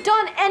hasn't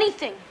done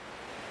anything.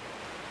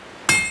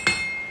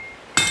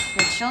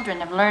 Your children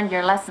have learned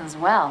your lessons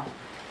well.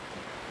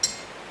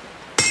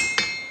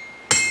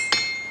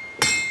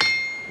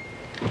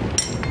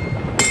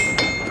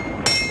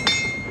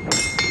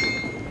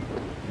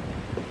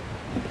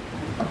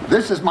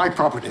 This is my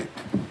property.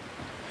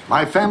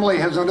 My family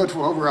has owned it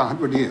for over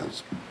 100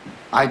 years.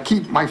 I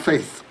keep my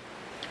faith.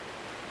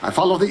 I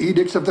follow the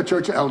edicts of the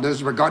church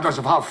elders, regardless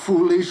of how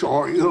foolish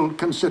or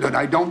ill-considered.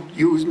 I don't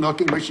use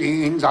milking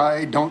machines,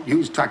 I don't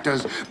use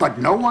tractors, but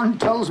no one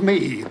tells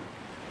me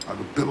how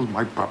to build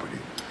my property.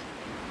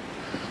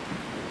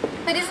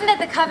 But isn't it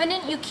the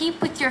covenant you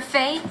keep with your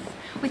faith,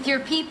 with your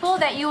people,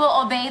 that you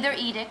will obey their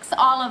edicts,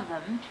 all of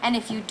them, and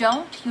if you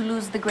don't, you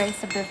lose the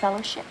grace of their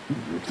fellowship?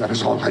 If that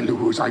is all I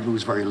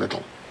lose very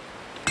little.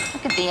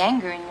 Look at the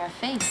anger in your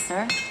face,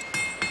 sir.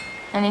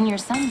 And in your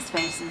son's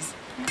faces.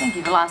 I think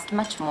you've lost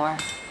much more.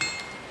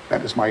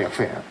 That is my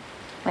affair.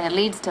 When it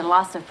leads to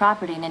loss of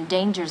property and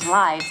endangers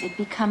lives, it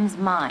becomes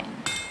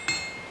mine.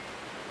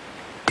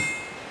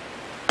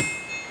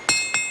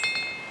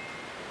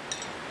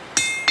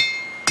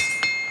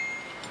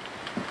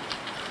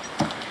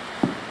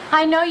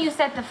 I know you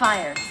set the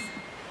fires.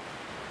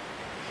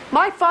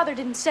 My father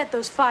didn't set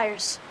those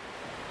fires.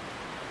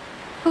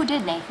 Who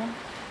did, Nathan?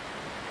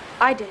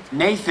 I did.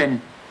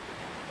 Nathan!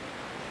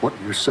 What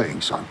are you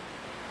saying, son?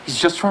 He's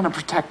just trying to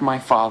protect my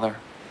father.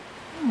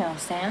 No,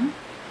 Sam.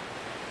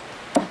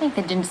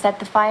 Nathan didn't set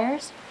the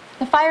fires.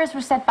 The fires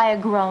were set by a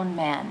grown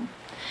man.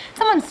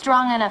 Someone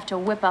strong enough to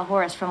whip a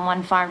horse from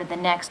one farm to the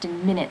next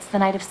in minutes the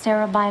night of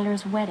Sarah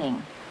Beiler's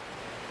wedding.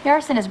 The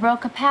arsonist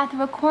broke a path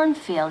through a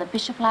cornfield at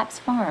Bishop Lapp's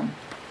farm.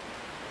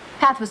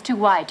 The path was too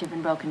wide to have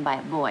been broken by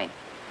a boy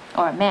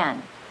or a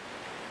man.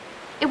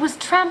 It was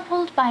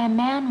trampled by a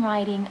man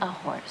riding a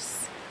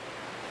horse.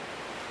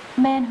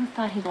 A man who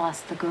thought he'd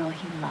lost the girl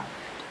he loved.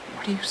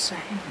 What are you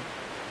saying?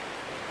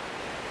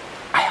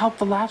 I helped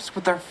the Lapps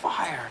with their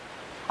fire.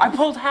 I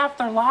pulled half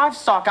their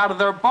livestock out of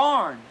their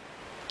barn.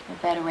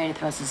 A better way to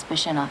throw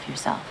suspicion off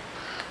yourself.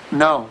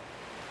 No.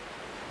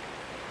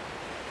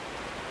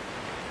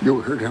 You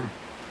heard him.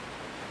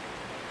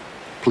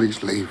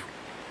 Please leave.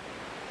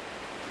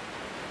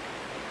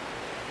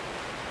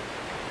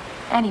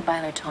 Annie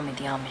Beiler told me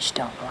the Amish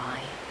don't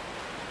lie.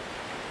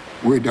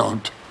 We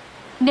don't.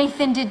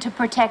 Nathan did to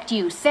protect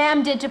you.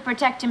 Sam did to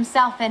protect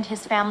himself and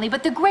his family.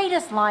 But the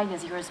greatest line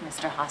is yours,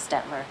 Mr.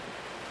 Hostetler.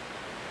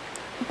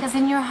 Because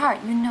in your heart,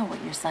 you know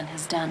what your son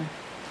has done.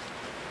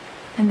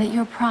 And that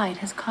your pride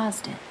has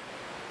caused it.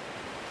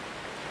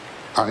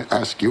 I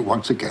ask you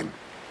once again,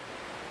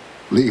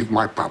 leave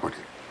my property.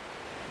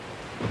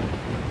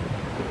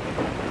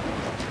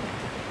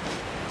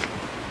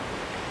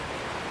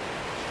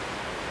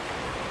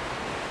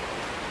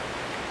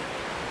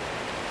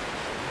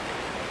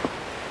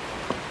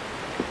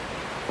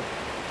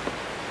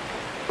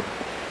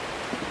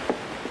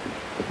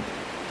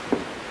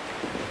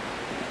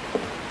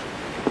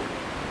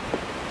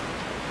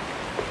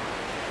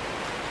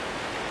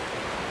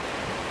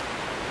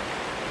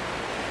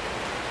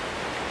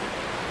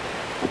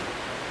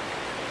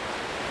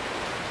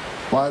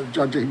 While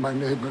judging my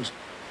neighbors,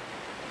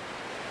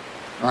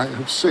 I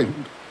have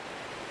sinned.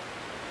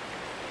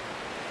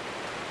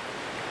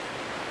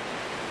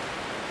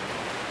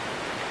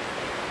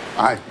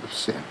 I have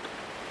sinned.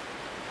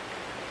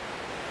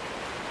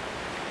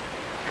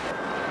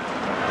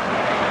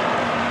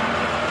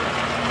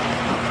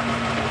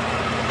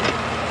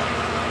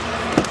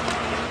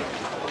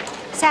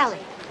 Sally,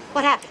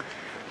 what happened?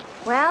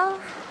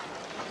 Well,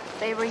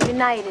 they were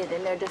united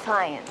in their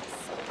defiance.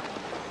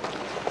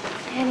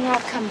 Annie,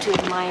 I've come to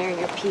admire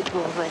your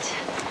people, but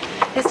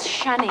this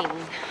shunning,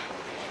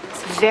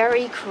 it's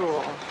very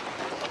cruel.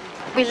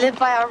 We live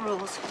by our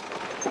rules.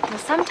 And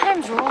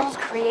sometimes rules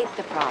create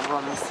the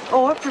problems.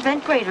 Or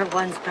prevent greater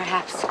ones,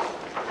 perhaps.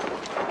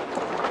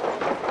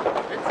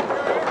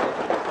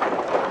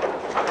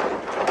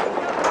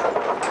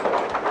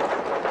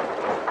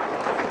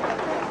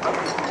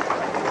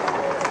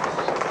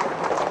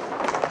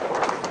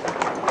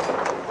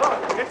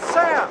 Look, it's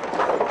Sam!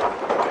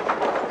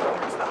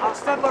 It's the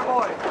Hostetler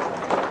boy.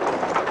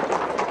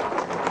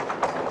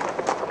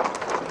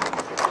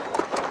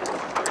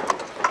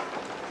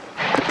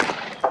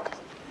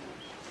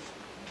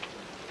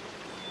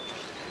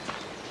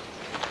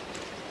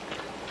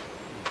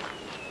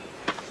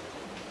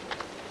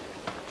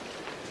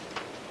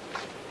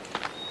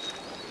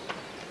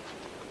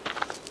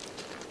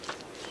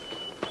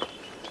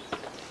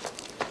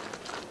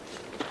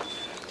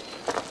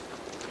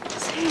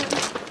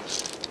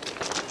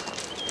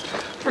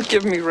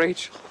 Forgive me,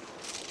 Rachel.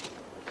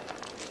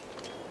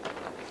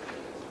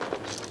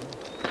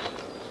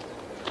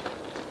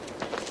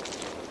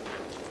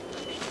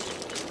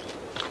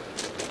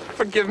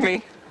 Forgive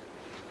me.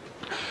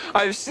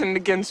 I've sinned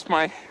against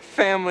my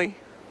family,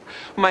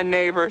 my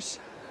neighbors.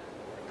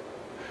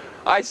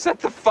 I set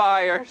the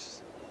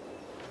fires.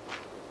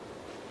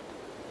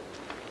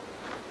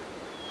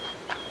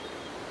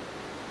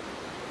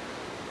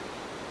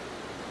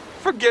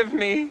 Forgive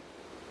me.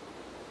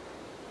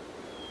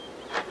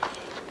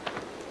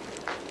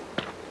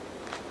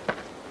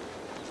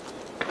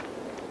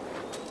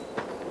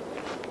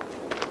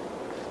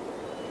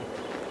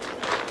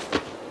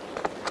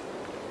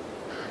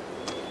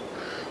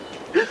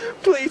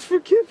 Please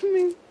forgive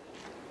me.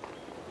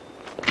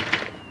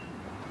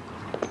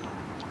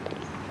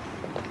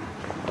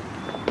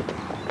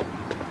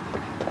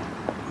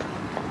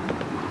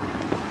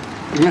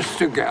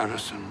 Mr.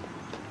 Garrison,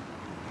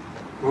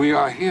 we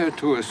are here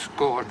to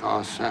escort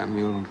our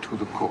Samuel to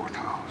the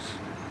courthouse.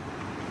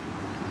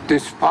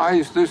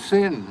 Despise the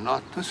sin,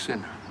 not the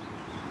sinner.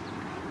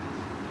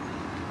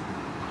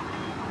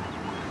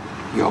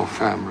 Your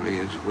family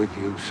is with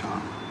you,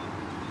 son.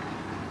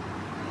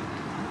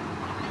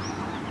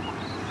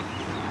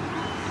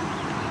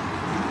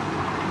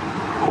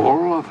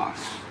 All of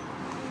us.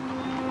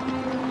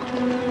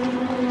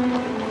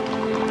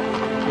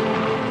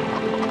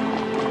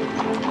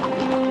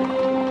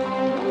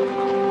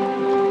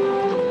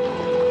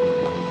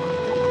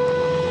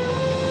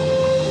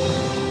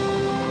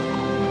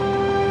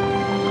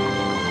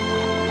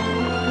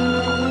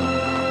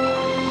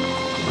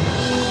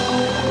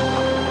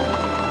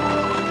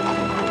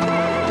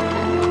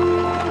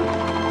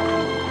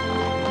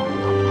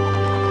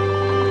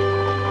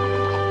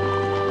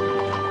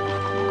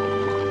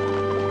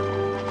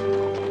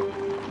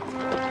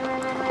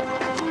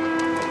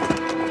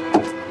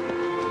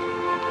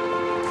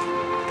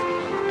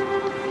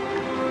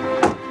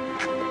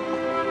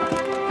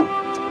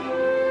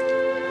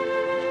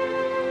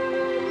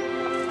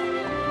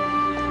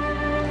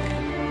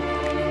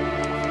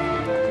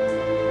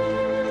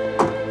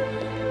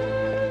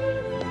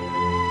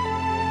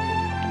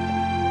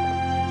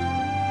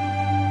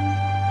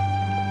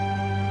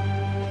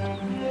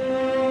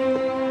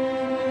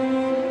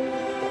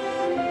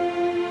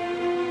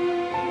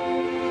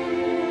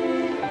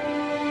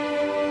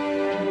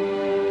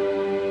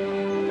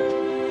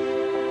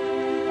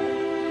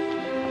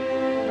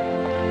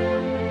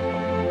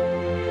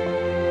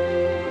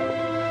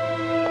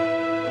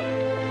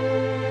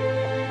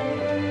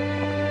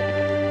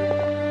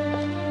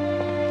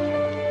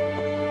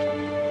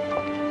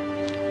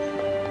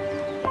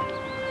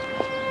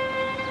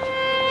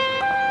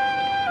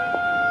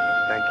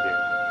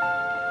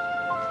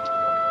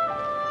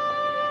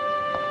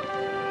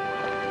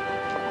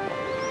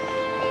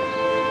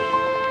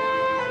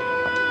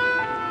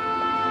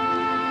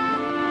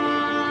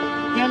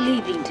 They're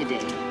leaving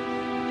today.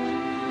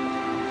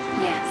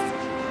 Yes.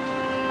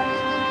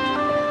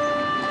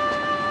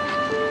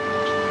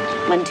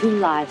 When two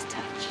lives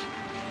touch,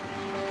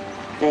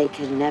 they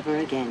can never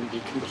again be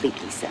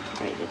completely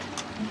separated.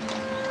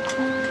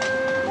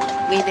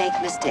 We make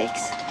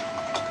mistakes.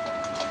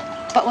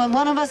 But when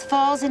one of us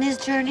falls in his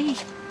journey,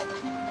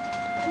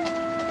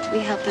 we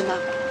help him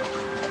up.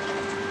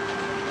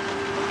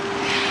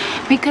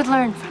 We could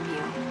learn from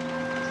you.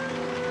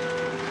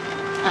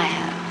 I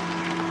have.